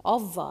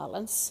of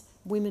violence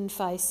women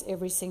face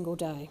every single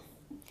day.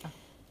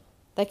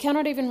 They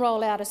cannot even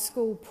roll out a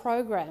school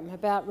program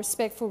about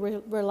respectful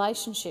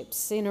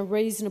relationships in a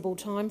reasonable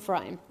time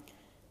frame.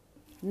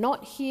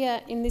 Not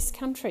here in this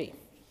country.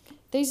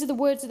 These are the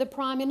words of the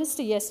Prime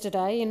Minister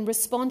yesterday in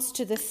response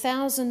to the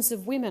thousands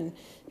of women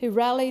who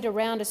rallied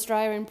around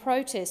Australia in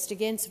protest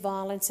against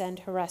violence and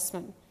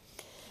harassment.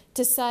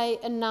 To say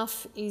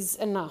enough is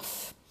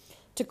enough.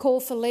 To call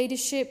for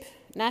leadership,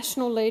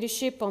 national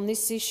leadership on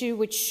this issue,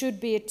 which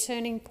should be a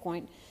turning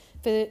point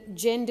for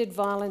gendered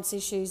violence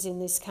issues in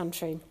this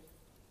country.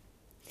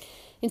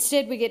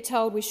 Instead, we get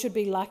told we should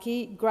be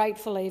lucky,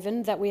 grateful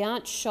even, that we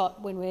aren't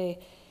shot when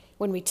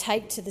we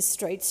take to the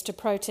streets to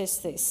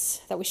protest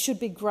this, that we should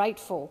be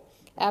grateful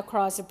our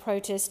cries of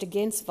protest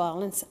against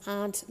violence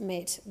aren't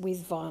met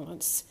with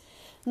violence.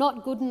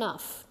 Not good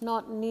enough,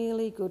 not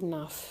nearly good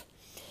enough.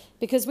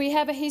 Because we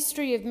have a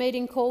history of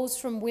meeting calls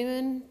from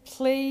women,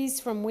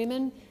 pleas from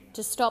women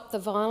to stop the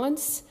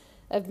violence,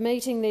 of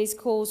meeting these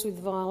calls with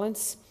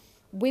violence.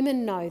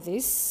 Women know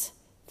this.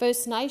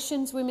 First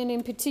Nations women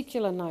in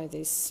particular know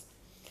this.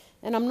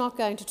 And I'm not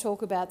going to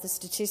talk about the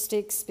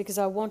statistics because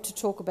I want to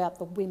talk about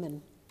the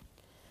women.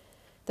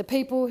 The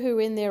people who,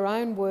 in their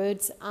own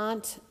words,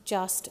 aren't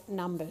just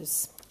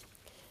numbers.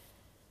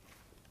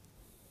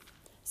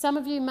 Some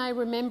of you may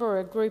remember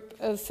a group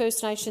of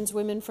First Nations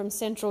women from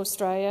Central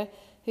Australia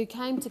who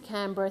came to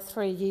Canberra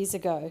 3 years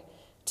ago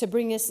to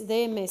bring us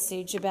their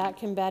message about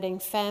combating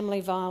family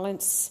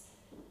violence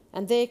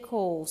and their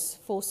calls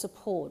for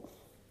support.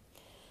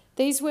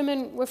 These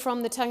women were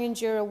from the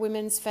Tungunjura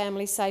Women's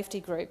Family Safety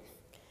Group,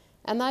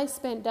 and they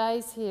spent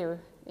days here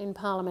in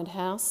Parliament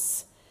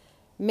House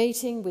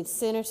meeting with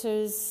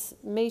senators,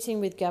 meeting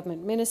with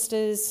government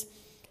ministers,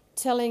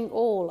 telling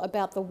all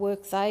about the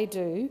work they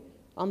do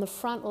on the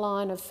front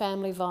line of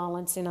family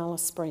violence in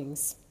Alice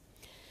Springs.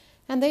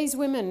 And these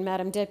women,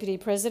 Madam Deputy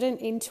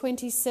President, in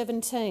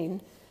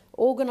 2017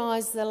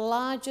 organised the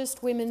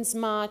largest women's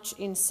march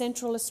in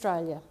Central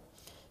Australia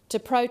to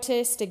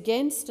protest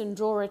against and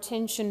draw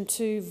attention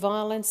to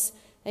violence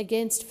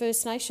against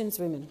First Nations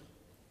women.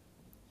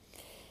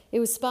 It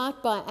was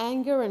sparked by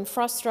anger and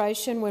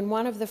frustration when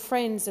one of the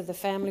friends of the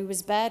family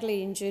was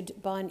badly injured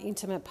by an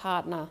intimate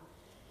partner.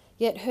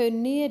 Yet her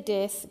near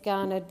death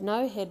garnered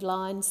no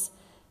headlines,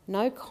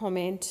 no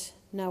comment,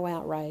 no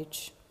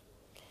outrage.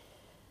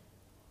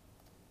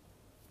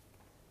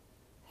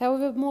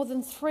 However, more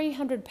than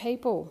 300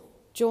 people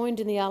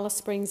joined in the Alice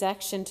Springs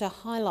action to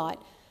highlight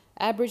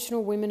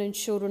Aboriginal women and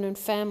children and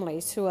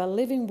families who are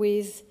living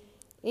with,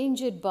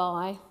 injured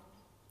by,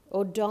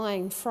 or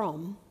dying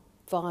from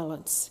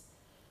violence.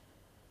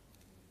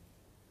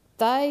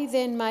 They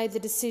then made the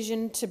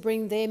decision to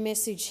bring their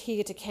message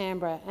here to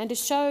Canberra and to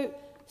show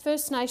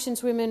First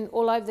Nations women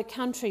all over the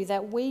country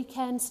that we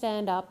can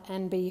stand up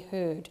and be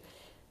heard,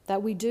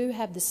 that we do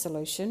have the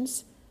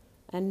solutions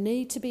and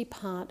need to be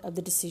part of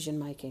the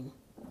decision-making.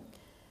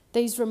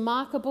 These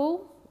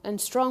remarkable and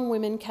strong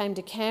women came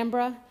to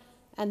Canberra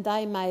and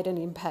they made an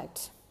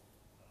impact.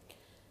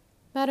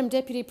 Madam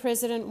Deputy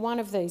President, one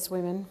of these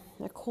women,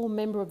 a core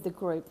member of the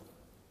group,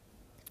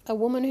 a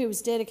woman who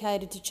was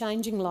dedicated to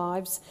changing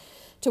lives,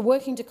 to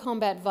working to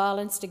combat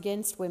violence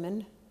against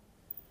women,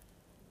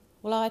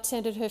 well, I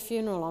attended her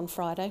funeral on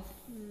Friday.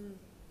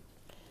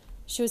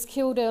 She was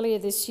killed earlier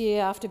this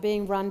year after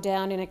being run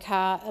down in a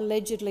car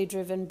allegedly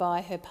driven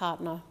by her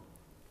partner.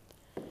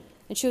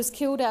 And she was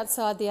killed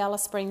outside the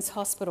Alice Springs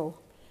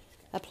Hospital,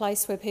 a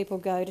place where people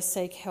go to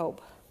seek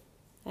help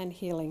and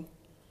healing.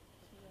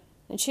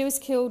 And she was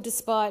killed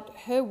despite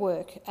her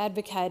work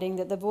advocating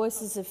that the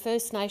voices of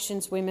First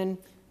Nations women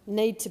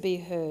need to be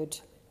heard.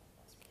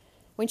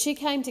 When she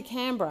came to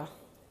Canberra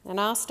and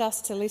asked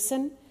us to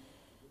listen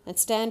and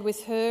stand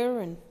with her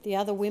and the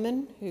other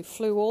women who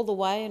flew all the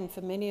way, and for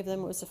many of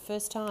them it was the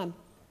first time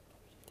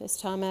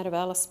out of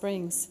Alice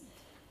Springs,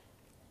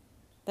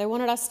 they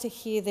wanted us to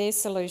hear their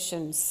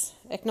solutions,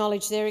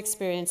 acknowledge their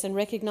experience and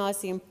recognise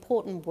the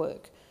important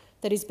work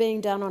that is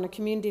being done on a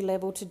community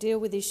level to deal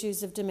with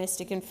issues of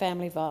domestic and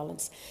family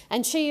violence.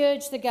 And she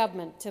urged the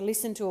government to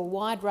listen to a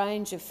wide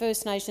range of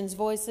First Nations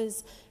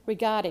voices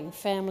regarding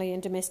family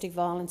and domestic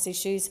violence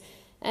issues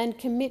and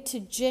commit to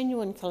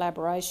genuine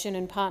collaboration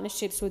and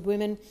partnerships with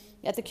women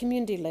at the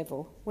community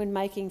level when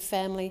making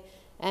family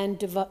and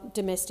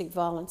domestic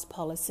violence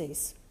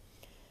policies.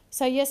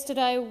 So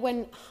yesterday,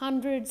 when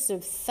hundreds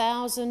of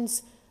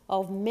thousands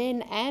of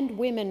men and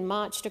women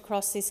marched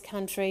across this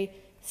country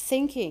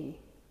thinking,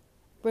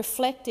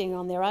 reflecting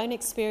on their own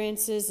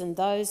experiences and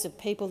those of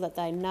people that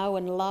they know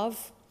and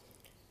love,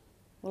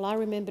 well, I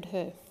remembered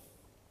her,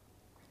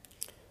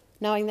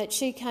 knowing that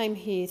she came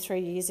here 3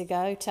 years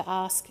ago to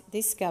ask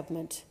this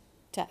government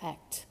to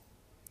act.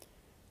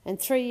 And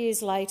 3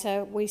 years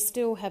later, we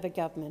still have a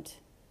government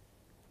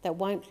that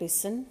won't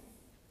listen,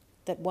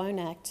 that won't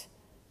act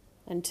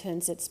and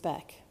turns its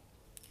back,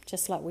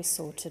 just like we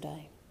saw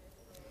today.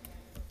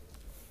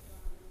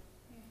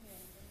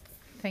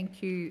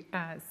 Thank you,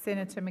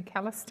 Senator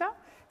McAllister.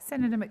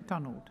 Senator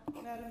McDonald.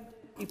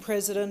 Madam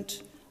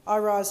President, I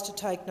rise to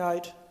take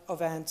note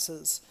of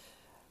answers.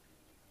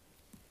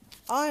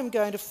 I am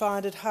going to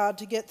find it hard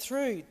to get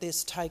through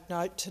this take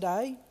note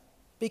today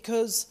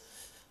because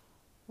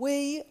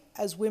we,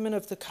 as women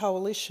of the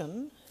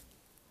Coalition,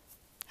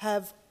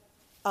 have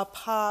a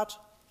part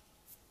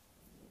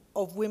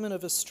of women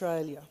of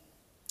Australia,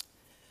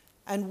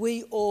 and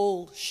we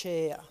all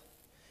share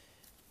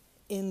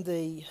in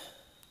the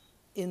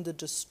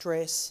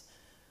distress,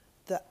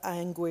 the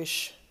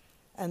anguish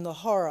and the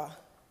horror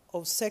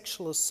of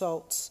sexual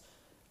assaults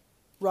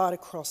right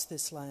across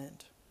this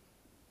land.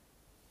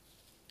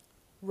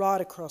 Right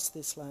across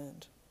this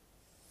land.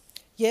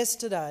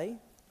 Yesterday,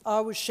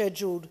 I was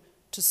scheduled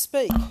to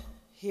speak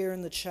here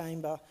in the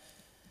chamber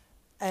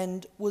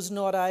and was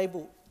not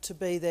able to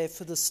be there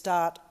for the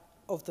start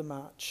of the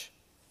march.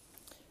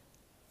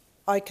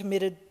 I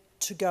committed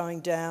to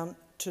going down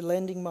to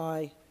lending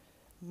my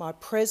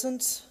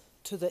presence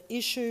to the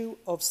issue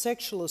of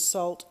sexual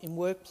assault in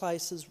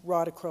workplaces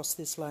right across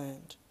this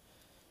land.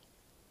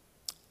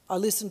 I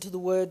listened to the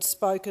words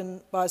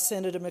spoken by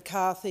Senator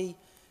McCarthy,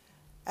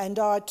 and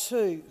I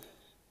too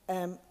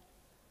am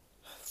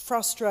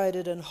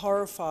frustrated and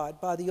horrified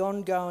by the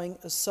ongoing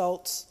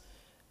assaults,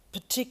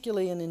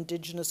 particularly in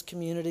Indigenous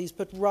communities,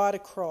 but right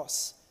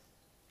across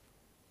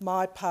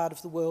my part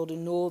of the world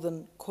in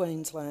northern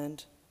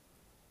Queensland.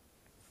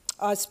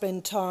 I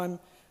spend time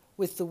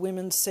with the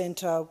Women's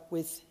Centre,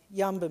 with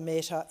Yamba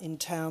Meta in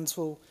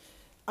Townsville,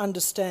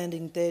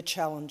 understanding their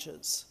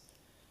challenges,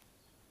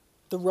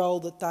 the role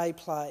that they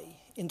play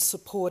in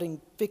supporting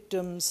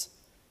victims,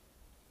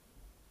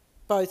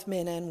 both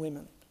men and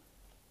women.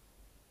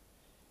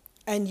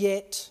 And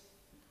yet,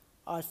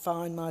 I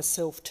find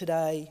myself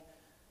today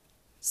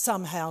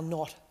somehow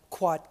not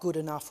quite good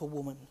enough a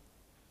woman.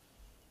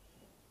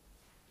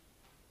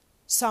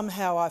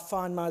 Somehow I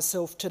find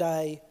myself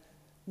today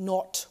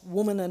not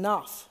woman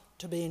enough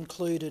to be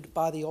included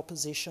by the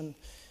opposition.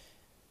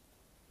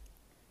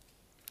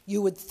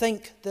 You would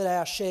think that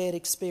our shared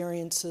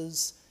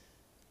experiences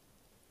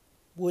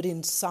would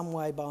in some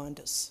way bind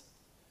us.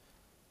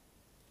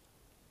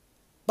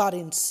 But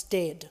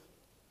instead,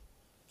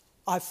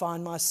 I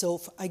find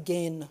myself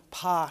again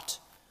part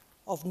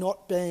of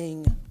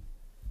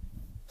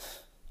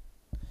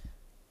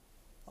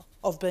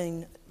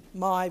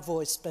my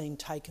voice being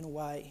taken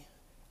away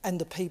and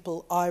the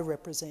people I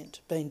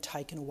represent being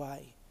taken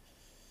away.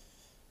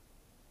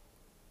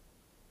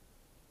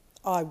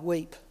 I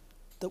weep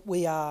that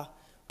we are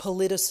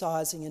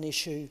politicising an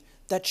issue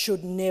that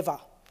should never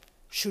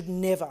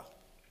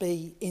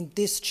be in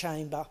this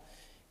chamber,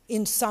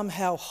 in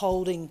somehow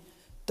holding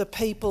the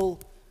people,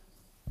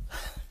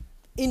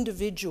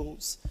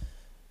 individuals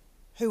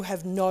who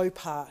have no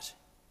part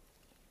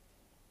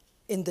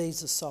in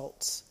these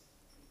assaults.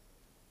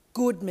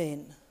 Good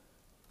men,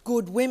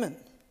 good women,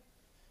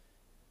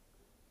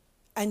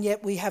 and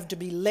yet we have to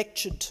be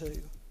lectured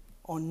to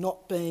on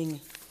not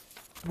being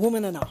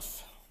woman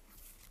enough,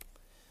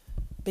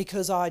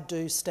 because I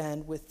do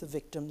stand with the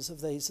victims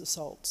of these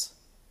assaults.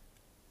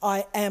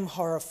 I am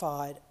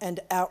horrified and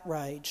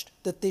outraged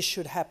that this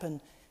should happen,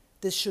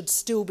 this should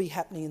still be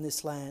happening in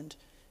this land.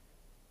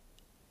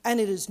 And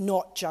it is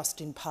not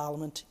just in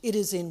Parliament, it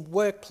is in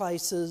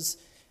workplaces,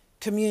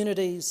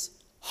 communities,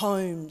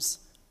 homes,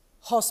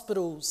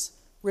 hospitals,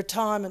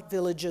 retirement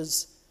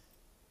villages.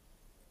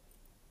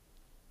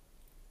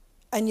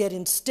 And yet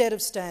instead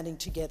of standing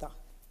together,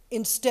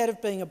 instead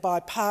of being a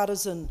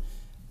bipartisan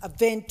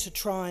event to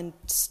try and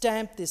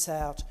stamp this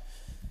out,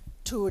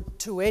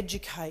 to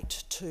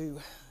educate, to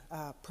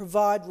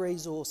provide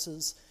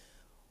resources,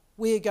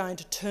 we are going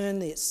to turn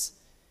this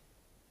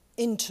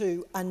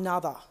into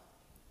another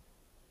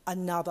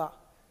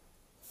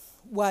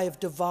way of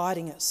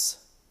dividing us.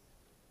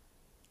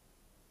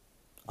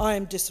 I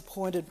am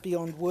disappointed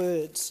beyond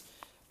words,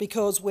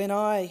 because when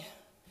I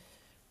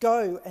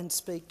go and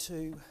speak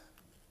to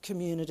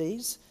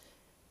communities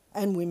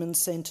and women's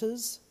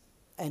centres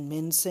and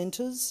men's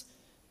centres,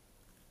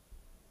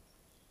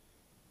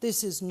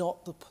 this is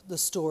not the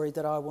story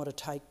that I want to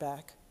take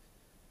back,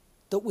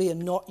 that we are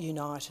not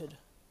united,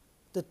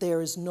 that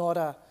there is not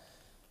a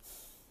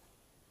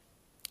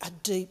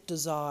deep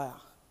desire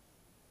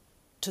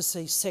to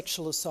see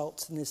sexual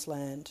assaults in this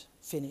land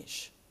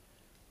finish.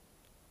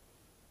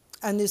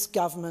 And this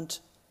government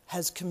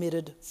has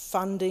committed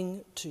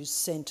funding to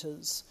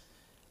centres,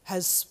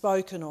 has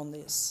spoken on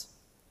this,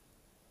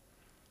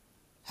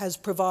 has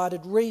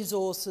provided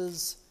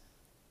resources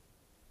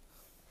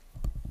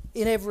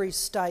in every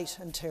state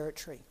and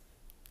territory.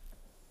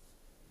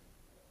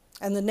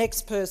 And the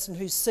next person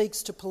who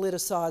seeks to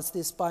politicise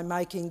this by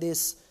making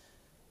this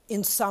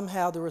in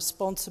somehow the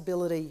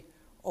responsibility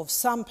of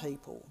some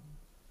people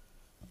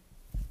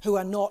who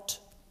are not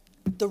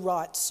the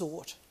right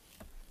sort,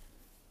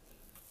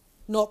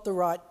 not the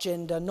right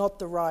gender, not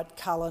the right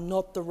colour,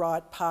 not the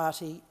right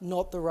party,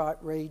 not the right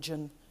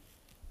region,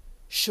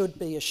 should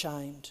be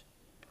ashamed,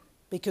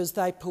 because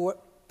they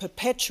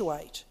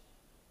perpetuate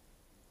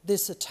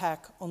this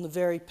attack on the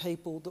very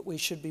people that we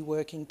should be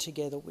working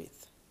together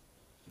with.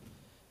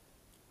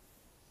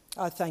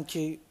 I thank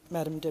you,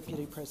 Madam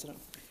Deputy President.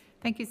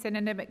 Thank you,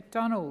 Senator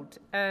McDonald.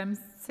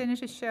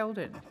 Senator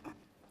Sheldon.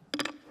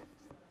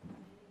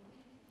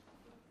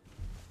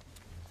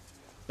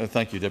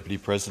 Thank you, Deputy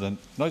President.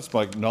 Notice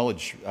I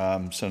acknowledge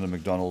Senator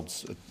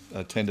McDonald's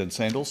attendance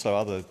and also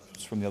others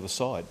from the other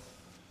side,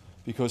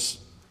 because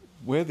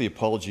where the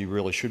apology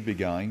really should be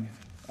going,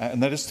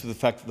 and that is to the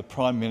fact that the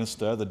Prime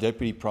Minister, the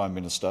Deputy Prime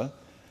Minister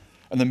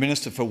and the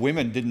Minister for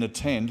Women didn't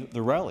attend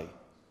the rally.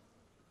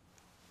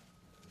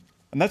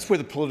 And that's where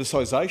the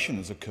politicisation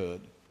has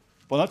occurred.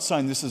 By not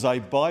saying this is a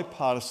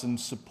bipartisan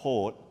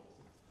support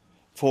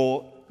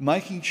for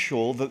making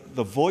sure that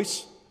the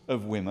voice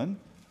of women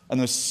and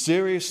the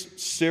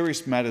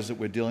serious matters that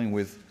we're dealing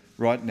with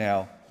right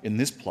now in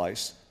this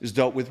place is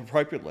dealt with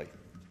appropriately.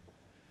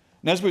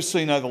 And as we've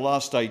seen over the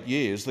last 8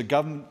 years, the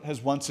government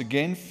has once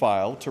again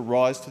failed to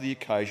rise to the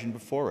occasion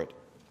before it.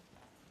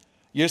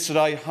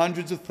 Yesterday,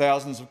 hundreds of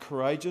thousands of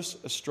courageous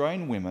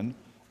Australian women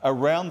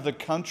around the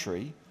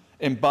country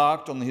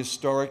embarked on the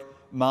historic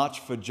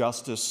March for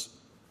Justice.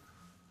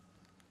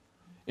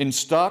 In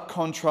stark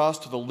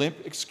contrast to the limp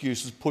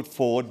excuses put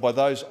forward by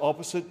those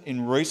opposite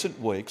in recent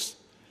weeks,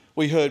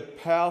 we heard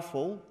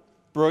powerful,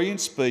 brilliant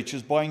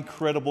speeches by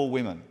incredible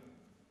women.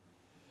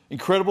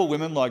 Incredible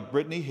women like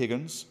Brittany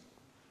Higgins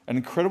and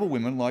incredible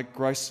women like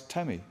Grace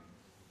Tammy.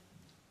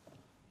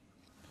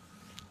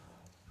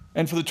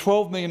 And for the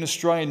 12 million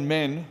Australian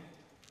men,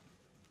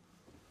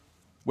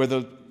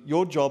 whether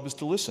your job is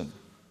to listen,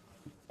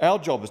 our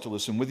job is to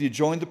listen, whether you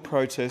join the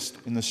protest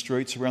in the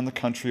streets around the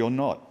country or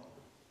not.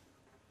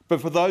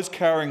 But for those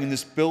cowering in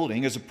this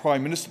building, as the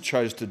Prime Minister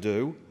chose to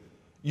do,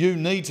 you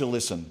need to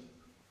listen.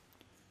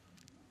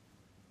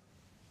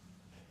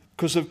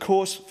 Because, of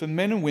course, for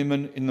men and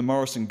women in the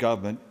Morrison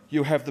government,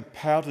 you have the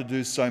power to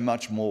do so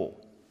much more.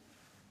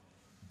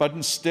 But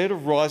instead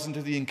of rising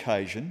to the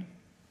occasion,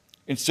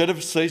 instead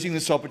of seizing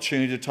this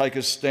opportunity to take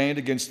a stand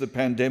against the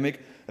pandemic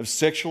of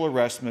sexual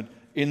harassment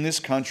in this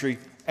country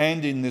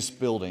and in this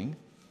building,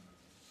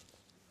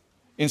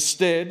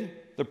 instead,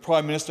 the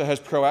Prime Minister has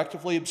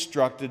proactively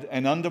obstructed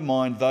and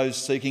undermined those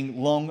seeking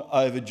long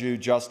overdue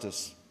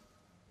justice.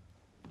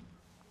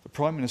 The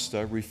Prime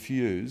Minister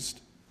refused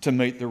to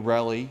meet the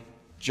rally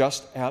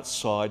just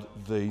outside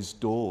these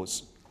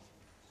doors.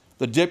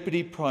 The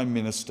Deputy Prime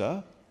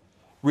Minister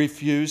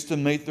refused to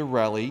meet the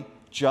rally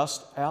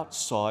just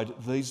outside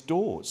these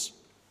doors.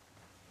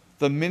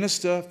 The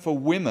Minister for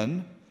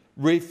Women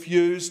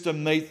refused to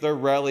meet the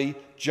rally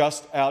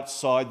just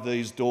outside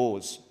these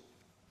doors.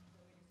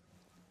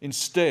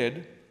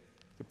 Instead,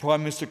 the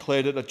Prime Minister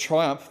declared it a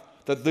triumph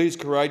that these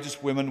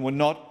courageous women were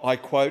not, I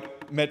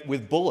quote, met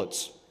with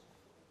bullets.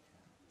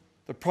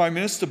 The Prime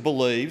Minister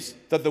believes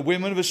that the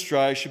women of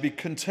Australia should be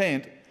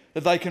content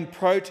that they can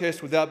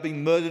protest without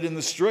being murdered in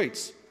the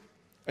streets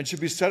and should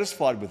be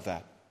satisfied with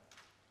that.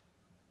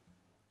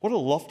 What a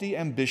lofty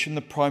ambition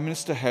the Prime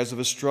Minister has of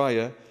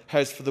Australia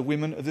has for the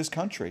women of this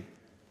country.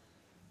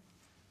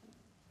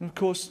 And of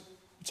course,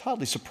 it's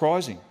hardly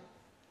surprising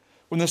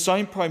when the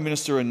same Prime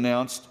Minister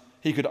announced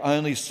he could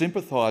only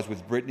sympathise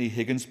with Brittany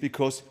Higgins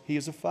because he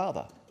is a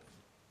father.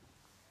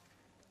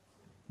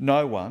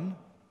 No one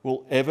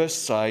will ever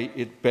say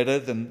it better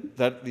than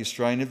that the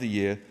Australian of the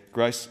Year,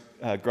 Grace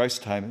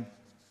Taman,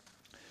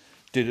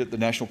 did at the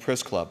National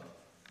Press Club.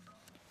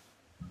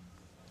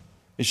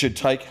 It should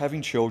take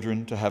having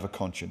children to have a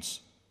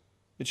conscience.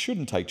 It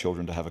shouldn't take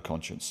children to have a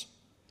conscience.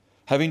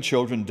 Having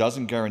children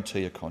doesn't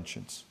guarantee a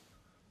conscience.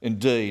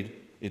 Indeed,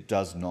 it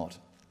does not.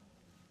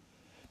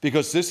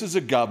 Because this is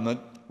a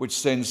government which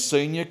sends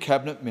senior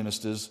cabinet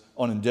ministers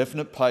on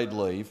indefinite paid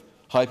leave,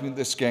 hoping that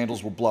their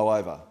scandals will blow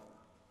over,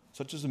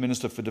 such as the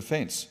Minister for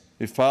Defence,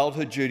 who failed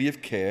her duty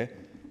of care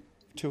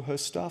to her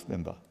staff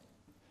member,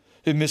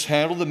 who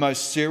mishandled the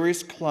most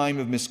serious claim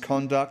of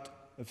misconduct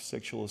of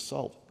sexual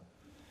assault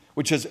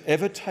which has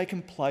ever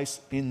taken place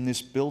in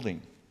this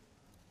building,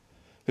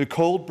 who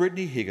called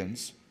Brittany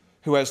Higgins,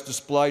 who has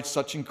displayed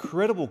such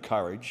incredible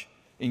courage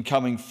in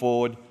coming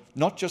forward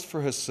not just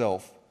for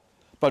herself,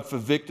 but for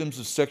victims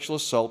of sexual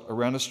assault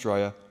around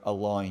Australia, a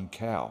lying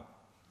cow,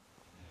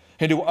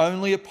 and who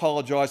only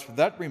apologised for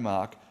that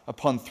remark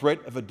upon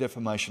threat of a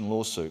defamation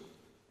lawsuit.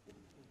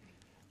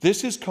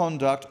 This is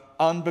conduct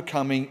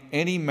unbecoming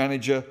any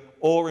manager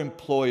or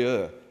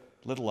employer,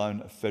 let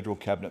alone a federal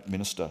cabinet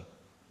minister.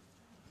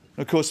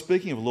 And of course,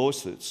 speaking of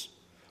lawsuits,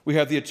 we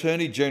have the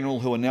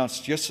Attorney-General who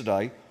announced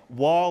yesterday,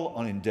 while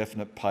on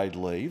indefinite paid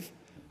leave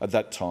at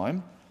that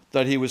time,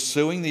 that he was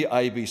suing the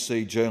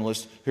ABC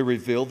journalist who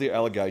revealed the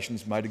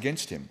allegations made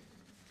against him.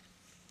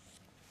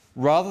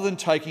 Rather than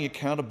taking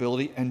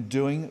accountability and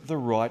doing the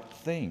right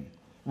thing,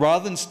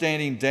 rather than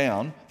standing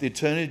down the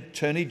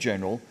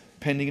Attorney-General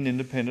pending an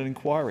independent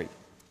inquiry.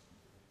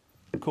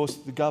 Of course,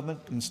 the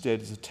government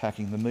instead is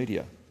attacking the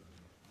media.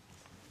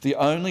 The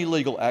only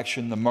legal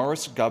action the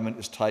Morris government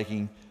is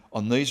taking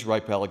on these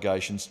rape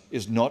allegations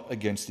is not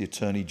against the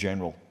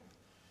Attorney-General.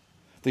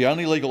 The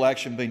only legal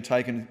action being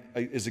taken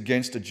is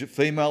against a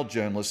female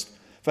journalist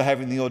for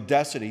having the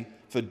audacity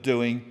for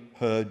doing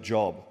her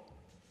job.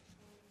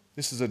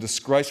 This is a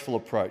disgraceful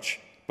approach,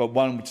 but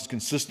one which is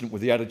consistent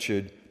with the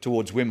attitude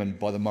towards women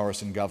by the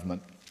Morrison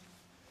government.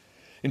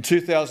 In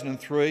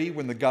 2003,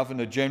 when the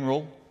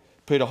Governor-General,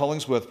 Peter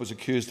Hollingsworth, was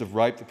accused of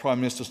rape, the Prime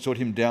Minister stood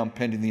him down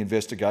pending the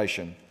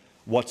investigation.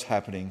 What's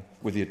happening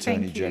with the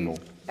Attorney-General?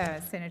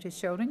 Thank you, Senator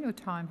Sheldon. Your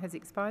time has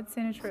expired.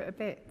 Senator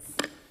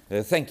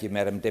Abetz. Thank you,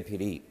 Madam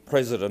Deputy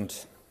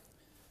President.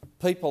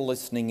 People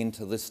listening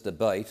into this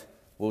debate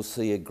will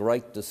see a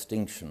great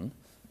distinction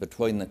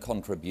between the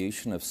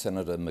contribution of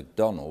Senator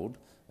McDonald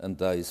and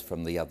those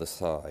from the other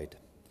side.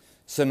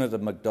 Senator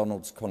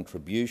McDonald's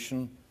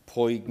contribution,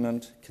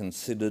 poignant,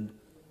 considered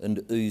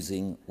and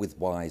oozing with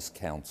wise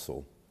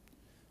counsel.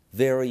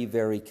 Very,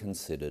 very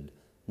considered,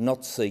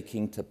 not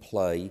seeking to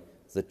play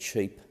the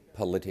cheap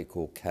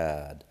political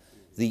card.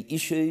 The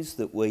issues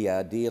that we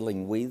are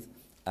dealing with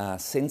are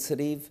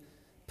sensitive,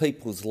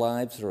 people's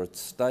lives are at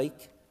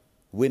stake,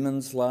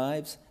 women's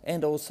lives,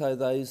 and also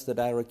those that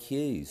are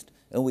accused.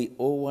 And we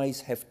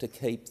always have to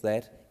keep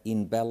that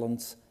in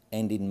balance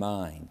and in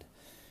mind.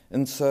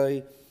 And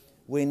so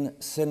when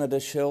Senator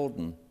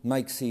Sheldon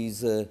makes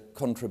his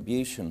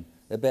contribution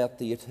about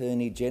the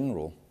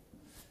Attorney-General,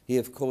 he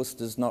of course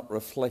does not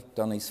reflect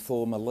on his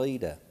former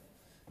leader,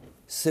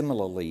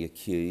 similarly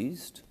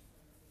accused,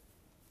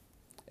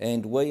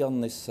 and we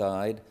on this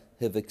side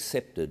have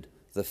accepted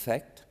the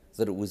fact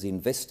that it was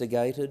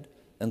investigated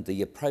and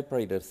the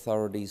appropriate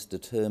authorities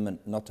determined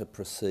not to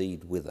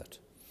proceed with it.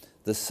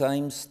 The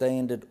same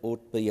standard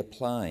ought to be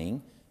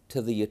applying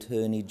to the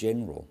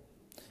Attorney-General.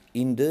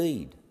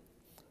 Indeed,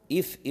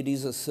 if it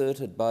is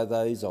asserted by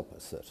those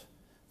opposite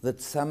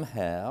that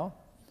somehow,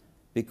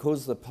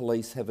 because the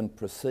police haven't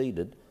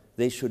proceeded,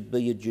 there should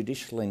be a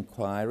judicial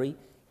inquiry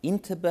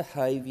into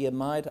behaviour,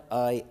 might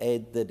I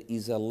add, that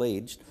is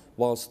alleged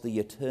whilst the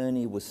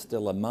attorney was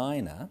still a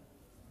minor,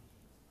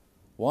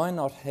 why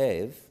not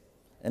have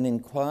an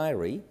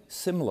inquiry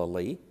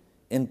similarly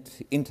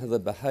into the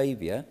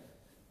behaviour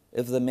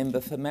of the member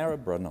for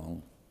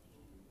Maribyrnong?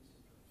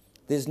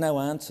 There's no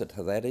answer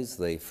to that, is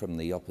there, from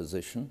the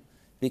opposition,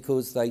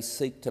 because they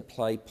seek to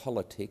play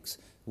politics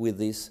with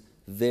this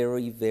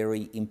very,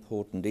 very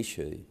important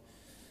issue.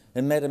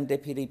 And Madam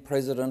Deputy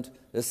President,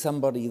 as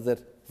somebody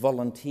that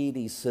volunteered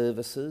his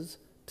services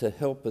to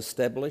help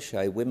establish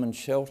a women's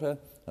shelter.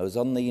 I was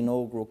on the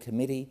inaugural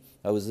committee.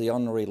 I was the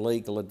honorary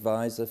legal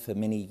advisor for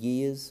many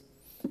years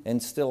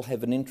and still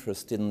have an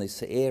interest in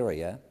this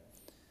area.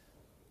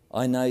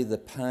 I know the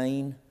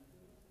pain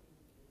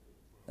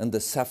and the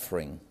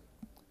suffering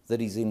that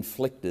is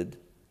inflicted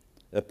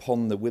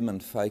upon the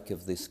womenfolk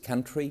of this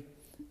country,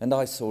 and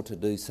I sought to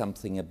do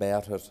something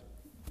about it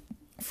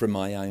from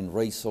my own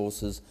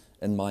resources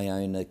and my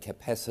own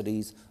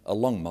capacities,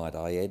 along, might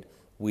I add,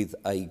 with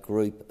a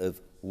group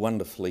of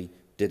wonderfully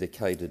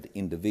dedicated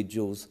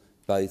individuals,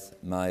 both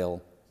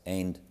male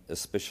and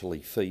especially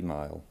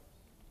female.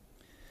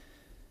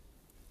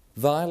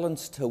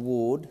 Violence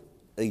toward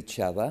each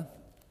other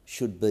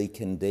should be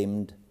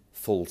condemned,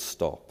 full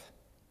stop.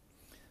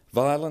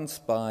 Violence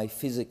by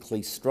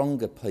physically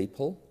stronger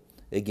people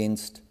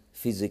against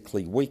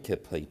physically weaker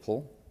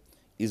people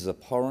is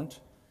abhorrent,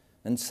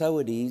 and so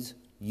it is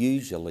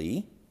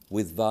usually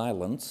with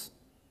violence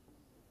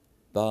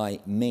by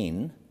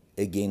men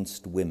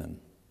against women,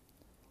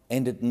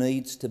 and it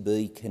needs to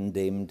be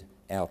condemned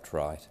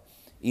outright.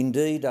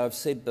 Indeed, I've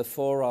said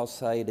before, I'll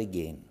say it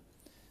again,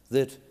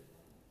 that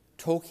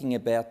talking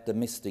about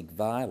domestic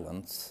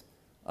violence,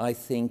 I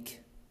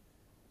think,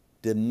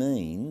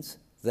 demeans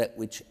that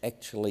which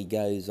actually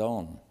goes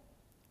on.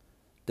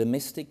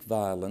 Domestic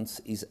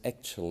violence is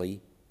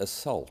actually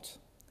assault.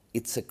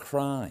 It's a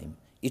crime.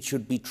 It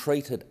should be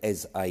treated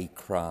as a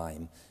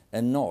crime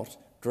and not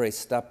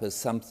dressed up as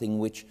something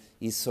which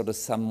is sort of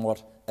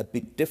somewhat a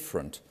bit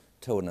different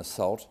to an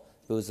assault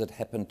because it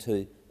happened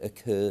to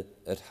occur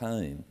at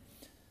home.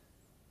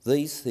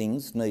 These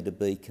things need to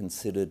be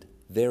considered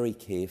very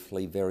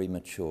carefully, very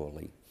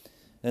maturely.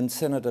 And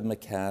Senator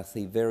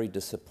McCarthy, very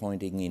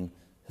disappointing in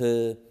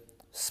her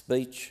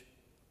speech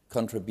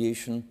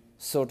contribution,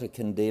 sought to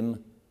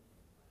condemn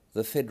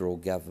the federal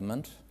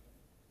government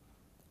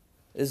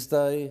as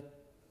though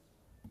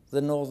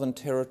the Northern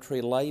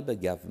Territory Labor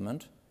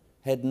government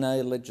had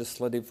no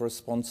legislative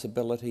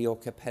responsibility or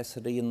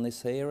capacity in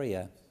this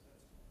area.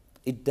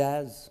 It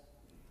does.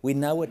 We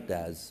know it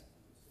does.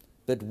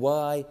 But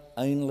why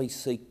only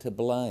seek to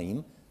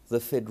blame the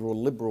federal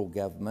Liberal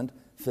government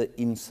for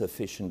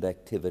insufficient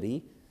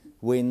activity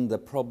when the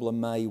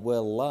problem may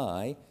well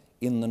lie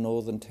in the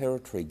Northern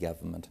Territory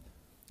government?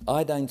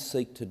 I don't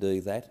seek to do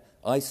that.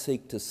 I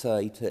seek to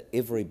say to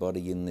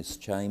everybody in this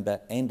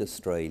chamber and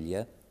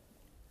Australia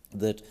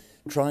that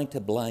trying to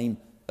blame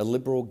a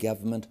Liberal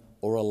government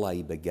or a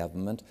Labor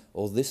government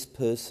or this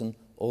person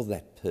or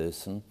that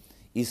person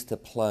is to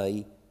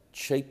play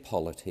cheap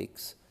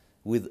politics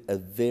with a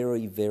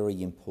very,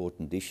 very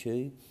important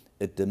issue.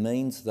 It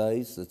demeans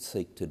those that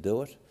seek to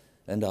do it,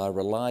 and I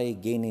rely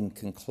again in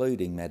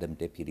concluding, Madam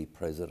Deputy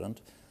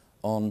President,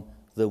 on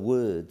the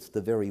words,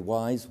 the very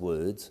wise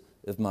words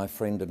of my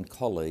friend and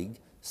colleague,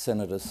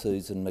 Senator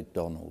Susan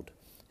McDonald,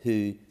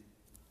 who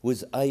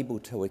was able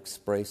to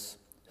express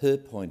her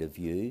point of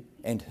view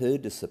and her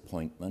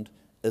disappointment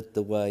at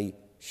the way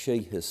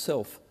she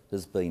herself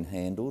has been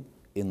handled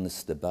in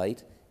this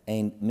debate,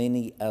 and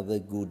many other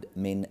good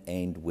men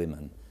and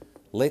women.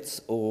 Let's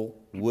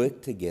all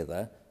work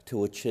together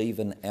to achieve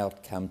an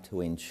outcome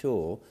to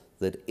ensure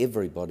that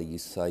everybody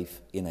is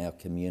safe in our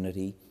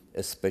community,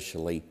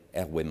 especially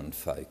our women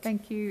folk.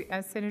 Thank you,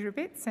 Senator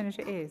Abetz.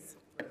 Senator Ayres.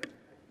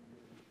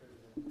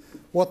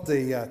 What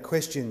the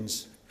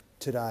questions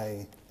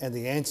today and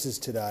the answers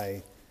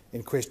today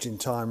in question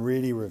time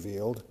really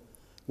revealed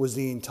was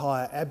the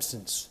entire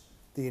absence,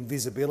 the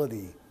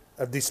invisibility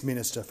of this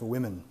Minister for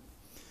Women.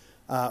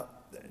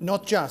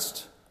 Not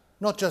just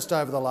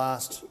over the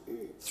last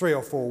 3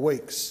 or 4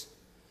 weeks,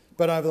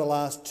 but over the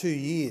last 2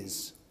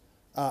 years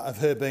of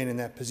her being in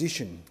that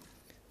position.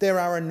 There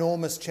are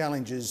enormous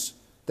challenges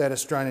that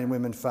Australian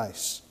women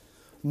face.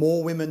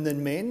 More women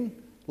than men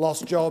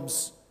lost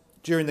jobs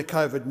during the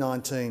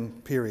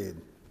COVID-19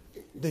 period.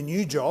 The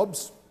new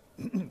jobs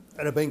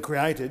that have been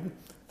created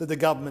that the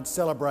government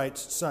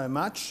celebrates so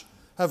much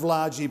have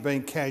largely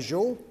been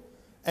casual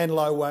and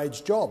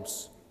low-wage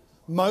jobs,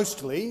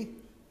 mostly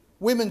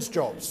women's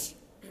jobs.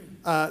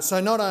 So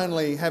not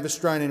only have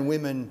Australian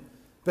women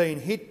been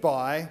hit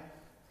by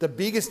the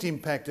biggest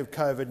impact of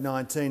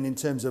COVID-19 in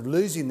terms of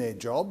losing their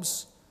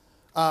jobs,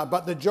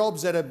 but the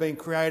jobs that have been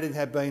created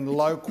have been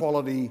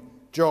low-quality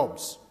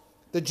jobs.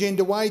 The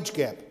gender wage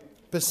gap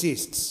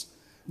persists.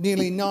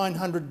 Nearly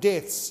 900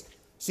 deaths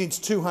since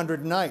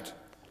 2008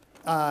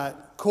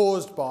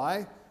 caused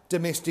by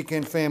domestic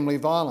and family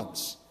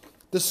violence.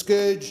 The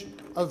scourge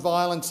of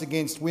violence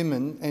against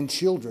women and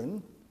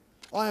children,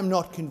 I am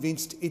not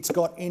convinced it's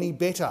got any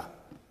better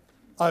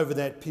over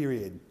that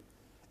period.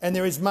 And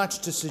there is much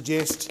to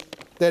suggest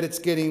that it's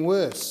getting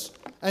worse.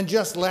 And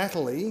just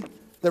latterly,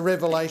 the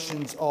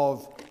revelations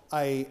of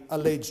an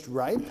alleged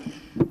rape,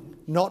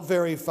 not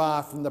very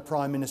far from the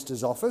Prime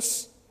Minister's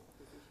office,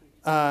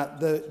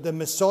 the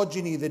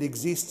misogyny that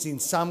exists in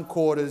some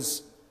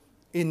quarters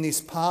in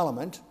this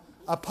parliament,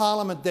 a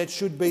parliament that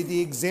should be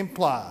the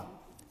exemplar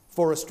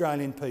for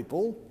Australian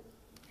people,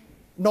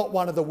 not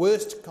one of the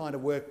worst kind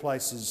of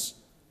workplaces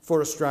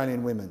for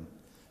Australian women.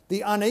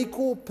 The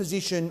unequal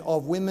position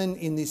of women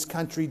in this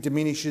country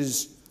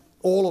diminishes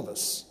all of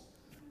us.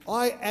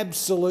 I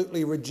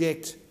absolutely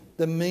reject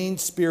the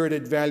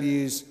mean-spirited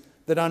values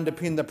that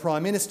underpin the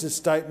Prime Minister's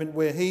statement,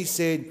 where he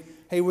said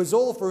he was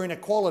all for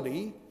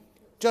inequality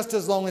just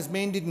as long as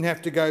men didn't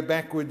have to go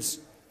backwards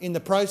in the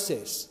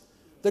process.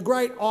 The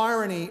great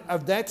irony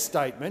of that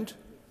statement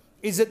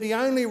is that the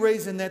only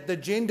reason that the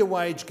gender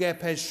wage gap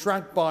has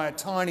shrunk by a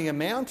tiny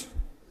amount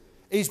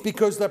is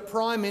because the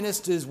Prime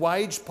Minister's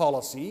wage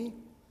policy,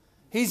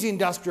 his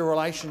industrial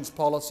relations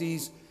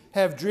policies,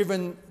 have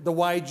driven the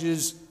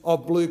wages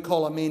of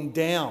blue-collar men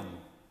down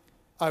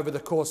over the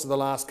course of the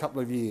last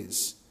couple of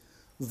years.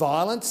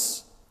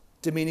 Violence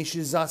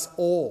diminishes us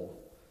all.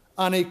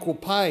 Unequal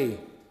pay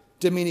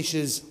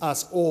diminishes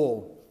us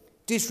all.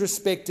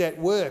 Disrespect at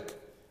work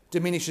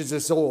diminishes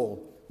us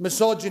all.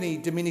 Misogyny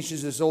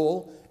diminishes us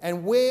all.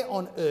 And where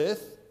on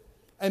earth,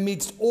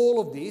 amidst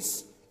all of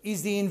this,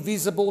 is the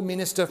invisible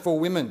Minister for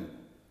Women?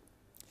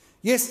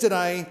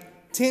 Yesterday,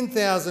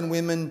 10,000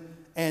 women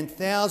and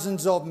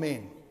thousands of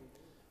men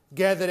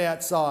gathered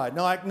outside. And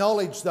I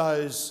acknowledge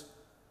those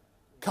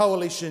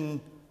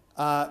coalition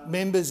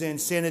members and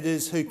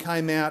senators who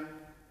came out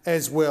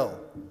as well.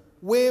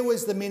 Where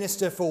was the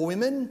Minister for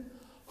Women?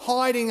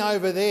 Hiding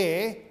over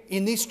there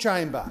in this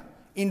chamber,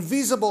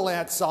 invisible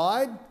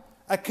outside,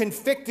 a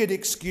confected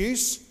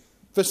excuse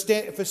for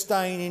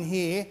staying in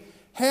here.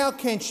 How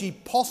can she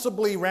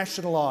possibly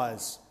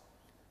rationalise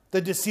the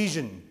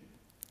decision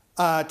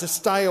to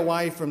stay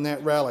away from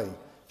that rally?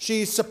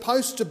 She is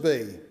supposed to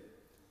be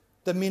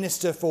the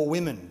Minister for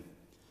Women.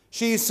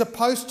 She is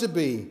supposed to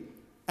be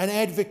an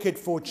advocate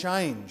for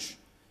change.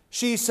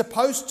 She is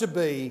supposed to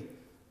be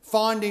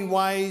finding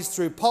ways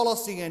through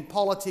policy and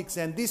politics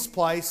and this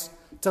place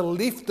to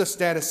lift the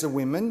status of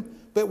women.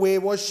 But where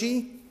was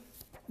she?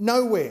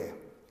 Nowhere.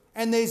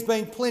 And there's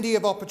been plenty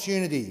of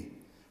opportunity.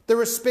 The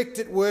Respect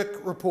at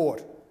Work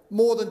report,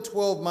 more than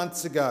 12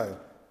 months ago.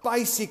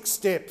 Basic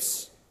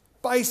steps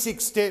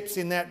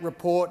in that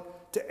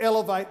report to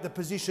elevate the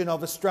position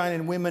of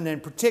Australian women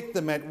and protect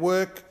them at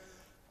work.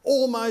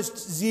 Almost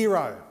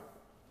zero.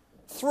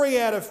 3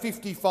 out of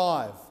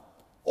 55.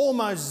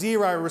 Almost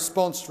zero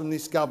response from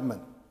this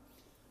government.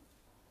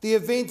 The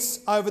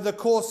events over the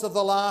course of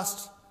the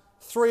last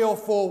 3 or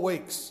 4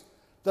 weeks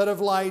that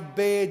have laid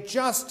bare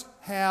just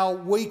how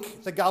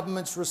weak the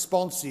government's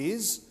response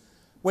is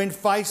when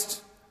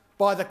faced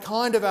by the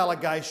kind of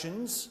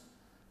allegations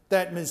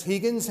that Ms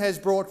Higgins has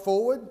brought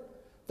forward,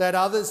 that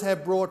others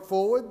have brought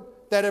forward,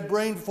 that have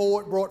been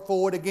brought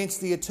forward against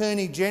the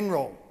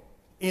Attorney-General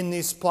in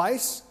this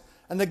place.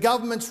 And the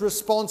government's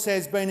response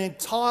has been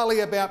entirely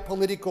about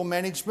political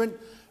management,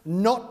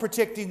 not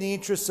protecting the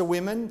interests of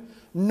women,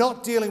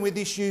 not dealing with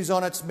issues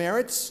on its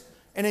merits,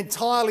 an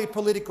entirely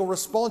political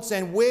response.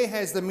 And where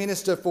has the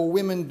Minister for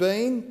Women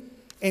been?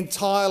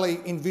 Entirely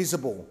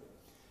invisible.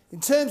 In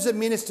terms of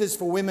ministers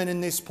for women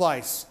in this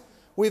place,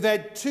 we've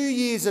had 2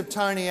 years of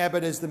Tony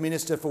Abbott as the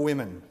Minister for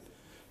Women,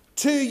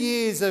 2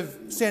 years of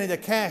Senator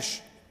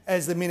Cash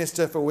as the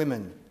Minister for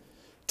Women,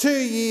 2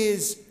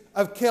 years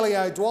of Kelly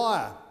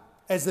O'Dwyer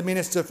as the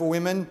Minister for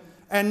Women,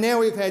 and now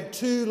we've had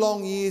 2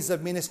 long years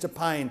of Minister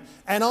Payne.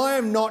 And I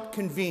am not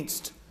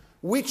convinced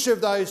which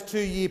of those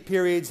 2-year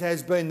periods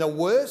has been the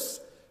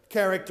worst,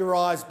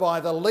 characterised by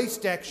the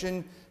least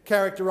action,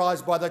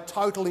 characterised by the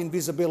total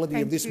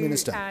invisibility of this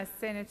minister.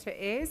 Senator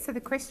Ayres. So the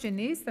question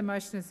is, the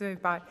motion is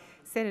moved by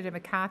Senator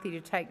McCarthy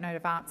to take note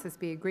of answers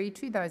be agreed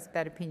to. Those of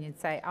that opinion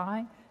say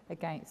aye.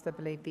 Against, I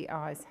believe the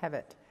ayes have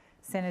it.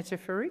 Senator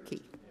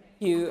Faruqi. Thank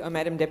you,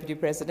 Madam Deputy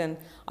President.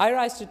 I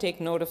rise to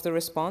take note of the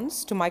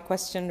response to my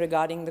question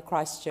regarding the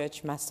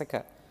Christchurch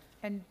massacre.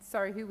 And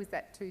sorry, who was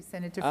that to,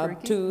 Senator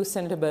Faruqi? To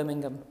Senator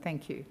Birmingham.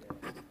 Thank you.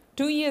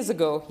 2 years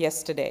ago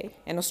yesterday,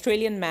 an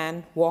Australian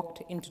man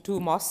walked into 2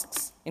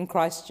 mosques in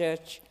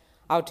Christchurch,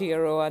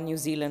 Aotearoa, New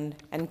Zealand,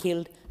 and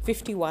killed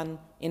 51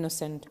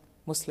 innocent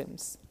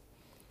Muslims.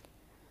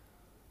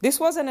 This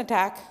was an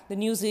attack the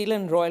New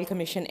Zealand Royal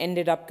Commission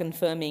ended up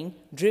confirming,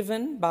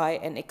 driven by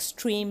an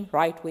extreme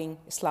right-wing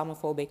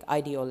Islamophobic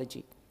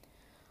ideology.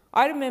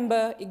 I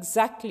remember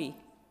exactly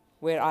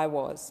where I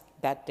was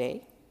that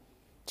day,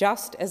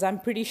 just as I'm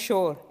pretty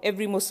sure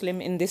every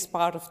Muslim in this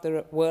part of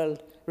the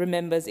world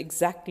remembers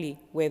exactly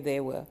where they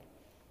were.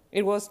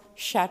 It was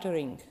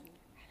shattering.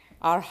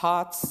 Our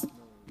hearts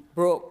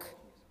broke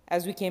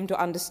as we came to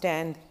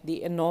understand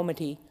the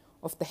enormity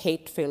of the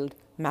hate-filled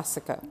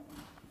massacre.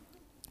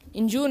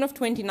 In June of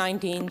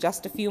 2019,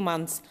 just a few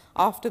months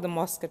after the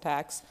mosque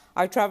attacks,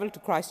 I travelled to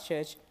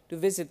Christchurch to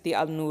visit the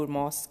Al-Noor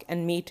Mosque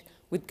and meet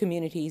with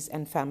communities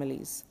and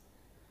families.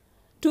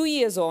 2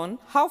 years on,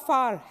 how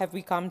far have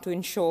we come to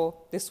ensure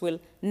this will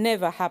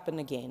never happen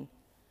again?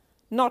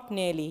 Not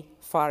nearly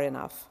far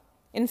enough.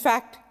 In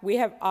fact, we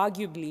have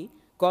arguably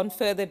gone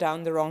further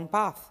down the wrong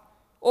path.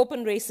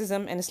 Open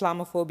racism and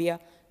Islamophobia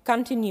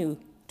continue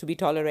to be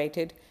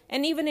tolerated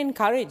and even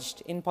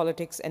encouraged in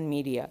politics and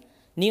media.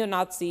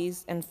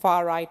 Neo-Nazis and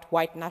far-right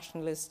white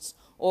nationalists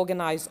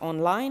organize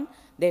online,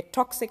 their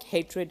toxic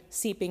hatred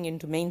seeping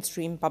into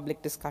mainstream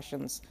public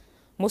discussions.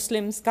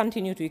 Muslims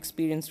continue to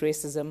experience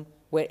racism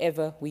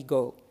wherever we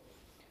go.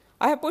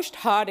 I have pushed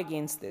hard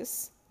against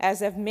this,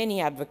 as have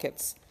many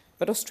advocates,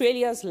 but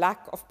Australia's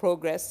lack of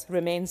progress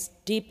remains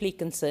deeply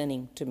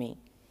concerning to me.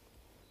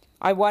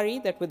 I worry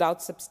that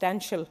without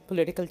substantial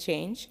political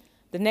change,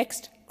 the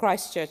next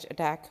Christchurch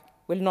attack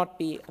will not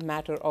be a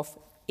matter of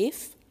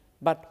if,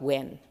 but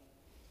when.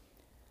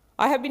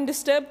 I have been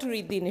disturbed to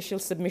read the initial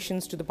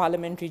submissions to the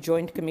Parliamentary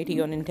Joint Committee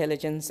on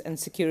Intelligence and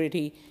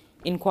Security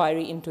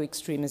inquiry into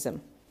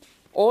extremism.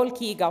 All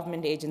key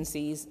government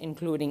agencies,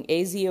 including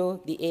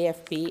ASIO, the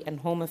AFP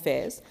and Home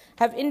Affairs,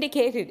 have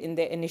indicated in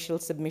their initial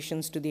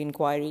submissions to the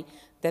inquiry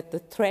that the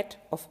threat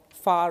of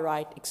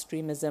far-right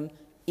extremism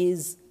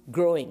is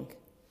growing.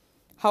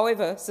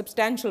 However,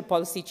 substantial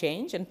policy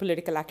change and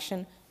political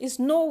action is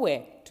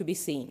nowhere to be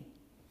seen.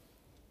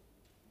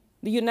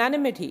 The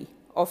unanimity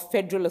of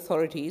federal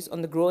authorities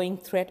on the growing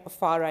threat of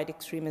far-right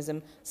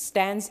extremism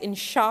stands in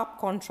sharp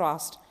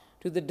contrast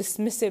to the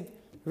dismissive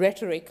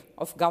rhetoric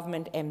of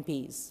government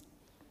MPs.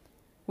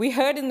 We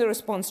heard in the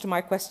response to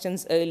my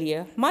questions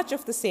earlier much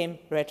of the same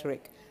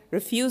rhetoric,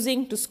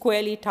 refusing to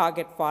squarely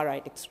target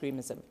far-right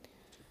extremism.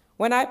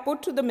 When I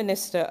put to the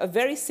Minister a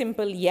very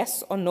simple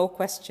yes or no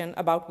question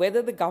about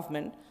whether the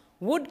government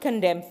would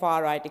condemn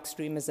far-right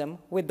extremism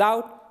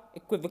without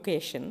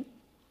equivocation,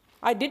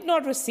 I did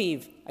not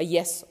receive a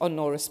yes or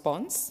no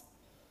response.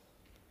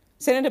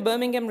 Senator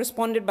Birmingham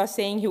responded by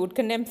saying he would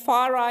condemn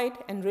far-right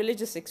and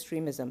religious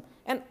extremism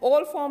and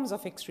all forms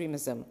of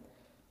extremism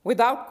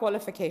without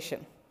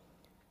qualification.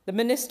 The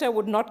minister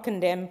would not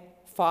condemn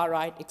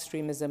far-right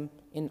extremism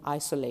in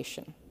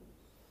isolation.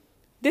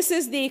 This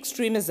is the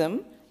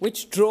extremism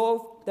which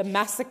drove the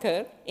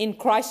massacre in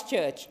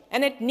Christchurch,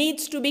 and it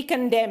needs to be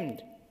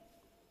condemned.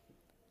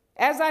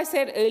 As I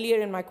said earlier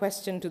in my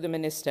question to the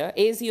minister,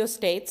 ASIO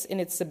states in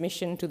its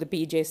submission to the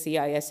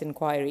PJCIS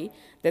inquiry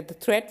that the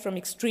threat from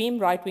extreme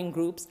right-wing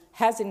groups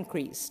has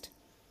increased,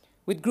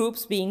 with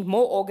groups being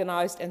more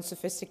organised and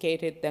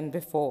sophisticated than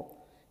before.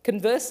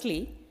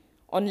 Conversely,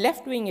 on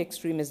left-wing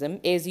extremism,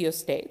 ASIO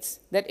states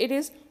that it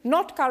is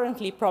not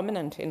currently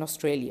prominent in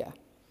Australia,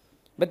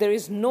 but there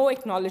is no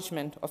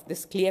acknowledgement of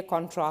this clear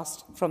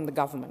contrast from the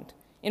government.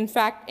 In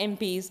fact,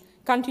 MPs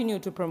continue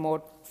to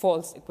promote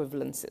false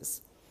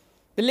equivalences.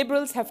 The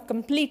Liberals have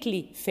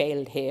completely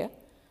failed here,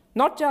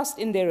 not just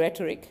in their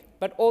rhetoric,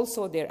 but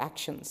also their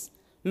actions.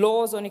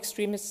 Laws on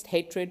extremist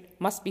hatred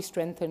must be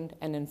strengthened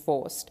and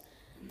enforced.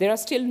 There are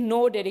still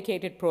no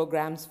dedicated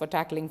programs for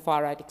tackling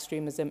far-right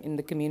extremism in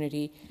the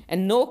community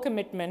and no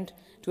commitment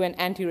to an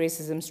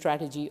anti-racism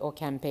strategy or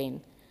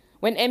campaign.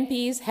 When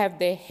MPs have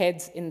their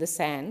heads in the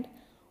sand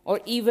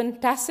or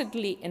even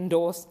tacitly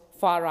endorse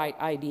far-right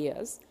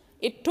ideas,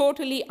 it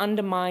totally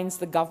undermines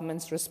the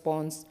government's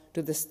response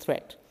to this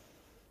threat.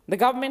 The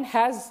government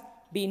has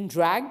been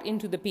dragged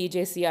into the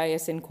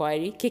PJCIS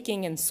inquiry,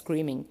 kicking and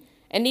screaming,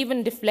 and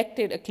even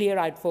deflected a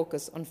clear-eyed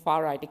focus on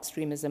far-right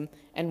extremism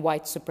and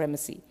white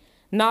supremacy.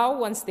 Now,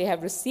 once they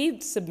have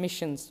received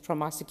submissions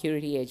from our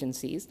security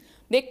agencies,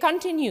 they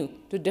continue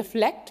to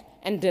deflect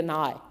and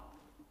deny.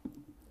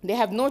 They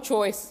have no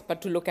choice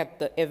but to look at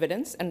the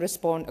evidence and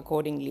respond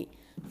accordingly.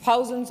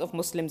 Thousands of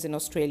Muslims in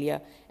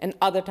Australia and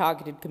other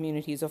targeted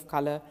communities of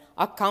colour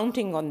are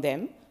counting on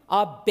them,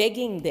 are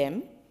begging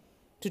them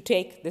to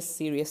take this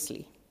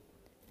seriously.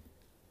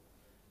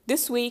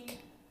 This week,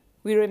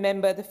 we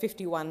remember the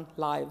 51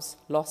 lives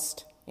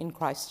lost in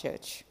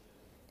Christchurch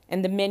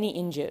and the many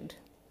injured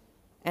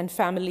and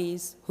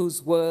families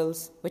whose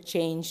worlds were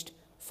changed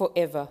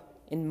forever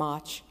in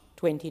March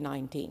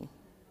 2019.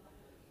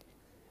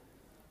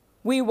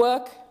 We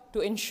work to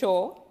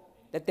ensure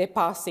that their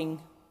passing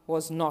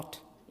was not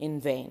in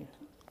vain.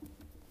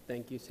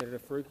 Thank you, Senator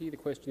Faruqi. The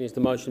question is the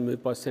motion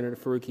moved by Senator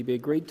Faruqi be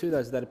agreed to.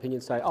 Those of that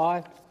opinion say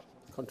aye.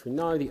 Contrary,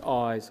 no. The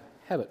ayes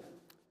have it.